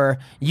Beej or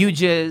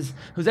UJizz,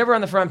 who's ever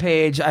on the front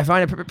page. I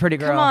find a pretty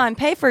girl. Come on,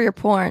 pay for your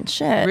porn.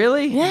 Shit.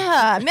 Really?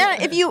 Yeah,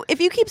 man. If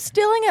you keep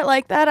stealing it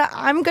like that,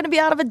 I'm gonna be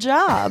out of a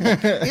job.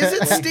 Is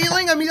it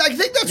stealing? I mean, I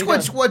think that's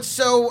what's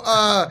so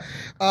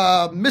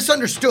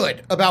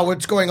misunderstood about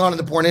what's going on in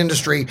the porn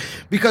industry,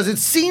 because it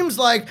seems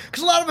like,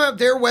 because a lot of them have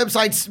their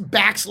websites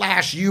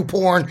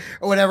 /YouPorn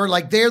or whatever,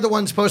 like they're the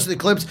ones posting the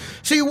clips.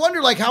 So you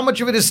wonder like how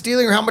much of it is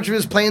stealing or how much of it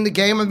is playing the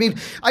game. I mean,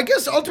 I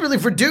guess ultimately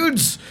for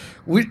dudes,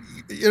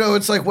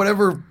 it's like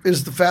whatever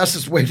is the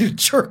fastest way to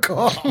jerk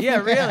off. Yeah,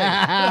 really.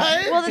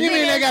 Right? Well, the You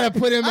thing mean I is, gotta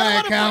put in my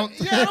account?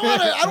 I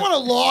don't want to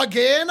log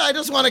in. I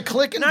just want to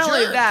click and Not jerk.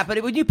 only that,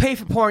 but when you pay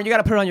for porn, you got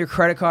to put it on your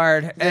credit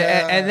card,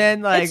 and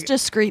then like it's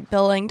discreet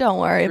billing. Don't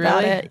worry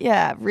about Really? it.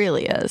 Yeah, it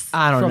really is.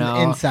 I don't From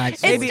know. inside.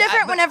 It's Maybe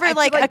different but whenever I feel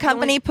like a the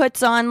company only-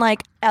 puts on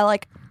like a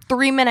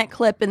 3-minute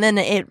clip and then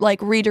it like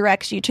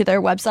redirects you to their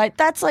website.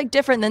 That's like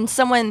different than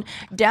someone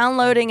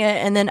downloading it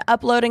and then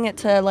uploading it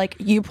to like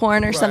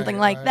YouPorn or something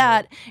like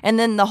that, and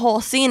then the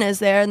whole scene is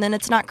there and then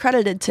it's not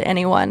credited to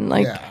anyone.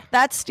 Like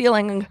that's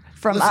stealing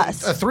from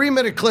us. A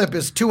 3-minute clip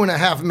is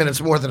 2.5 minutes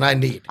more than I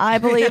need. I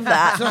believe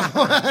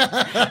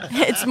that.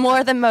 It's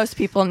more than most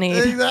people need.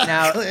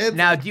 Exactly.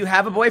 Now, do you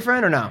have a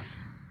boyfriend or no?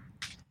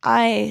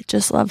 I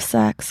just love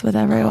sex with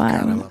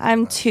everyone.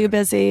 I'm too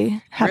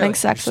busy having Really?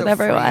 sex So with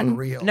everyone. freaking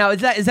real. Now, is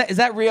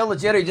that real,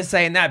 legit, or are you just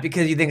saying that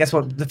because you think that's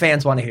what the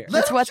fans want to hear?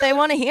 That's what they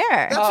want to hear.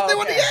 That's what they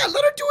want to. okay. Yeah,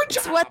 let her do a job.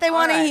 That's what they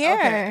want to All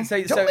right, hear.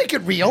 okay. Don't make it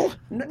real.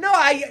 No,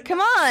 I. Come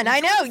on, I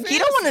know. You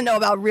don't want to know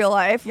about real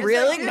life. Yes,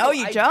 really? I do. No,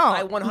 you I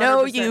don't. 100%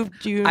 No, you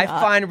do I not.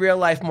 find real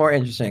life more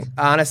interesting.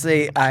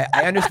 Honestly, I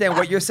understand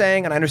what you're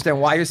saying and I understand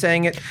why you're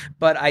saying it,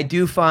 but I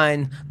do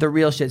find the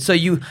real shit.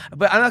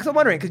 But I'm also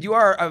wondering, because you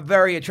are a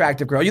very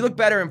attractive girl. You look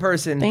better in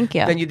person Thank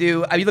you. than you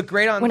do. You look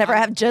great on. Whenever I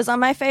have jizz on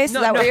my face,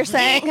 No, is that no. what you're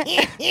saying?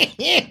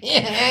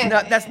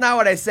 No, that's not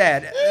what I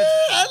said.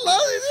 I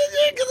love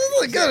it. You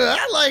look good.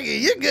 I like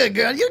it. You're good,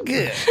 girl. You're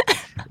good.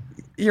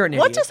 You're an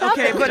What idiot. just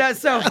Okay,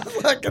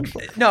 happened?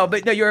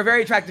 but no, you're a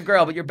very attractive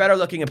girl, but you're better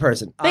looking in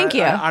person. Thank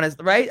you.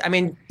 Honest, right? I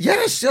mean,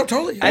 Yes, yeah,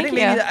 totally. I think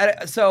you.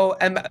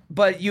 maybe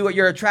but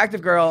you're an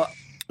attractive girl.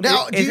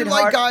 Now, Is do you it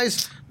like hard-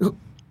 guys?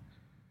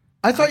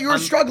 I thought you were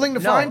struggling to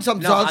find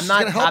something. so I was just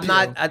gonna help I'm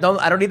not. I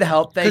don't need the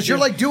help. Thank you. because you're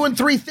like doing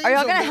 3 things. Are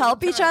y'all over gonna there.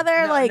 help each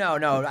other? No, like no, I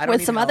don't with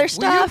need some help. other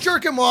Will you stuff?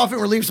 jerk him off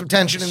and relieve some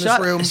tension in this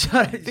room?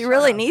 He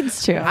really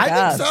needs to. I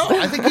guess. think so.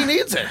 I think he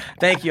needs it.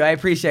 Thank you. I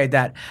appreciate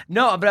that.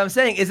 No, but I'm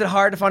saying, is it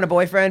hard to find a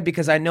boyfriend?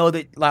 Because I know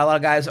that a lot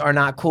of guys are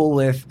not cool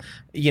with,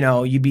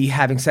 you be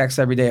having sex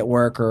every day at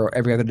work or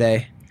every other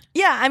day.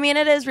 Yeah, I mean,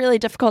 it is really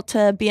difficult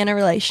to be in a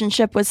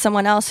relationship with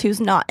someone else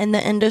who's not in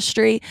the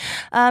industry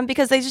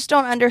because they just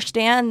don't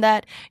understand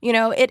that,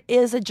 it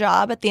is a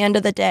job at the end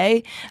of the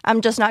day. I'm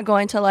just not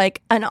going to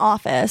like an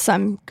office.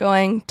 I'm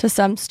going to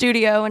some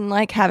studio and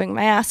like having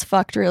my ass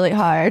fucked really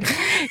hard,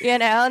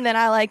 and then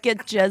I like get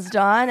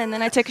jizzed on and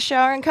then I take a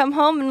shower and come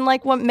home and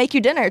like make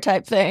you dinner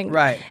type thing.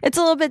 Right. It's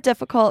a little bit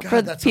difficult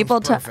for that sounds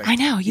people to. perfect. I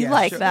know, you Yeah,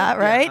 like sure. that,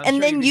 Yeah, right? I'm and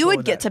sure then you'd be you cool would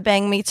with get that. to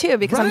bang me too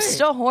because I'm Right.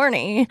 still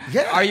horny.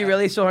 Yeah. Are you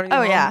really so horny?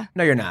 Oh, yeah.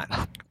 No, you're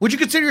not. Would you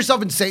consider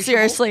yourself insatiable?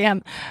 Seriously,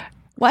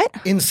 what?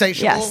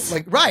 Insatiable? Yes.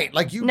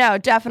 Like you. No,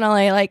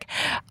 definitely. Like,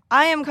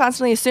 I am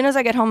constantly, as soon as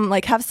I get home,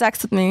 like, have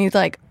sex with me.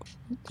 Like,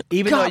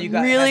 Even though God, you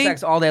got really?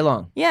 sex all day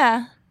long.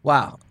 yeah.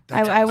 Wow.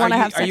 I want to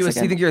have Are sex you?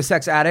 again. You think you're a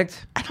sex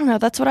addict? I don't know.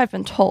 That's what I've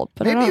been told.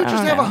 But Maybe I you don't,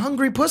 just I have don't a know.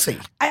 hungry pussy.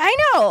 I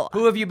know.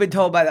 Who have you been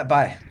told by that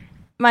by?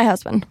 My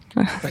husband.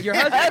 Your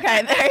husband.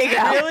 Okay, there you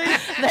go. Really?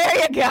 There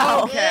you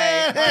go.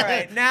 Okay. All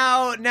right.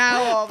 Now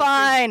all the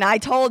Fine. I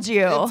told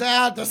you. It's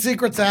out. The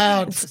secret's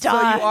out. So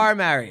Done. you are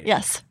married.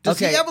 Yes. Does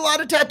Okay. he have a lot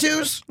of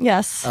tattoos?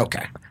 Yes.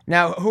 Okay.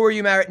 Now, who are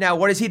you married? Now,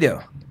 what does he do?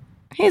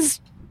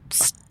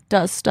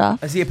 Does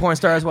stuff. Is he a porn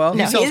star as well?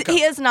 No, sells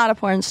he is not a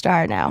porn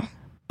star now.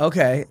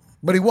 Okay.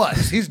 But he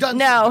was. He's done.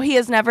 No, he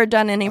has never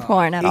done any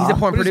porn at all. He's a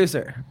porn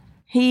producer.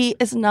 He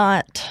is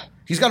not.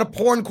 He's got a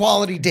porn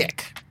quality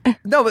dick.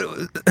 No, but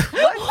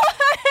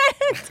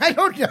I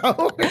don't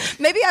know.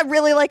 Maybe I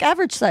really like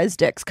average sized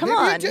dicks. Come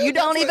on. do. You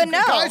don't That's even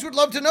what- know. Guys would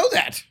love to know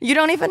that. You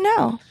don't even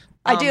know.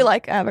 I do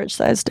like average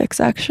sized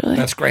dicks, actually.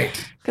 That's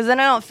great. Because then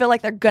I don't feel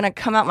like they're going to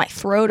come out my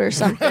throat or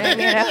something,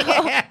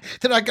 They're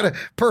not going to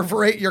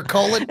perforate your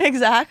colon.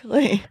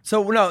 Exactly.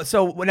 so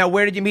now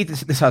where did you meet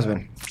this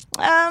husband?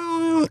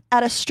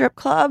 At a strip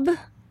club.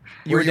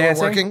 You were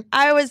dancing? working.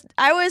 I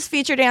was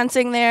feature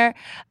dancing there,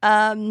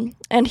 and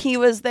he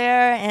was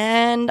there,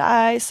 and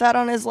I sat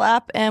on his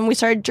lap, and we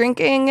started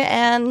drinking,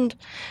 and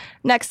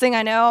next thing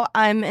I know,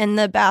 I'm in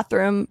the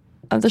bathroom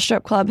of the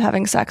strip club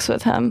having sex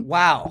with him.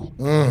 Wow.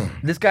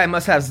 This guy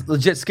must have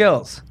legit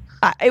skills.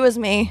 It was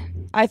me.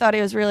 I thought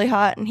he was really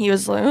hot, and he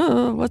was like,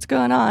 "Oh, what's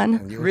going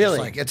on?" You were Really?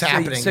 just like, it's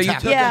happening. So it's you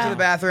happening. took him to the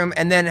bathroom,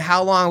 and then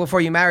how long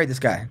before you married this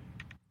guy?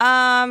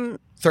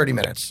 30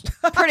 minutes.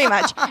 Pretty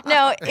much.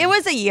 No, it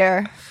was a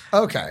year.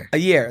 Okay. A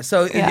year.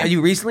 So Yeah. are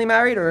you recently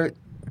married or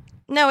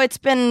No, it's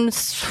been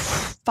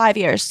 5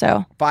 years.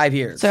 So 5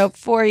 years?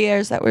 4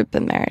 years that we've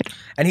been married.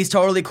 And he's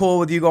totally cool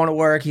with you going to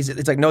work.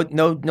 It's like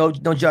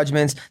no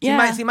judgments.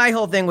 Yeah. See, my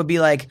whole thing would be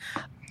like,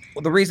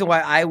 the reason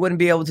why I wouldn't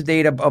be able to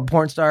date a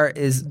porn star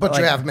is, But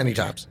like, you have many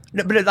times.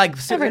 no, but like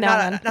Every now not,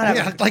 and not, then. have,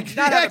 Yeah, like-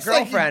 not yeah, have it's a like-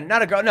 girlfriend,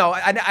 not a girl. No,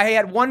 I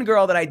had one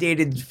girl that I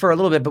dated for a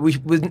little bit,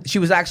 but she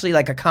was actually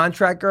like a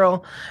contract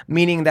girl,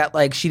 meaning that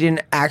like she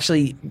didn't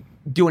actually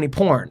do any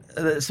porn.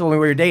 So when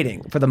we were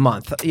dating for the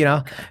month, you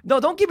know,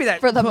 no, don't give me that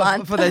For the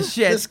month. for the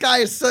shit. This guy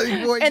is so.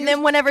 Boy, And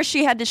then whenever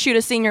she had to shoot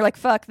a scene, you're like,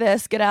 "Fuck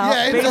this, get out."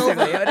 Yeah, it's over.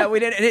 Basically, no, we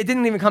didn't. It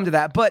didn't even come to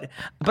that. But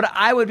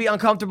I would be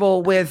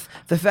uncomfortable with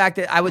the fact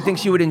that I would think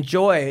she would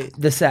enjoy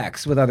the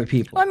sex with other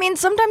people. Well, I mean,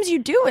 sometimes you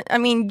do it. I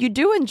mean, you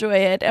do enjoy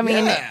it. I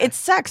mean, Yeah. it's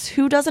sex.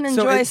 Who doesn't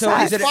enjoy so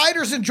sex? is it-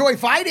 fighters enjoy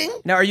fighting.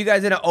 Now, are you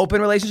guys in an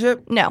open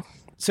relationship? No.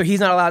 So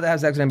he's not allowed to have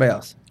sex with anybody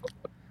else.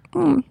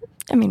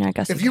 I mean, I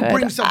guess If he you could.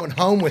 bring someone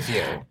home with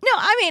you. No,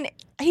 I mean,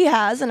 he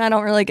has, and I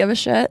don't really give a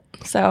shit.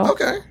 So.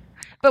 Okay.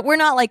 But we're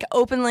not like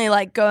openly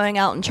like going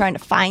out and trying to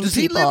find Does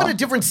he people. live in a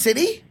different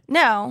city?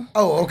 No.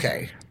 Oh,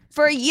 okay.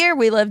 For a year,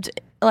 we lived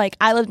like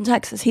I lived in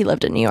Texas. He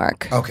lived in New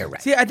York. Okay,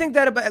 right. See, I think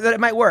that it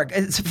might work.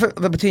 It's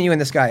between you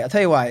and this guy. I'll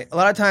tell you why. A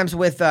lot of times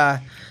with,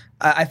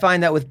 I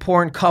find that with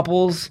porn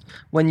couples,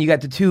 when you got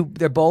the two,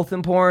 they're both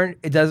in porn,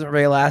 it doesn't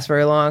really last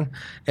very long.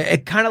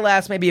 It kind of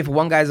lasts maybe if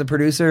one guy's a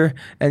producer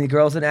and the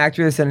girl's an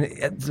actress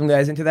and some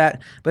guy's into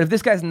that. But if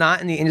this guy's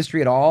not in the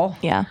industry at all,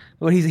 Yeah.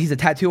 well, he's a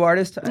tattoo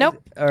artist.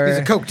 Nope. Or, He's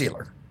a coke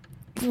dealer.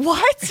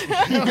 What?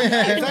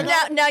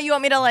 now you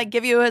want me to like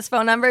give you his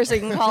phone number so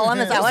you can call him?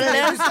 Is that what it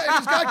He's is?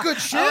 got good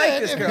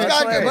shit. this If girl. he's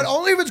That's got good, right. but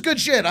only if it's good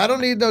shit. I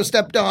don't need no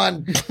stepped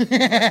on. Fucking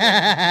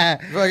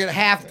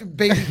half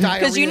baby diarrhea.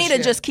 Because you need to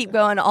shit. just keep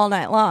going all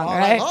night long, All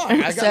right?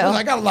 night long.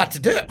 I got a lot to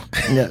do.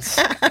 Yes.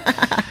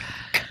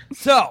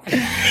 So,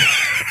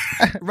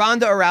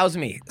 Ronda Arouse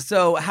Me.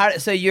 So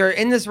you're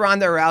in this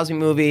Ronda Arouse Me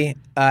movie.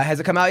 Has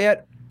it come out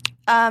yet?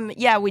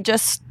 Yeah,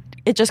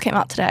 it just came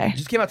out today. It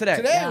just came out today.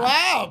 Today,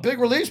 wow, big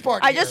release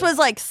party. I just was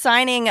like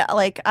signing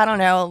like I don't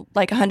know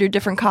like 100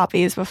 different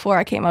copies before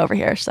I came over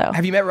here. So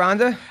Have you met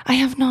Ronda? I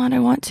have not. I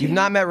want to. You've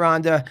not met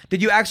Ronda.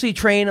 Did you actually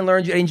train and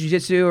learn any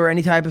jiu-jitsu or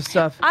any type of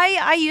stuff?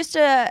 I used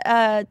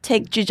to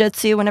take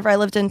jiu-jitsu whenever I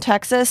lived in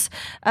Texas,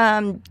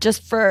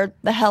 just for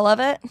the hell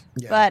of it.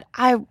 But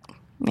I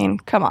mean,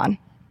 come on.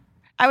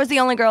 I was the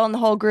only girl in the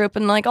whole group,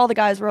 and like all the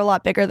guys were a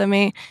lot bigger than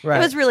me. Right. It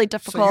was really So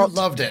difficult. you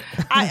loved it.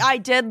 I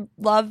did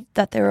love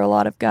that there were a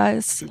lot of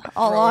guys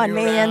all Throwing on you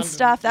me around and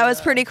stuff. That was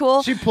pretty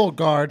cool. She pulled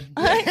guard.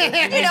 You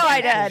know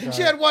I did.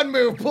 She had one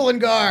move, pulling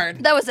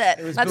guard. That was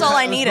it. That's all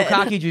I needed.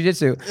 Bukkake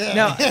jiu-jitsu.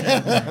 No.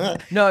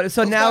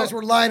 So Those now, guys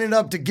were lining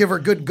up to give her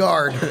good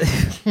guard.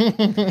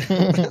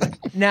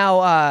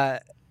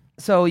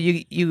 so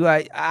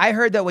I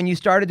heard that when you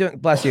started doing,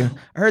 bless you,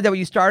 I heard that when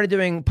you started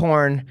doing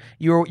porn,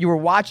 you were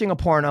watching a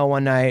porno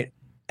one night,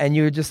 and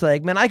you were just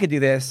like, man, I could do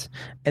this,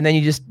 and then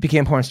you just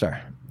became a porn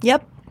star.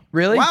 Yep.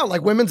 Really? Wow,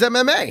 like women's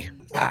MMA.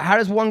 How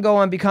does one go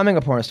on becoming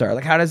a porn star?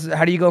 Like, how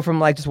do you go from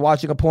like just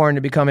watching a porn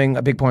to becoming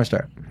a big porn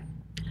star?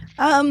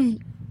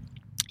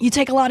 You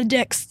take a lot of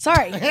dicks.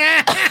 Sorry.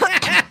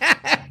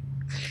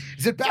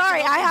 Is it back Sorry,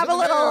 up? I Is have it a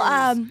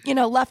little,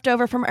 nose?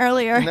 leftover from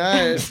earlier.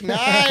 Nice,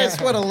 nice.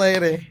 What a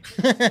lady.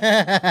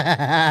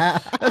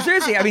 No,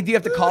 seriously. I mean, do you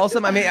have to call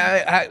some? I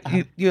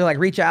mean, you like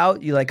reach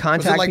out, you like Was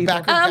contact it like people.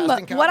 background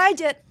casting couch? What I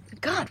did.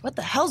 God, what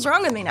the hell's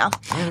wrong with me now?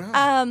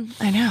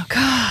 I know.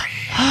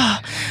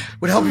 God,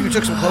 Would it help if you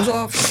took some clothes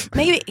off?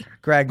 maybe.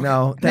 Greg,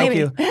 no, thank Maybe.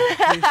 you.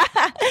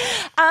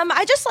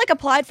 I just like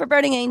applied for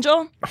Burning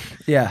Angel.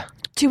 Yeah.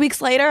 2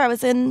 weeks later, I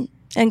was in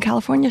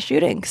California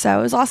shooting, so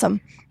it was awesome.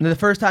 The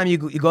first time you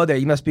go there,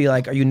 you must be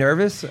like, are you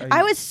nervous?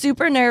 I was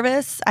super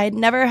nervous. I'd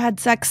never had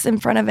sex in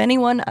front of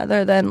anyone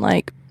other than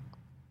like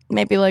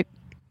maybe like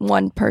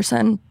one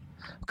person.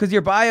 Because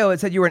your bio,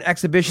 it said you were an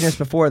exhibitionist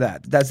before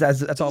that. That's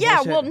all Yeah,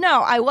 bullshit. well,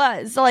 no, I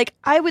was. Like,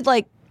 I would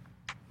like,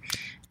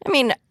 I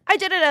mean, I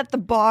did it at the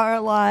bar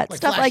a lot,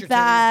 stuff flash like your titties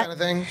that. kind of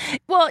thing?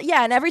 Well,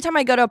 yeah, and every time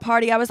I go to a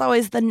party, I was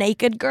always the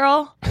naked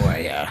girl.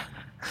 Boy, yeah.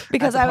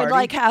 Because At the I would party?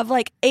 like have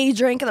like a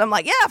drink and I'm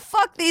like, yeah,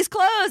 fuck these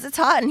clothes. It's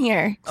hot in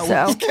here.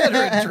 So Get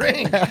her a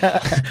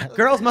drink.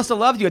 Girls must have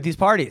loved you at these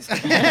parties. I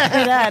did.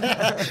 I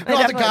All the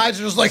definitely- guys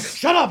are just like,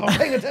 shut up, I'm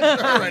paying attention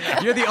to her right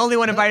now. You're the only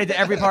one invited to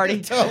every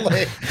party.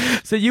 Totally.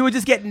 So you would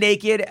just get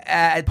naked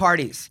at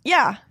parties.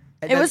 Yeah.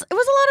 It was a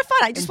lot of fun.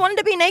 I just wanted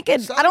to be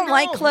naked. Some I don't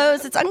like girls, clothes.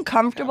 man. It's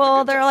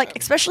uncomfortable. They're like,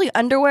 especially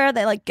underwear.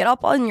 They like get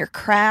up on your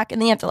crack, and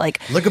then you have to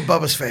like. Look at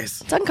Bubba's face.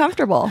 It's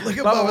uncomfortable. Look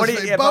at Bubba, what Bubba's do you-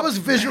 face. yeah, Bubba's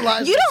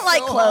visualizing You don't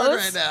like so hard clothes?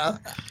 right now.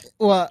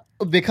 Well,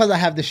 because I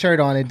have the shirt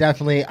on, it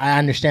definitely I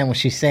understand what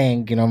she's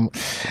saying. You know,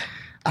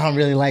 I don't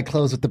really like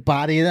clothes with the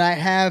body that I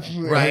have.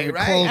 Right.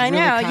 Clothes I know.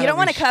 really You kinda don't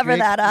want to cover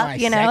restrict that up. my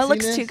You know, it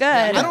looks sexiness. too good.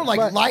 I don't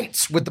like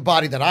lights with the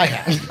body that I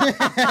have.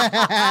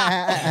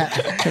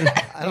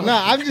 No,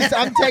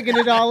 I'm taking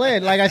it all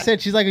in. Like I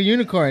said, she's like a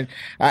unicorn.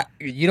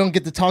 You don't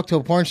get to talk to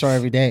a porn star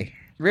every day.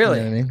 Really?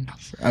 You know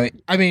what I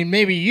mean? I mean,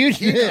 maybe you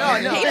do. No,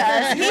 He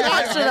does. He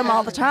talks to them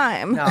all the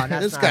time. No,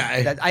 that's This not-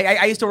 guy.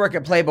 I used to work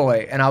at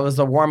Playboy, and I was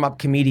a warm-up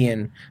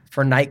comedian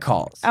for night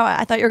calls. Oh,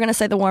 I thought you were going to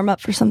say the warm up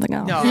for something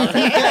else. No, I was a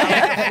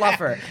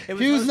fluffer. It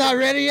was Who's hosted- not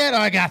ready yet? Oh,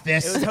 I got It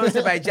was this.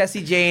 hosted by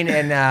Jesse Jane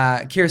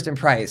and Kirsten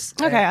Price.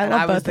 Okay, I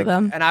love was both of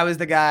them. And I was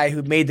the guy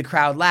who made the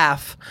crowd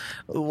laugh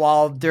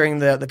while during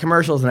the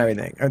commercials and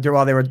everything, or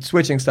while they were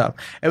switching stuff.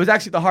 It was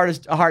actually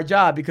a hard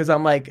job because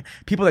I'm like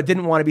people that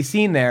didn't want to be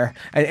seen there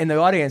in the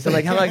audience. I'm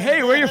like,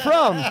 hey, where are you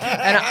from?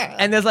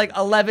 And there's like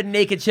 11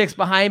 naked chicks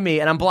behind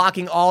me, and I'm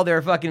blocking all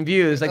their fucking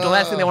views. Like the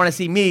last thing they want to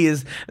see me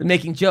is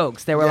making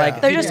jokes. They were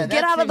like, They're just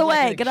get out of the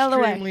way. Get out of the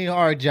way. Extremely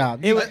hard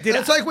job.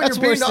 It's like when That's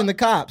you're being worse than the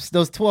cops.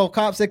 Those 12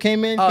 cops that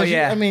came in. Oh, 'Cause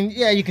yeah. I mean,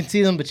 yeah, you can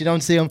see them, but you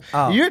don't see them.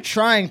 Oh. You're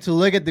trying to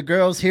look at the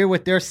girls, hear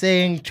what they're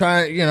saying.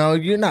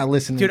 You're not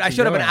listening. dude, I to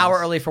showed up an yours. hour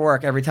early for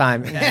work every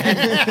time.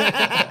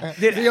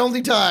 the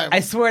only time. I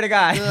swear to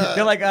God.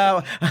 They're like,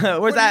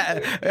 where's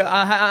that?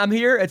 I'm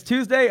here. It's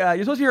Tuesday.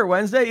 You're supposed to be here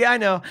Wednesday. Yeah, I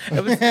know.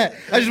 It was.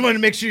 I just wanted to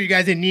make sure you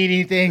guys didn't need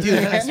anything.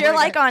 You're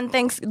like on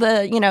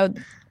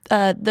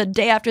the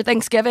day after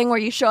Thanksgiving where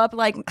you show up,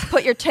 like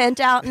put your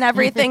tent out and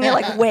everything. You're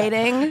like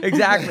waiting.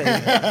 Exactly.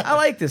 I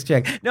like this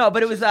chick. No,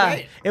 but it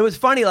was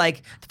funny.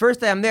 Like the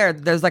first day I'm there,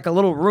 there's like a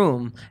little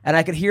room, and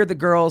I could hear the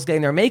girls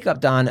getting their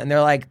makeup done, and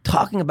they're like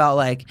talking about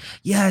like,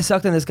 yeah, I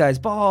sucked on this guy's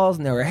balls,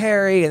 and they were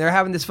hairy, and they're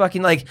having this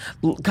fucking like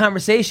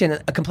conversation,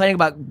 complaining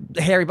about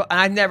hairy. And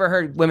I've never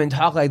heard women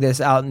talk like this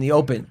out in the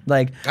open.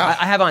 Like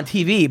I have on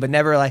TV, but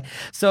never like.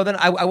 So then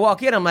I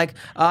walk in, I'm like,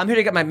 I'm here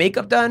to get my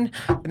makeup done,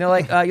 and they're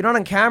like, you're not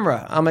on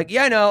camera. I'm like,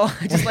 yeah, I know.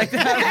 Just like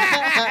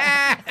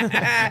that.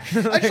 I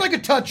just like a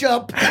touch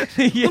up,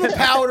 little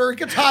powder. It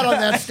gets hot on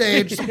that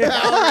stage. Some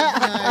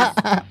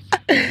powder.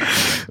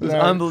 Nice. It was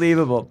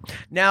unbelievable.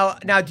 Now,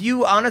 do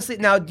you honestly?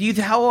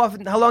 How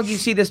long do you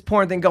see this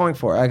porn thing going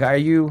for? Like, are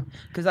you?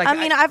 Because like, I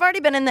mean, I've already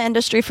been in the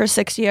industry for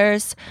 6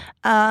 years.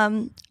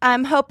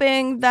 I'm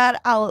hoping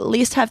that I'll at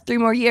least have 3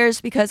 more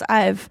years because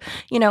I've,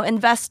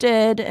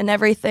 invested in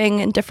everything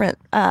in different,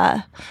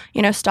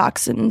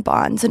 stocks and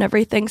bonds and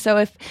everything. So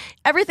if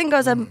everything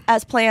goes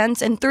as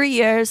planned in 3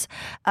 years,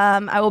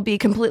 I will be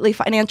completely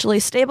financially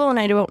stable and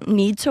I don't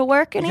need to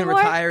work can anymore.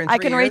 retire in I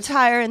 3 can years?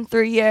 retire in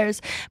 3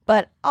 years,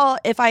 but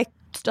if I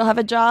still have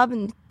a job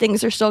and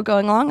things are still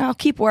going along, I'll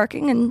keep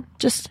working and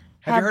just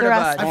Have you have heard the of,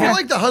 rest. I feel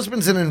like the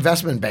husband's an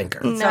investment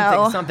banker.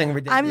 No, something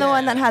ridiculous. I'm the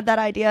one that had that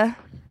idea.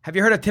 Have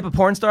you heard of Tip a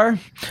Porn Star?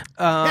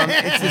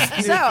 It's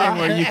this new thing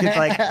where you could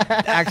like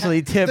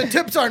actually tip. The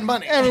tips aren't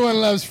money. Everyone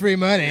loves free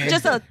money.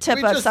 Just a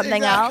tip of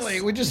something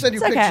else. We just send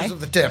you It's pictures okay. of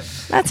the tip.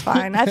 That's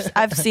fine.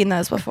 I've seen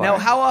those before. Now,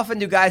 how often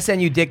do guys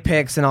send you dick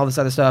pics and all this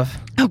other stuff?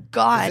 Oh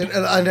God,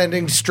 An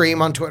unending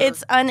stream on Twitter.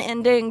 it's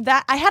unending.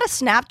 That I had a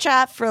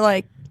Snapchat for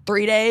like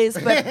 3 days,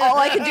 but all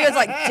I could do is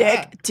like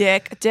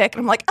dick. And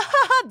I'm like,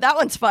 that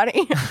one's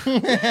funny.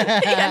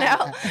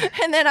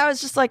 And then I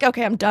was just like,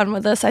 okay, I'm done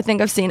with this. I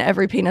think I've seen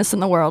every penis in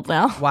the world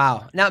now.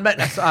 Wow. Now,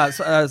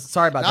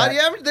 sorry about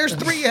that. There's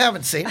 3 you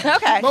haven't seen.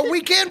 Okay. But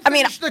we can I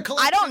mean, finish the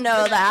collection. I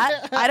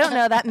don't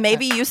know that.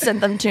 Maybe you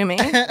sent them to me.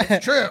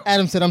 True.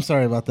 Adam said, "I'm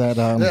sorry about that."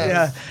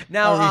 Yeah.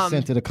 Now, I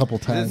resent it a couple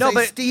times. No, Say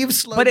but Steve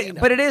but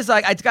Slodino. it is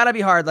like it's got to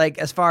be hard. Like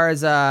as far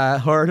as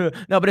hard.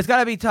 No, but it's got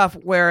to be tough.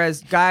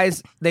 Whereas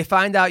guys, they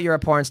find out you're a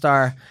porn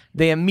star,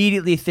 they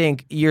immediately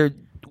think you're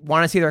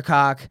want to see their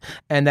cock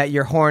and that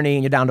you're horny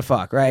and you're down to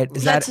fuck. Right?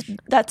 Is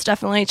That's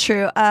definitely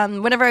true.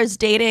 Whenever I was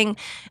dating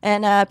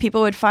and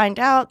people would find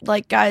out,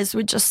 like guys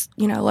would just,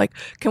 like,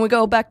 can we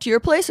go back to your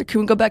place or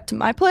can we go back to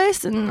my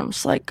place? And I'm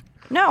just like,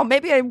 no,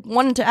 maybe I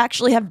wanted to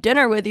actually have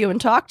dinner with you and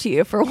talk to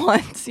you for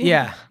once.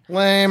 Yeah.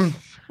 Lame.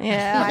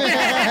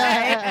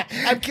 Yeah.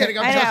 I'm kidding.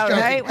 I'm I just know,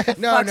 joking. right? What the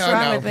No, fuck's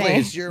wrong with me?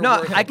 please. You're No,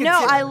 worth I it. can No,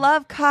 see I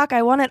love cock.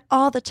 I want it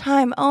all the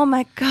time. Oh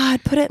my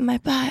God, put it in my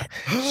butt.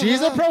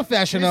 She's a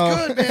professional.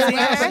 Good,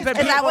 man. But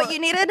Is that what you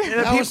needed?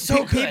 That was so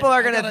good. People are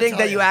I going to gotta think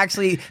tell that you you.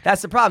 actually,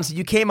 that's the problem. So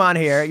you came on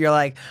here, you're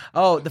like,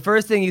 oh, the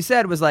first thing you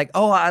said was like,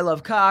 oh, I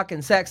love cock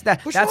and sex.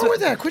 What's wrong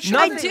with that? Quit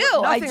I showing do. it.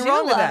 I Nothing do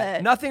wrong with love that.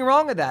 it. Nothing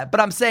wrong with that. But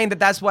I'm saying that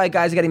that's why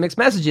guys are getting mixed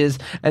messages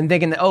and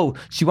thinking, oh,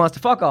 she wants to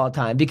fuck all the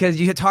time because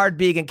it's hard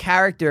being in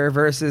character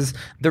versus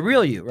the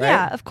real you, right?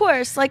 Yeah, of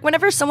course. Like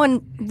whenever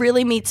someone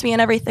really meets me and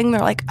everying,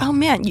 they're like, "Oh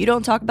man, you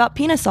don't talk about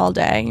penis all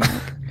day." And you're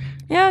like,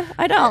 yeah,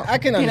 I don't. I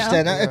can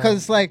understand that because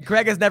it's like,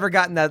 Greg has never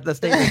gotten the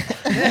statement.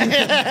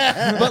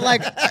 but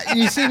like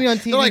you see me on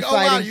TV They're like, oh,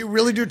 wow, fighting. you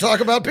really do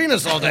talk about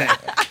penis all day.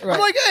 I'm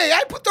like, hey,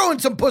 I throw in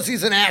some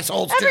pussies and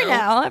assholes, Every too.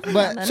 now and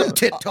But then. Some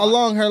tit talk.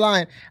 along her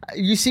line,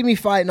 you see me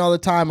fighting all the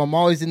time. I'm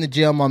always in the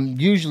gym. I'm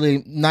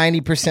usually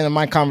 90% of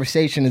my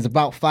conversation is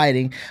about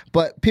fighting.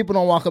 But people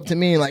don't walk up to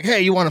me and like,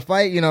 hey, you want to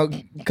fight?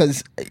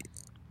 Because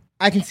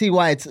I can see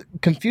why it's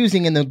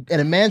confusing in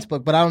a man's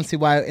book, but I don't see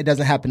why it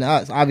doesn't happen to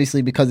us.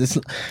 Obviously, because it's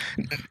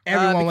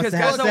everyone wants to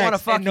have guys don't wanna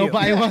sex fuck and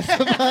nobody you. wants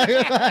to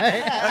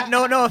fuck.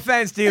 No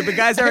offense, dude, but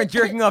guys aren't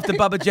jerking off to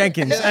Bubba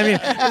Jenkins. I mean,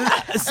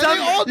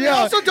 They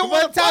also don't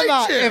want to time fight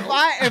out. you.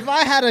 If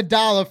I had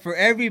 $1 for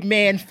every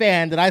man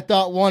fan that I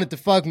thought wanted to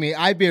fuck me,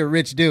 I'd be a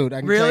rich dude. I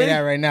can tell Really? you that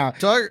right now.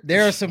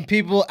 There are some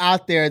people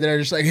out there that are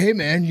just like, hey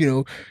man,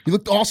 you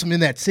looked awesome in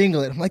that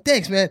singlet. I'm like,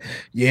 thanks, man.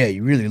 Yeah,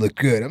 you really look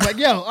good. I'm like,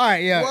 yo, all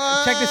right, yeah,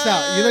 check this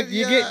out.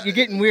 You're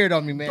getting weird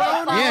on me, man.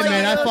 Yeah,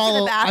 man, I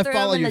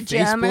follow in your the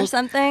gym Facebook or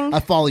something. I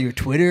follow your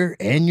Twitter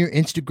and your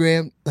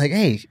Instagram. Like,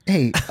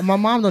 hey, my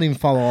mom don't even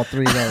follow all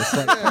three of those.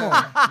 Like, come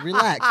on,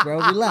 relax, bro,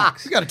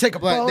 relax. You got to take a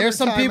But there's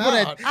some people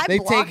out. that they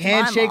blocked take my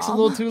handshakes a mom.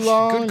 little too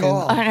long. Good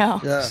call. I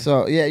know. Yeah.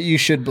 So yeah, you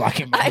should block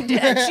him. I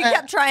did. She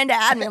kept trying to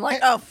add me. I'm like,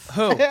 oh,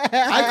 who?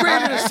 I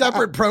created a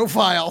separate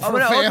profile for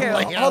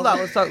family. Okay, hold on.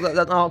 Let's talk.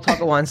 I'll talk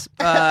at once.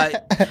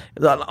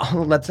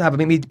 Let's have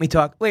me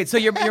talk. Wait, so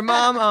your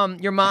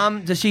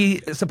mom, does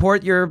she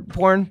support your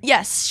porn?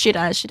 yes, she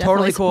does. She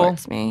Totally definitely cool.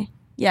 supports me.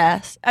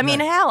 Yes. I mean,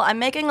 hell, I'm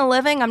making a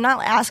living. I'm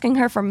not asking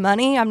her for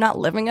money. I'm not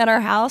living at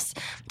her house.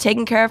 I'm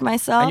taking care of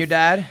myself. And your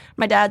dad?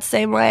 My dad's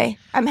same way.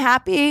 I'm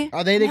happy.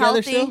 Are they I'm together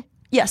healthy. still?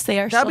 Yes, they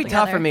are. That'd be still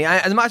tough for together. me.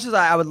 As much as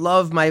I would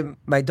love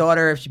my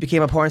daughter if she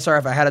became a porn star,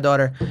 if I had a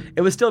daughter,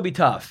 it would still be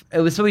tough.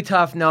 It would still be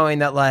tough knowing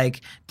that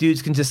like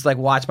dudes can just like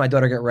watch my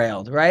daughter get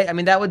railed, right? I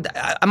mean, that would.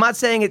 I'm not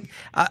saying it.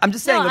 I'm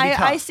just saying No, it would be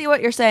tough. I see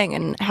what you're saying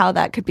and how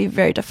that could be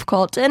very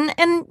difficult. And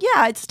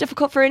yeah, it's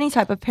difficult for any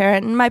type of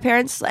parent. And my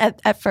parents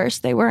at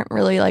first they weren't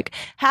really like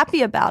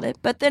happy about it,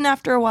 but then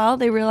after a while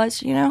they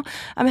realized,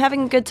 I'm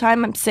having a good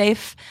time. I'm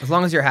safe. As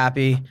long as you're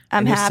happy, I'm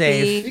and you're happy.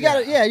 safe. You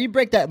gotta, you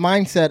break that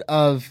mindset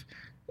of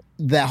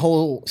that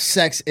whole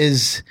sex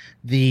is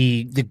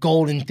the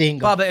golden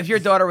thing. Bubba, if your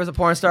daughter was a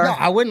porn star, No,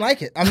 I wouldn't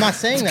like it. I'm not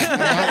saying that.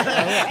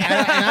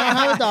 I don't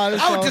have a daughter.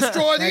 I would so-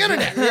 destroy the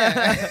internet.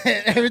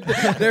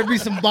 Yeah, there'd be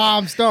some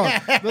bombs thrown.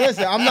 But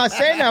listen, I'm not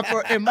saying that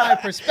in my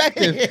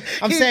perspective.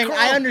 I'm saying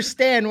I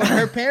understand what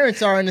her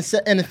parents are in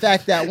the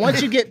fact that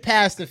once you get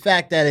past the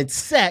fact that it's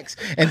sex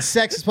and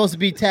sex is supposed to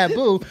be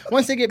taboo,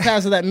 once they get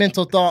past that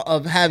mental thought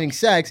of having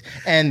sex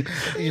and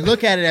you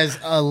look at it as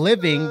a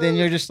living, then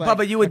you're just like,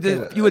 Bubba, you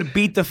would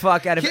beat the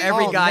fuck out of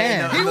every guy.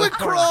 man. In the, He in the would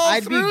porn. crawl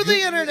I'd be through the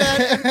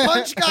internet and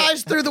punch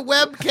guys through the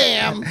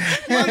webcam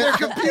on their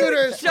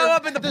computers. Show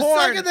up in the the porn.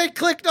 second they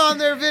clicked on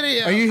their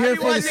video. Are you here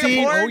for the watching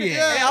scene? porn? Oh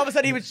yeah. And all of a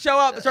sudden he would show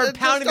up and start Just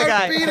pounding the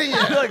start guy. beating you.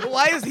 You're like,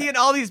 why is he in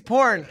all these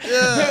porn?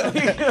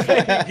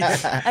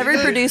 Every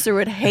producer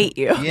would hate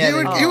you.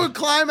 Yeah, He would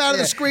climb out of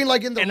the screen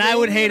like in the and I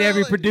would room, hate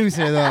every like-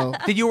 producer though.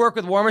 Did you work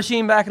with War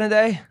Machine back in the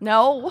day?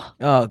 No.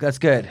 Oh, that's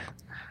good.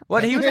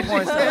 What, he was a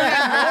porn star?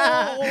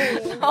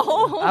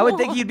 I would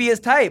think you'd be his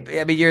type.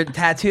 I mean, you're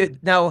tattooed.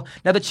 Now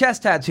the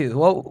chest tattoo.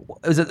 Well,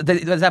 was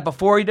that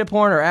before you did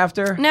porn or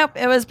after? Nope,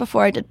 it was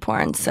before I did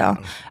porn. So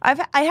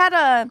I had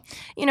a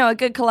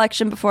good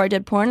collection before I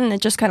did porn, and it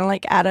just kind of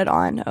like added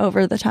on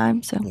over the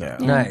time. So yeah.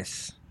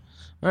 Nice.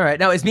 All right.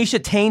 Now, is Misha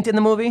Taint in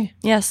the movie?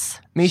 Yes,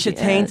 Misha she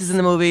Taint is in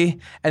the movie,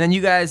 and then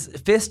you guys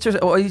fist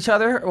each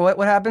other. Or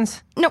what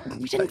happens? No,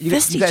 we didn't You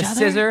fist guys each other.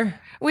 scissor.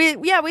 We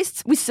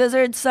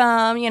scissored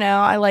some.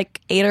 I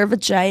like ate her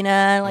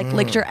vagina, like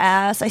licked her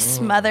ass. I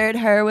smothered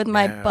her with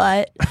my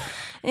butt.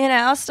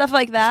 Stuff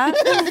like that.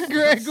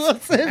 Greg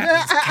Wilson.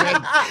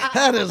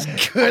 That is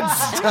good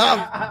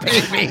stuff,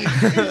 baby.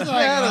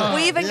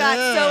 We even got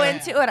so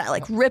into it, I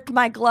like ripped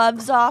my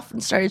gloves off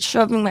and started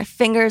shoving my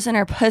fingers in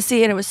her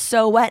pussy, and it was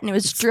so wet and it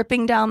was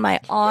dripping down my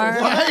arm.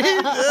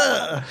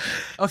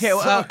 Okay.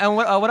 And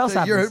what else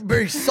You're happens?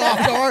 very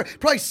soft arm,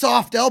 probably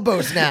soft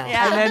elbows now.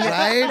 Yeah. And then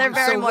right? they're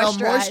very so well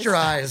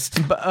moisturized.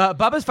 moisturized.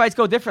 Bubba's fights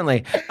go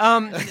differently.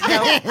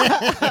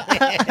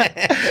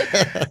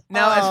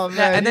 Now,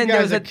 Man, and then you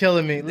there guys was are a.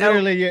 killing me.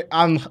 Literally,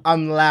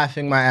 I'm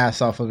laughing my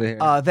ass off over here.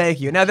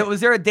 Thank you. Now,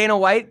 was there a Dana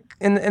White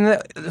in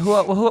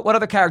the? What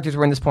other characters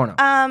were in this porno?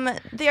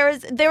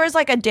 There was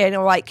like a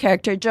Daniel White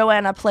character.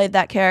 Joanna played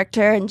that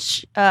character, and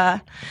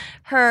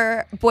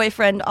her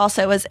boyfriend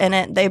also was in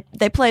it.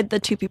 They played the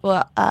two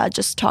people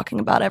just talking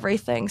about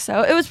everything.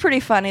 So it was pretty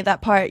funny,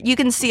 that part. You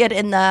can see it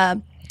in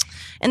the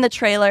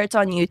trailer. It's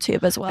on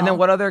YouTube as well. And then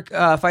what other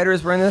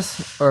fighters were in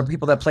this, or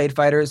people that played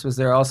fighters? Was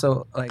there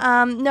also like?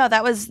 No,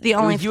 that was the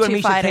only you and two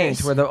Misha fighters.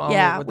 Taint were the only-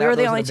 yeah, with we that- were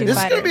the those are only the two big- This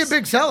is fighters. going to be a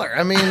big seller.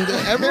 I mean,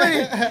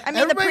 everybody. I mean, the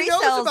everybody knows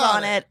pre-sales about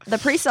on it. The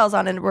pre-sales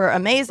on it were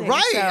amazing.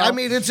 Right. so- I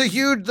mean, it's a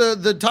huge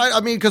the title.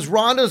 I mean, because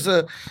Ronda's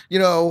a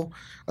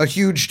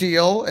huge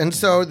deal, and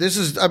so this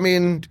is. I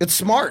mean, it's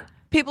smart.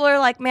 people are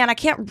like, man, I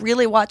can't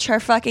really watch her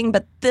fucking,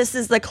 but this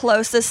is the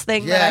closest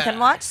thing that I Yeah. can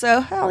watch. So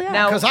hell yeah.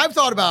 Now, Because I've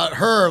thought about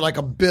her like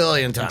a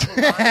billion times.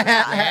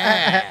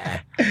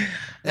 Yeah.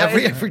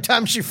 Every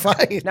time she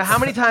fights. how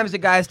many times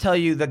did guys tell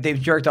you that they've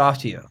jerked off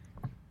to you?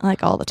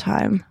 like all the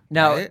time.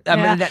 Now, Right. I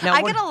mean, Yeah. now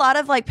I what- get a lot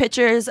of like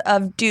pictures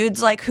of dudes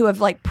like who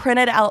have like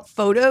printed out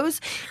photos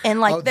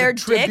and like Oh, the their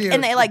dick tribute,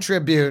 and they the like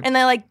tribute. and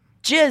they like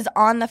jizz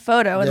on the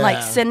photo and like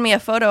Yeah. send me a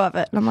photo of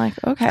it. And I'm like,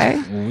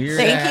 okay, Weird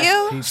thank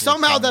you. people.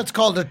 Somehow that's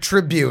called a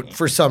tribute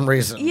for some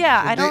reason.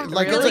 Yeah, I don't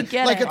Like really it's a,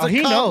 get like it. it's Oh, a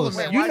he knows.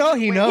 compliment. You know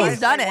he knows. He's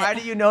done it. Why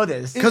do you know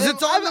this? Because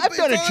it's on. I've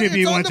done a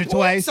tribute once or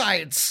twice.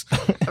 Sites.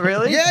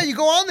 Really? Yeah, you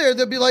go on there.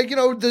 They'll be like,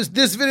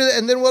 this video,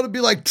 and then what'll be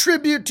like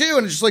tribute to,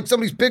 and it's just like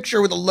somebody's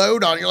picture with a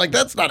load on. You're like,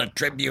 that's not a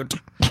tribute.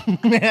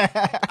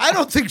 I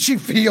don't think she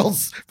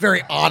feels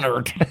very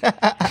honored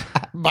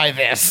by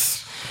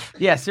this.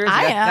 Yeah, seriously.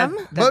 I am.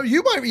 But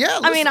you might, yeah.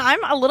 I mean, listen.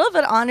 I'm a little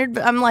bit honored,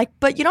 but I'm like,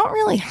 but you don't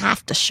really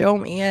have to show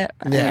me it.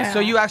 Yeah. So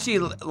you actually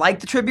like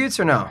the tributes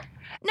or no?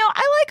 No,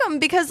 I like them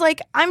because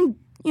like I'm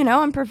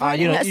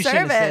providing a you shouldn't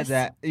have said service.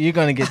 that. You're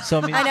gonna get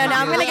so many. I know, now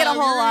I'm gonna get a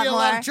You're whole gonna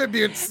lot get more.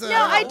 tributes. No,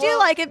 I do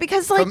like it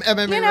because like From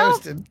MMA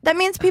Roasted. that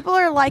means people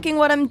are liking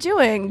what I'm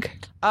doing.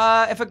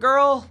 If a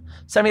girl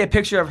sent me a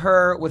picture of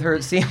her with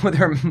her scene with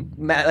her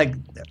like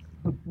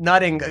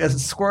nutting,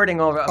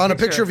 squirting over On a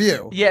picture of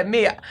you. Yeah,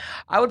 me.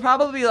 I would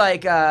probably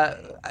like.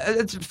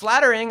 It's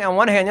flattering on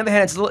one hand. On the other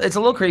hand, it's a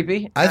little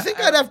creepy. I think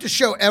I'd have to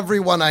show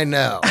everyone I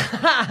know.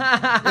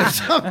 If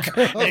some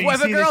girl- Well,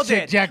 if a see girl this chick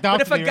did, jacked but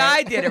off if to a me, guy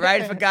right? did it,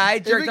 right? If a guy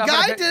if jerked a off,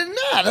 guy did,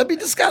 that'd be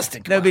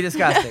disgusting. that would be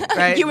disgusting,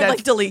 right? You would That's-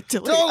 like delete.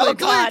 Totally, Oh delete,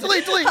 God.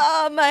 delete.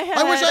 Oh my head.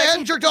 I wish I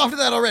hadn't jerked off to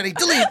that already.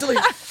 Delete.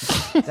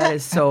 That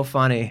is so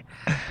funny.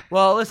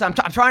 Well, listen,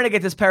 I'm trying to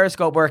get this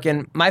Periscope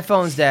working. My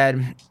phone's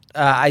dead.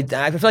 I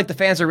feel like the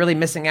fans are really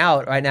missing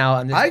out right now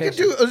on this. I could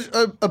picture.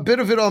 do a bit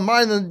of it on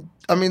mine. Then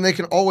I mean, they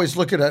can always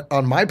look at it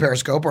on my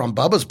Periscope or on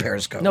Bubba's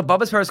Periscope. No,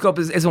 Bubba's Periscope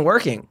isn't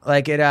working.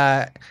 Like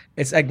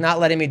it's like not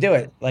letting me do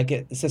it. Like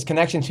it says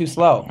connection too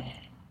slow.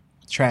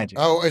 Tragic.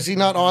 Oh, is he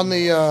not on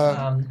the?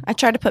 I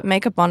tried to put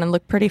makeup on and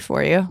look pretty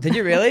for you. Did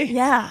you really?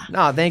 Yeah.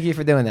 No, thank you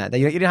for doing that.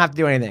 You didn't have to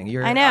do anything.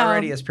 You're I know.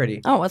 already as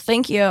pretty. Oh well,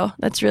 thank you.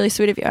 That's really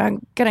sweet of you.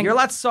 I'm getting You're a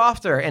lot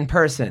softer in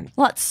person.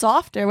 a lot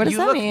softer. What does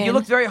that mean? You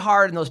looked very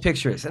hard in those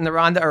pictures, in the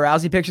Ronda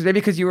Arouse pictures. Maybe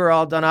because you were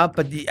all done up,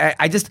 but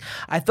I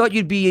thought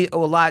you'd be a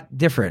lot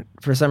different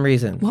for some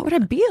reason. What would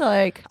it be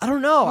like? I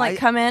don't know. Like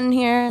come in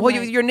here. and, Well,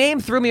 like, your name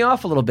threw me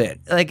off a little bit.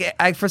 Like,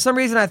 for some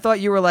reason, I thought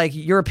you were like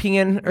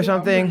European or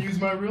something. Use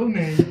my real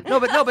name.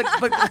 No, but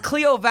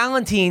Kleio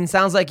Valentien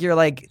sounds like you're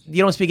like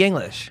you don't speak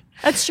English.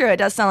 That's true. It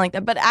does sound like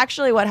that. But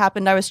actually, what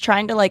happened? I was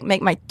trying to like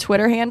make my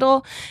Twitter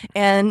handle,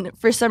 and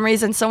for some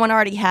reason, someone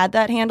already had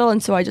that handle,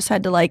 and so I just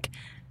had to like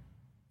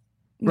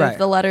move Right.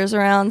 the letters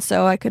around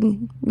so I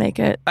could make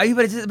it.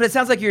 But it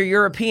sounds like you're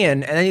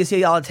European, and then you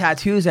see all the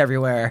tattoos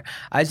everywhere.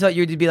 I just thought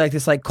you'd be like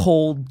this like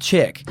cold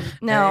chick.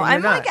 No, And you're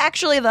I'm not. like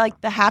actually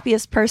like the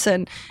happiest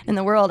person in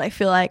the world. I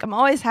feel like I'm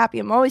always happy.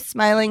 I'm always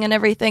smiling and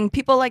everything.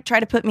 People like try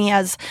to put me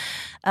as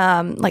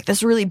like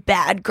this really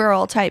bad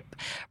girl type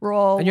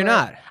role. And you're where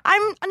not.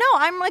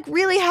 I'm like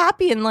really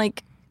happy and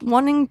like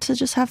wanting to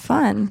just have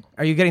fun.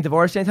 Are you getting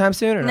divorced anytime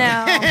soon or No,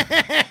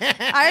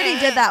 I already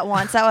did that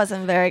once. That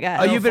wasn't very good.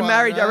 Oh, you've been fun,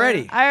 married right?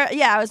 already.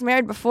 I was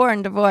married before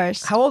and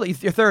divorced. How old are you?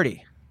 You're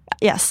 30.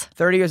 Yes,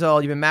 30 years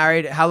old. You've been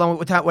married. How long?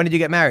 When did you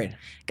get married?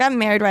 got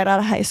married right out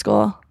of high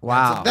school.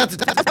 Wow. that's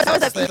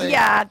a thing.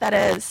 Yeah, that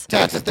is.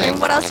 That's a thing.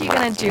 And what else are you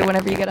gonna do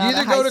whenever you get out You of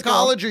either high go to school?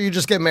 college or you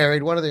just get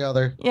married, one or the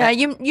other. Yeah,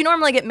 you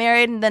normally get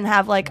married and then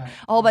have like a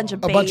whole bunch of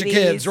A babies. bunch of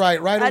kids,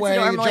 right That's away. You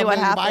normally jump what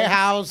in, you buy a happens.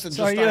 house, and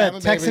So just are you start a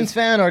having Texans babies.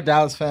 fan or a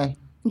Dallas fan?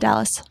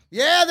 Dallas.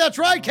 Yeah, that's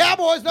right.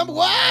 Cowboys number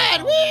one.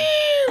 Woo!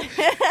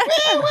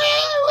 Woo, woo,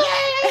 woo.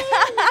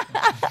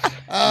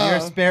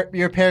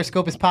 Your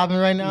Periscope is popping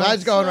right now.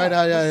 Nice going right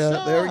now.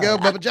 Yeah. There we go.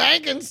 Bubba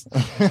Jenkins.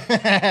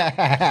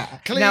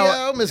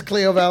 Cleo, Miss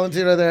Cleo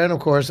Valentino there, and of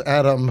course,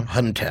 Adam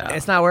Hunter.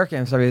 It's not working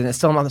for some reason. It's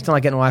still not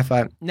getting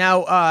Wi-Fi.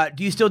 Now,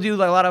 do you still do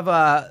like a lot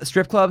of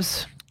strip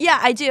clubs? Yeah,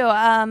 I do.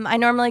 I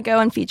normally go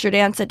and feature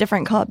dance at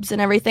different clubs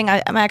and everything.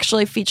 I'm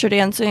actually feature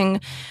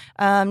dancing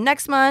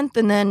next month,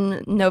 and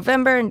then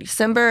November and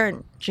December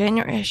and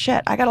January.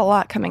 Shit, I got a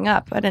lot coming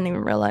up. I didn't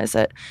even realize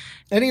it.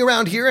 Any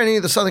around here? Any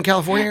of the Southern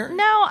California area?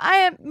 No,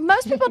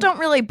 most people don't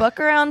really book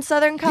around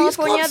Southern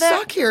California. clubs They're-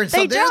 suck here.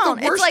 They They're the don't.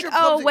 It's worst like, strip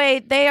oh clubs.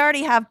 wait, they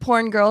already have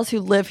porn girls who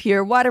live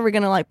here. Why are we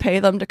gonna like pay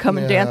them to come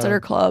and dance at our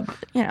club?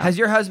 You know, Has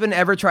your husband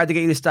ever tried to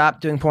get you to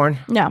stop doing porn?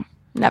 no,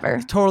 never.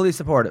 Totally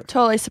supportive.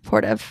 Totally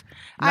supportive.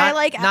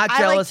 Not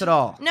jealous at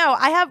all. No,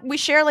 we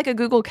share like a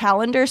Google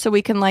Calendar so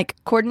we can like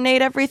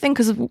coordinate everything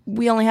because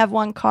we only have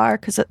one car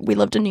because we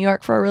lived in New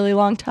York for a really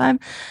long time.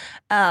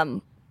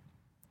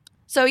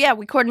 So yeah,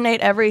 we coordinate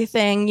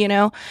everything. You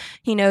know,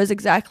 he knows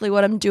exactly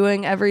what I'm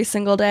doing every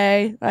single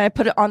day. I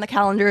put it on the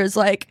calendar as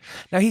like,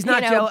 Now he's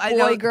not jealous.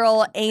 boy,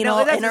 girl, anal,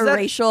 No, that's-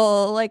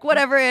 interracial, like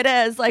whatever it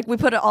is. Like we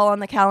put it all on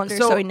the calendar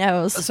so he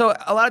knows. So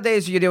a lot of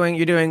days you're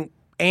doing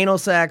anal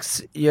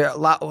sex,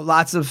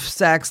 lots of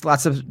sex,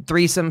 lots of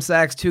threesome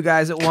sex, two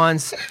guys at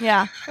once.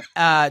 Yeah.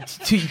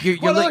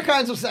 What other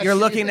kinds of sex You're do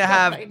you looking to think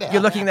have right now?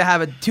 you're looking to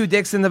have two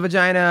dicks in the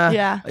vagina.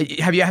 Yeah.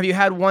 Have you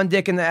had one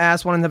dick in the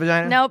ass, one in the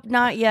vagina? Nope,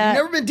 not yet.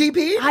 Never been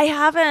DP? I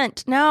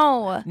haven't.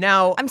 No.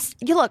 Now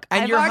You look.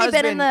 and I've your already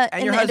husband, been in the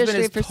your husband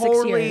industry is for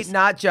totally 6 years.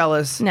 not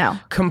jealous. No.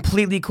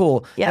 Completely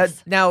cool.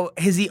 Yes. Now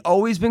has he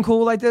always been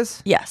cool like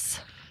this? Yes.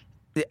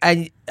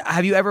 And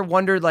have you ever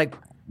wondered like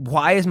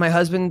why is my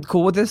husband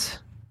cool with this?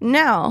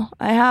 No,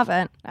 I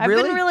haven't. I've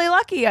Really? been really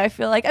lucky, I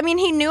feel like. I mean,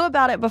 he knew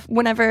about it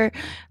whenever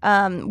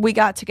we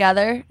got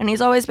together, and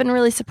he's always been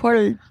really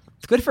supportive.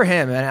 It's good for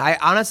him, and I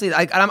honestly,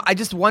 I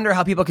just wonder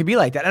how people could be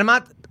like that. And I'm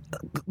not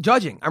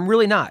judging. I'm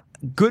really not.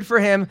 Good for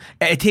him.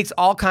 It takes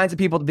all kinds of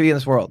people to be in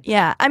this world.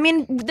 Yeah. I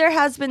mean, there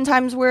has been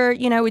times where,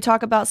 we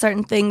talk about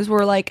certain things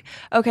where like,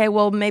 okay,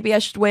 well, maybe I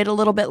should wait a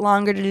little bit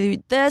longer to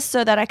do this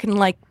so that I can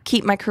like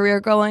keep my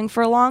career going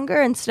for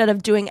longer instead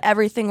of doing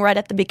everything right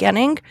at the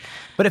beginning.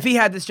 But if he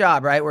had this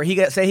job, right, where he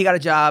got a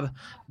job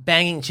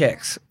banging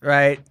chicks,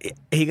 right?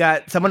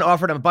 Someone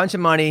offered him a bunch of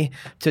money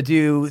to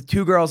do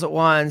 2 girls at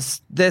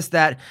once, this,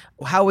 that.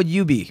 How would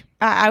you be?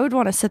 I would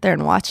want to sit there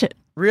and watch it.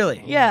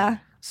 Really? Yeah.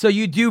 So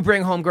you do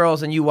bring home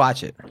girls and you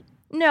watch it?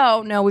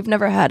 No, we've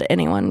never had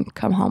anyone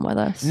come home with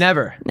us.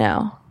 Never?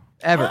 No.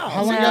 Ever?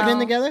 How long y'all been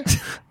together?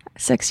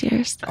 6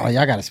 years. Oh,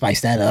 y'all gotta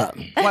spice that up.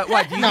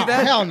 What do you No, do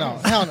that? hell no.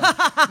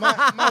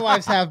 My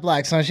wife's half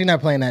black, son. She's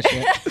not playing that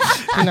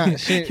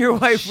shit. Your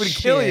wife would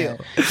kill you.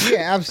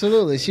 Yeah,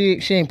 absolutely. She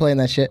ain't playing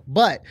that shit.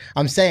 But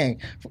I'm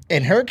saying,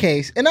 in her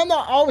case, and I'm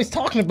not always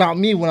talking about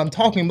me when I'm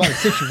talking about a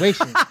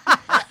situation.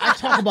 I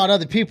talk about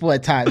other people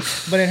at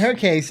times. But in her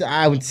case,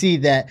 I would see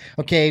that,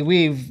 okay,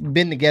 we've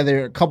been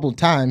together a couple of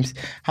times.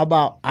 How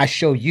about I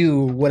show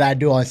you what I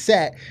do on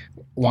set?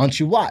 Why don't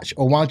you watch?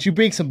 Or why don't you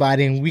bring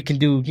somebody and we can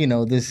do,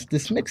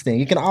 this mix thing.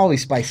 You can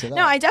always spice it up.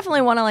 No, I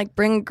definitely want to like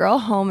bring a girl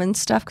home and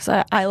stuff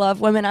because I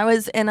love women. I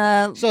was in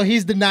a... So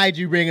he's denied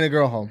you bringing a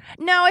girl home?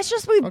 No, it's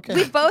just we've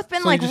both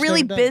been So you like just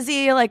really never done?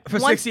 busy. Like For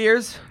 6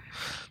 years?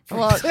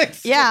 Well,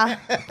 yeah,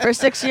 for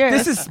 6 years.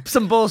 This is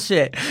some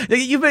bullshit.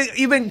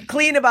 You've been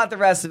clean about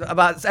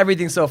about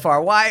everything so far.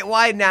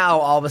 Why now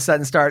all of a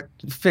sudden start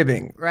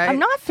fibbing? Right? I'm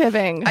not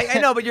fibbing. I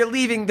know, but you're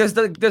leaving. There's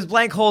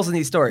blank holes in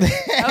these stories,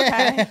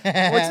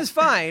 Okay. which is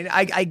fine.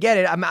 I get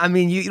it. I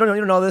mean, you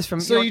don't know this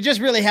from. So you just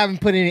really haven't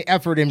put any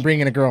effort in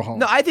bringing a girl home?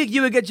 No, I think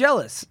you would get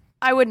jealous.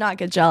 I would not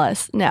get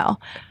jealous. No.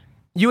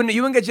 You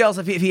wouldn't get jealous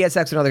if he had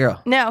sex with another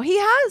girl. No, he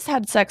has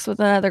had sex with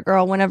another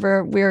girl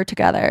whenever we were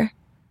together.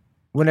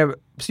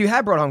 So you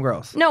had brought home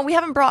girls. No, we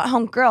haven't brought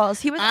home girls.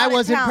 He was. I out of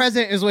wasn't town.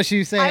 present, is what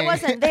she's saying. I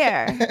wasn't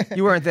there.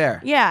 You weren't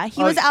there. Yeah,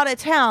 he was out of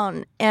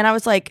town, and I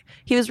was like,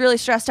 he was really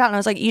stressed out, and I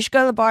was like, you should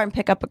go to the bar and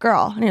pick up a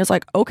girl, and he was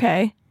like,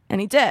 okay, and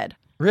he did.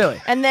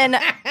 Really? And then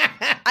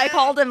I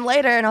called him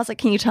later, and I was like,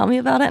 can you tell me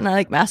about it? And I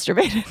like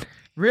masturbated.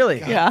 Really?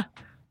 Yeah.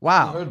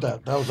 Wow. Heard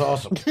that. That was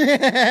awesome.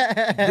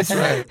 This is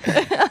right.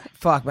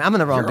 Fuck, man. I'm in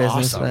the wrong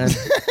business, awesome.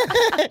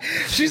 man.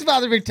 She's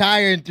about to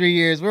retire in 3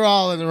 years. We're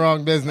all in the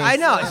wrong business. I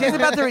know. She's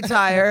about to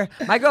retire.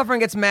 My girlfriend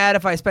gets mad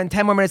if I spend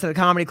 10 more minutes at the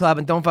comedy club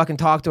and don't fucking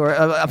talk to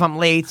her if I'm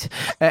late,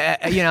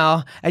 And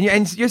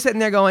you're sitting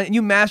there going,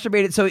 you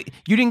masturbated, so you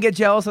didn't get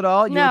jealous at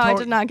all? No, I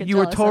did not get You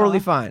jealous were at totally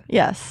all. fine.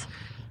 Yes.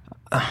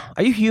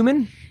 Are you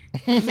human?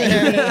 Do you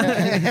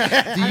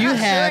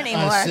have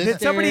anymore. a sister?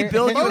 Did somebody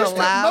build you in a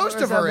lab? most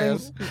or of her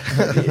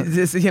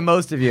something? Yeah,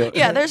 most of you.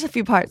 Yeah, there's a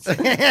few parts. 2,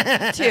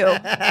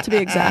 to be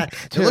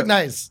exact. You look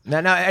nice.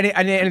 Now,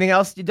 anything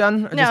else you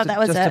done? Or No, just that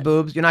was just it. the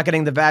boobs. You're not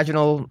getting the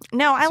vaginal.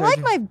 No, I like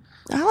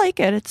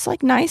it. It's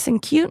like nice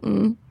and cute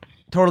and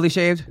Totally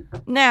shaved.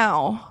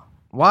 no.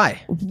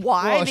 Why?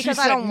 Why? Well, she Because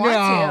I said don't want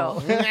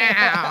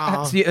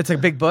no. to. It's a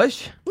big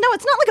bush. No,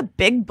 it's not like a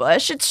big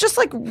bush. It's just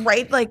like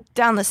right like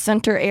down the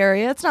center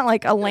area. It's not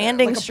like a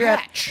landing like a strip.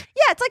 patch.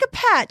 Yeah, it's like a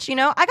patch, I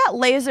got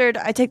lasered.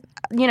 I take,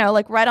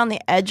 like right on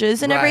the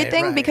edges and Right,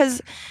 everything right. because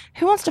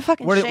who wants to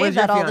fucking Where's shave your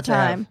that all the fiance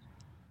have? time?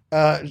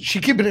 She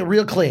keeping it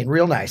real clean,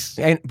 real nice.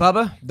 And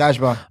Bubba.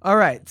 Dodgeball. All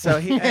right. So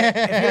if he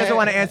doesn't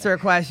want to answer a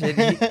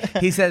question,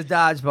 he says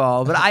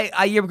dodgeball.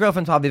 But your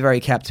girlfriend's probably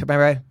very kept. Am I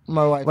right?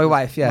 My wife. My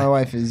wife, yeah. My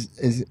wife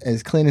is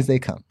as clean as they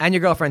come. And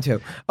your girlfriend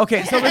too.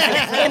 Okay. So listen.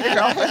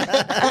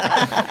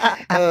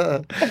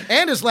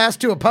 And his last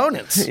 2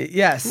 opponents.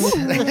 Yes. So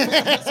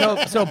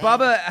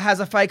Bubba has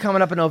a fight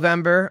coming up in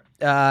November.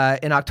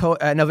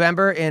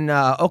 November in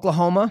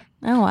Oklahoma.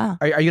 Oh wow.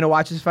 Are you gonna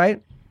watch this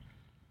fight?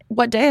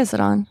 What day is it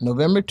on?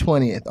 November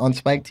 20th on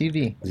Spike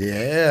TV.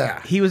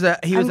 Yeah. He was I'm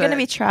going to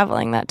be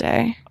traveling that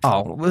day.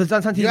 Oh, well, it's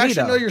on TV You actually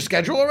though. know your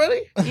schedule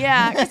already?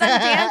 Yeah, because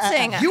I'm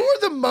dancing. You are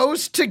the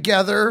most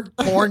together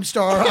porn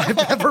star I've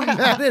ever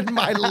met in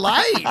my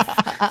life.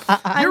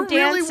 I'm You're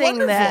really dancing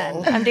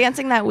wonderful. then. I'm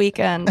dancing that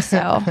weekend,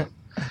 so.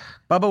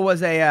 Bubba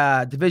was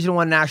a Division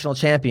I national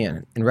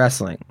champion in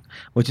wrestling,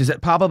 which is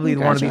probably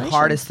one of the Congratulations.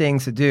 hardest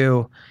things to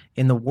do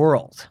in the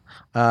world.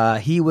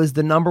 He was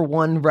the number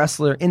 1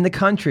 wrestler in the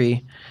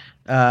country.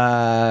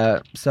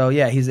 So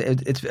yeah,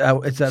 it's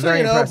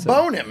very impressive.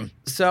 bone him.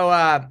 So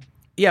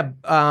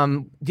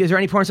is there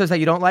any porn stars that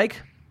you don't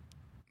like?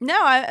 No,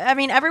 I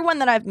mean, everyone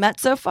that I've met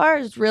so far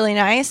is really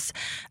nice.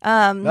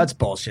 That's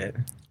bullshit.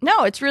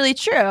 No, it's really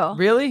true.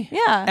 Really?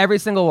 Yeah. Every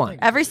single one.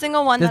 Every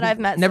single one that There's I've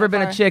met Never so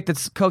been far. a chick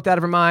that's coked out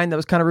of her mind that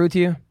was kind of rude to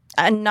you?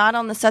 And not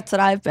on the sets that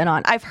I've been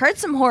on. I've heard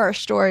some horror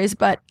stories,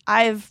 but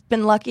I've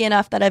been lucky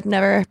enough that I've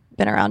never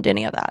been around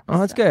any of that. Oh,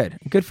 that's good.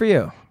 Good for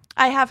you.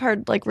 I have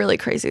heard like really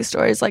crazy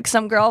stories. Like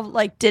some girl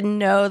like didn't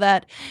know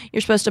that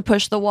you're supposed to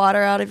push the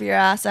water out of your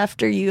ass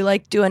after you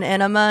like do an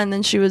enema, and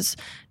then she was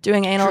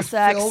doing anal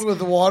sex. Filled with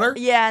the water?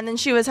 Yeah, and then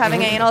she was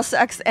having anal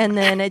sex, and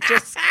then it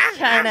just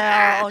kind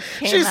of all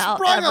came out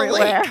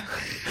everywhere.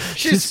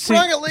 She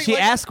sprung a leak. She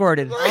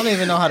escorted. I don't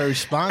even know how to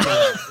respond to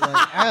that.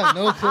 Like, I have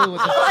no clue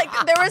what the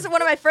Like there was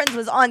one of my friends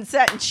was on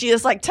set, and she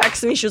just like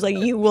texted me. She was like,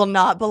 "You will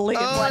not believe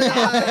what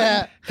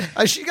happened."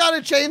 She got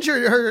to change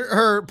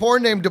her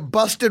porn name to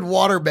Busted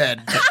Waterbed.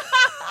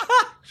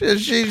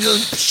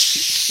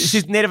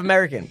 She's Native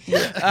American.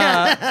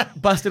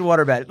 Busted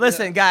waterbed.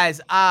 Listen,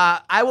 guys,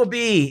 I will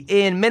be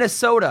in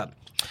Minnesota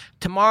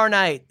tomorrow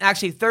night,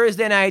 actually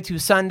Thursday night to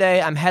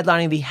Sunday. I'm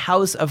headlining the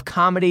House of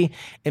Comedy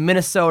in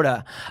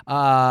Minnesota.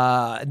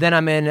 Then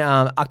I'm in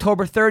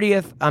October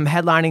 30th. I'm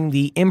headlining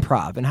the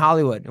Improv in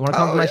Hollywood. You want to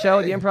come to my show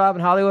at the Improv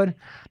in Hollywood?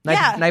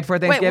 Night before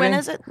Thanksgiving? Wait, when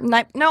is it?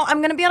 No, I'm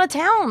going to be out of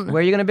town.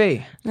 Where are you going to be?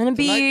 I'm going to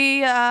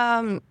be,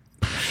 I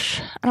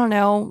don't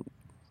know,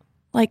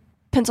 like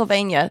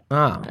Pennsylvania.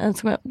 Oh.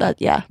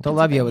 They'll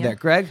love you over there.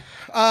 Greg?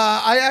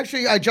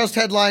 I just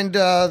headlined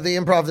the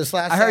Improv this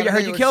last Saturday. I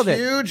heard you killed it.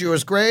 It was huge. It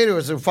was great. It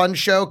was a fun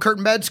show. Kurt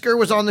Metzger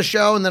was on the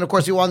show, and then, of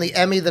course, he won the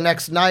Emmy the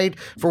next night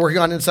for working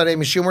on Inside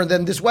Amy Schumer.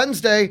 Then this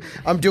Wednesday,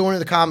 I'm doing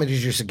the Comedy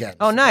Juice again.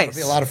 Oh, nice. It'll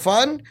be a lot of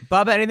fun.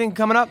 Bubba, anything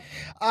coming up?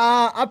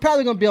 I'm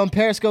probably gonna be on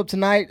Periscope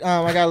tonight.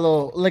 I got a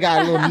little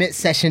mid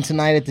session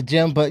tonight at the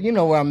gym, but you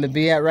know where I'm gonna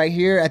be at, right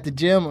here at the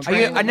gym.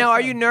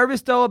 Are you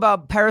nervous though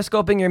about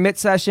periscoping your mid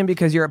session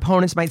because your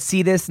opponents might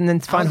see this and then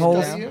find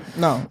holes?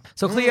 No.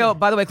 So Kleio,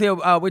 by the way,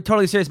 Kleio, we're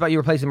totally serious about you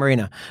replacing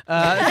Marina.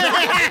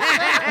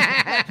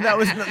 That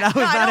was not I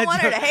don't a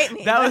want her joke. to hate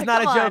me. That was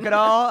not a Come joke on. at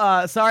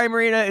all. Sorry,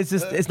 Marina.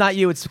 It's not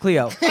you. It's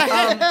Kleio.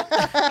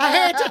 I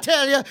hate to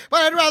tell you,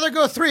 but I'd rather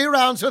go 3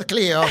 rounds with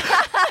Cleo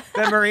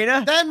Then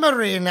Marina. than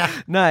Marina.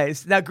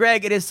 Nice. Now,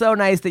 Greg, it is so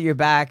nice that you're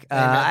back.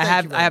 I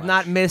have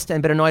not missed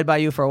and been annoyed by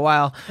you for a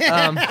while.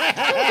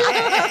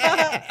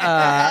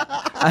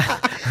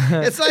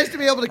 It's nice to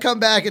be able to come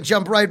back and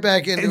jump right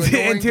back into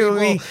annoying people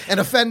and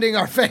offending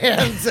our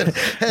fans, and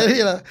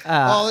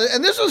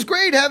and this was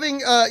great having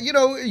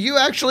you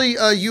actually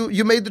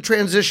you made the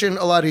transition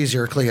a lot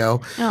easier,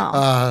 Cleo.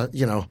 Glad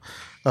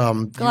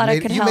I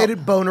could you help. made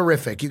it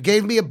bonerific. You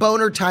gave me a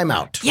boner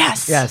timeout.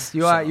 Yes.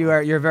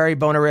 You're very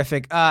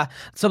bonerific.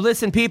 So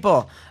listen,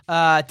 people,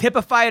 tip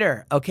a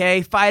fighter,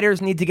 okay?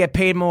 Fighters need to get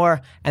paid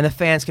more, and the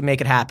fans can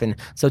make it happen.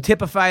 So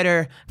tip a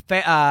fighter.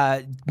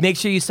 Make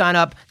sure you sign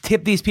up.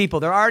 Tip these people.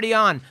 They're already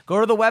on. Go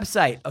to the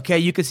website, okay?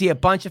 You can see a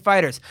bunch of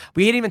fighters.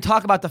 We didn't even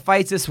talk about the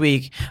fights this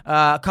week.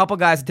 A couple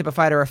guys at Tip a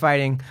Fighter are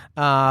fighting.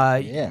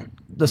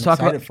 Let's talk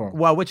about. For 'em.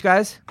 Well, which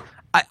guys?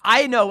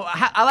 I know.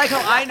 I like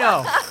how I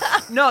know.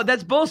 No,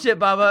 that's bullshit,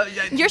 Bubba.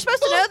 You're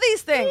supposed to know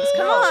these things.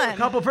 Come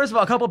on. First of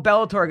all, a couple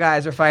Bellator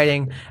guys are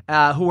fighting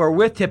who are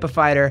with Tip a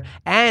Fighter,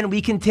 and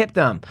we can tip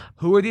them.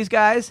 Who are these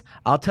guys?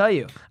 I'll tell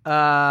you.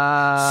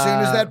 As soon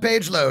as that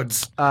page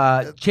loads.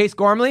 Chase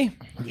Gormley.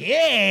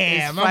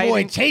 Yeah, my fighting.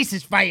 boy Chase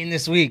is fighting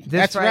this week.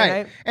 That's Friday right.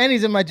 night? And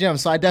he's in my gym,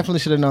 so I definitely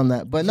should have known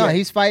that. But no,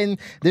 he's fighting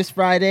this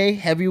Friday,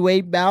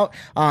 heavyweight bout.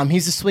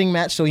 He's a swing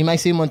match, so you might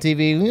see him on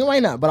TV. You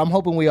might not, but I'm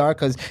hoping we are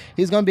because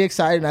he's going to be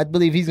excited, and I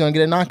believe he's going to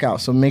get a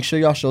knockout. So make sure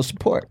y'all show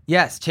support.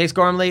 Yes, Chase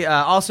Gormley.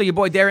 Also, your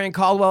boy Darian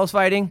Caldwell is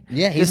fighting.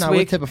 Yeah, he's this not week.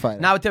 with Tip a Fighter.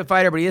 Not with Tip a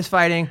Fighter, but he is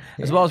fighting,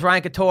 as well as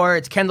Ryan Couture.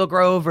 It's Kendall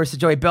Grove versus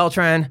Joey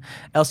Beltran.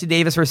 Elsie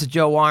Davis versus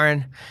Joe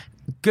Warren.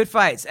 Good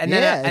fights. And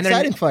then,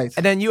 exciting fights.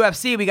 And then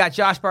UFC, we got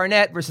Josh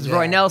Barnett versus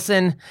Roy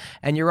Nelson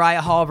and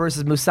Uriah Hall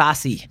versus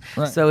Musasi.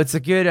 Right. So it's a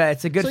good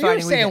So fighting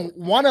you're saying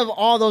weekend. one of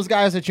all those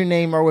guys that you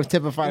name are with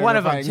Tip a Fighter? One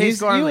of them, fighting. Chase He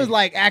Gormley. was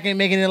like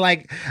making it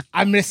like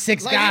I missed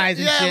 6 guys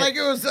and shit. like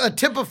it was a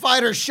Tip a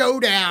Fighter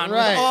showdown.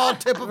 Right. With all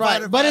Tip a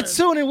Fighter But fighters. it's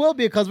soon it will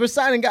be because we're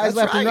signing guys That's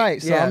left and right.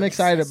 right. So Yeah. I'm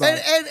excited about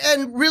it.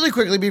 And really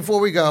quickly before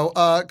we go,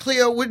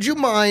 Cleo, would you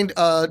mind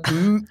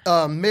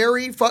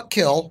marry, fuck,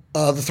 kill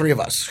the 3 of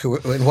us? Who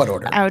in what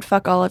order? I would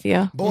fuck all of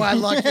you. Boy, I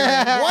like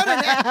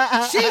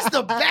her. She's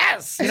the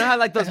best. You know how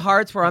like those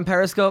hearts were on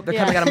Periscope? They're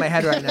coming out of my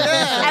head right now.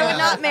 I would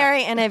not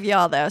marry any of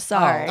y'all though.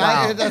 Sorry.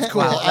 wow. That's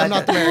cool. I'm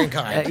not the marrying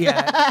kind.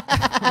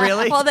 Yeah.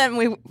 Really? Well,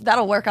 then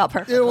that'll work out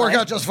perfectly. It'll work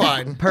out just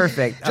fine.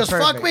 Perfect. Just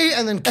Perfect. fuck me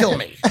and then kill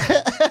me.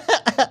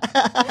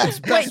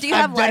 Wait, do you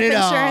have life done it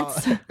all.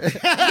 insurance?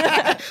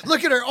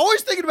 Look at her,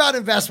 always thinking about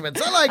investments.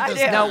 I like this.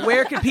 do. Now,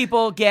 where can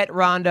people get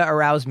Ronda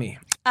Arouse Me?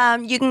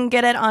 You can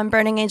get it on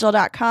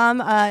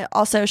burningangel.com.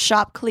 Also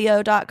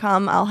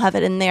shopcleo.com. I'll have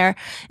it in there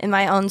in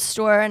my own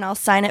store, and I'll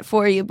sign it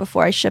for you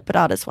before I ship it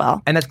out as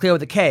well. And that's Cleo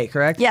with a K,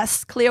 correct?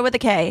 Yes, Cleo with a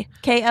K.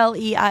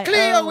 K-L-E-I-O.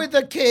 Cleo with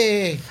the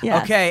key.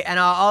 Yes. Okay, and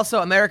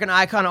also American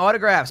Icon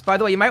autographs. By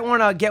the way, you might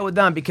want to get with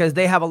them because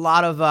they have a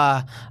lot of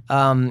Signed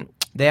vaginas.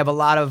 They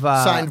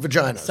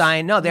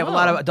have a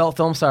lot of adult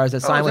film stars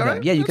that sign is with that them.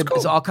 right? Yeah, you That's could. cool.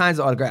 It's all kinds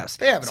of autographs.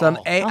 They have it Some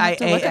all. I'll have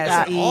to look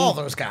at that. All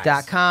those guys.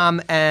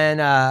 AIASE.com and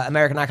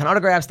American Icon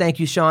autographs. Thank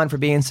you, Sean, for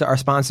being our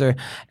sponsor.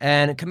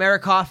 And Chimera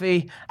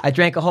Coffee. I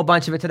drank a whole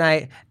bunch of it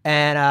tonight,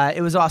 and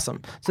it was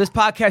awesome. So this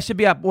podcast should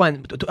be up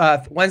when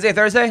Wednesday,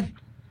 Thursday.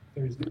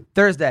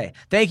 Thursday.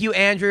 Thank you,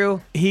 Andrew.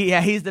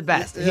 He's the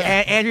best.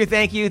 Andrew,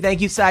 thank you.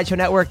 Thank you, Sideshow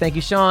Network. Thank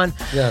you, Sean.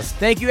 Yes.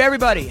 Thank you,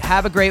 everybody.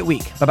 Have a great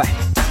week. Bye-bye.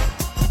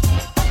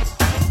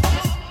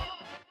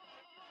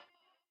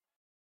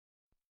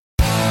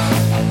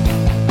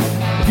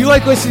 If you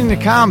like listening to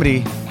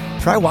comedy,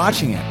 try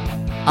watching it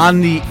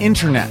on the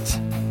internet.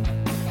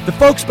 The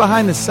folks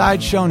behind the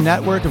Sideshow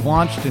Network have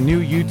launched a new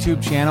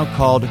YouTube channel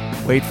called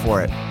Wait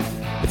For It.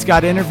 It's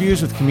got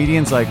interviews with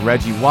comedians like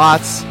Reggie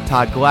Watts,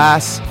 Todd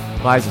Glass,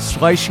 Liza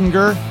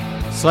Schlesinger.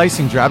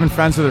 I've been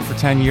friends with her for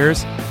 10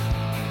 years.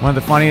 One of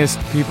the funniest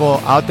people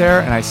out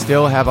there, and I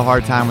still have a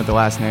hard time with the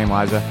last name,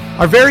 Liza.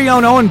 Our very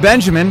own Owen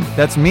Benjamin,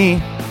 that's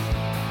me,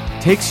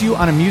 takes you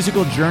on a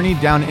musical journey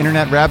down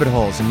internet rabbit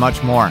holes and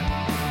much more.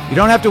 You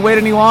don't have to wait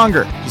any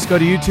longer. Just go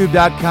to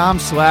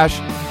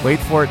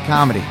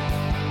youtube.com/waitforitcomedy.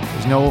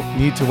 There's no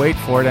need to wait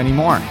for it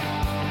anymore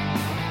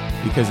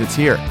because it's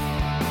here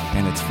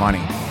and it's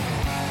funny.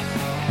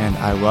 And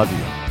I love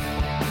you.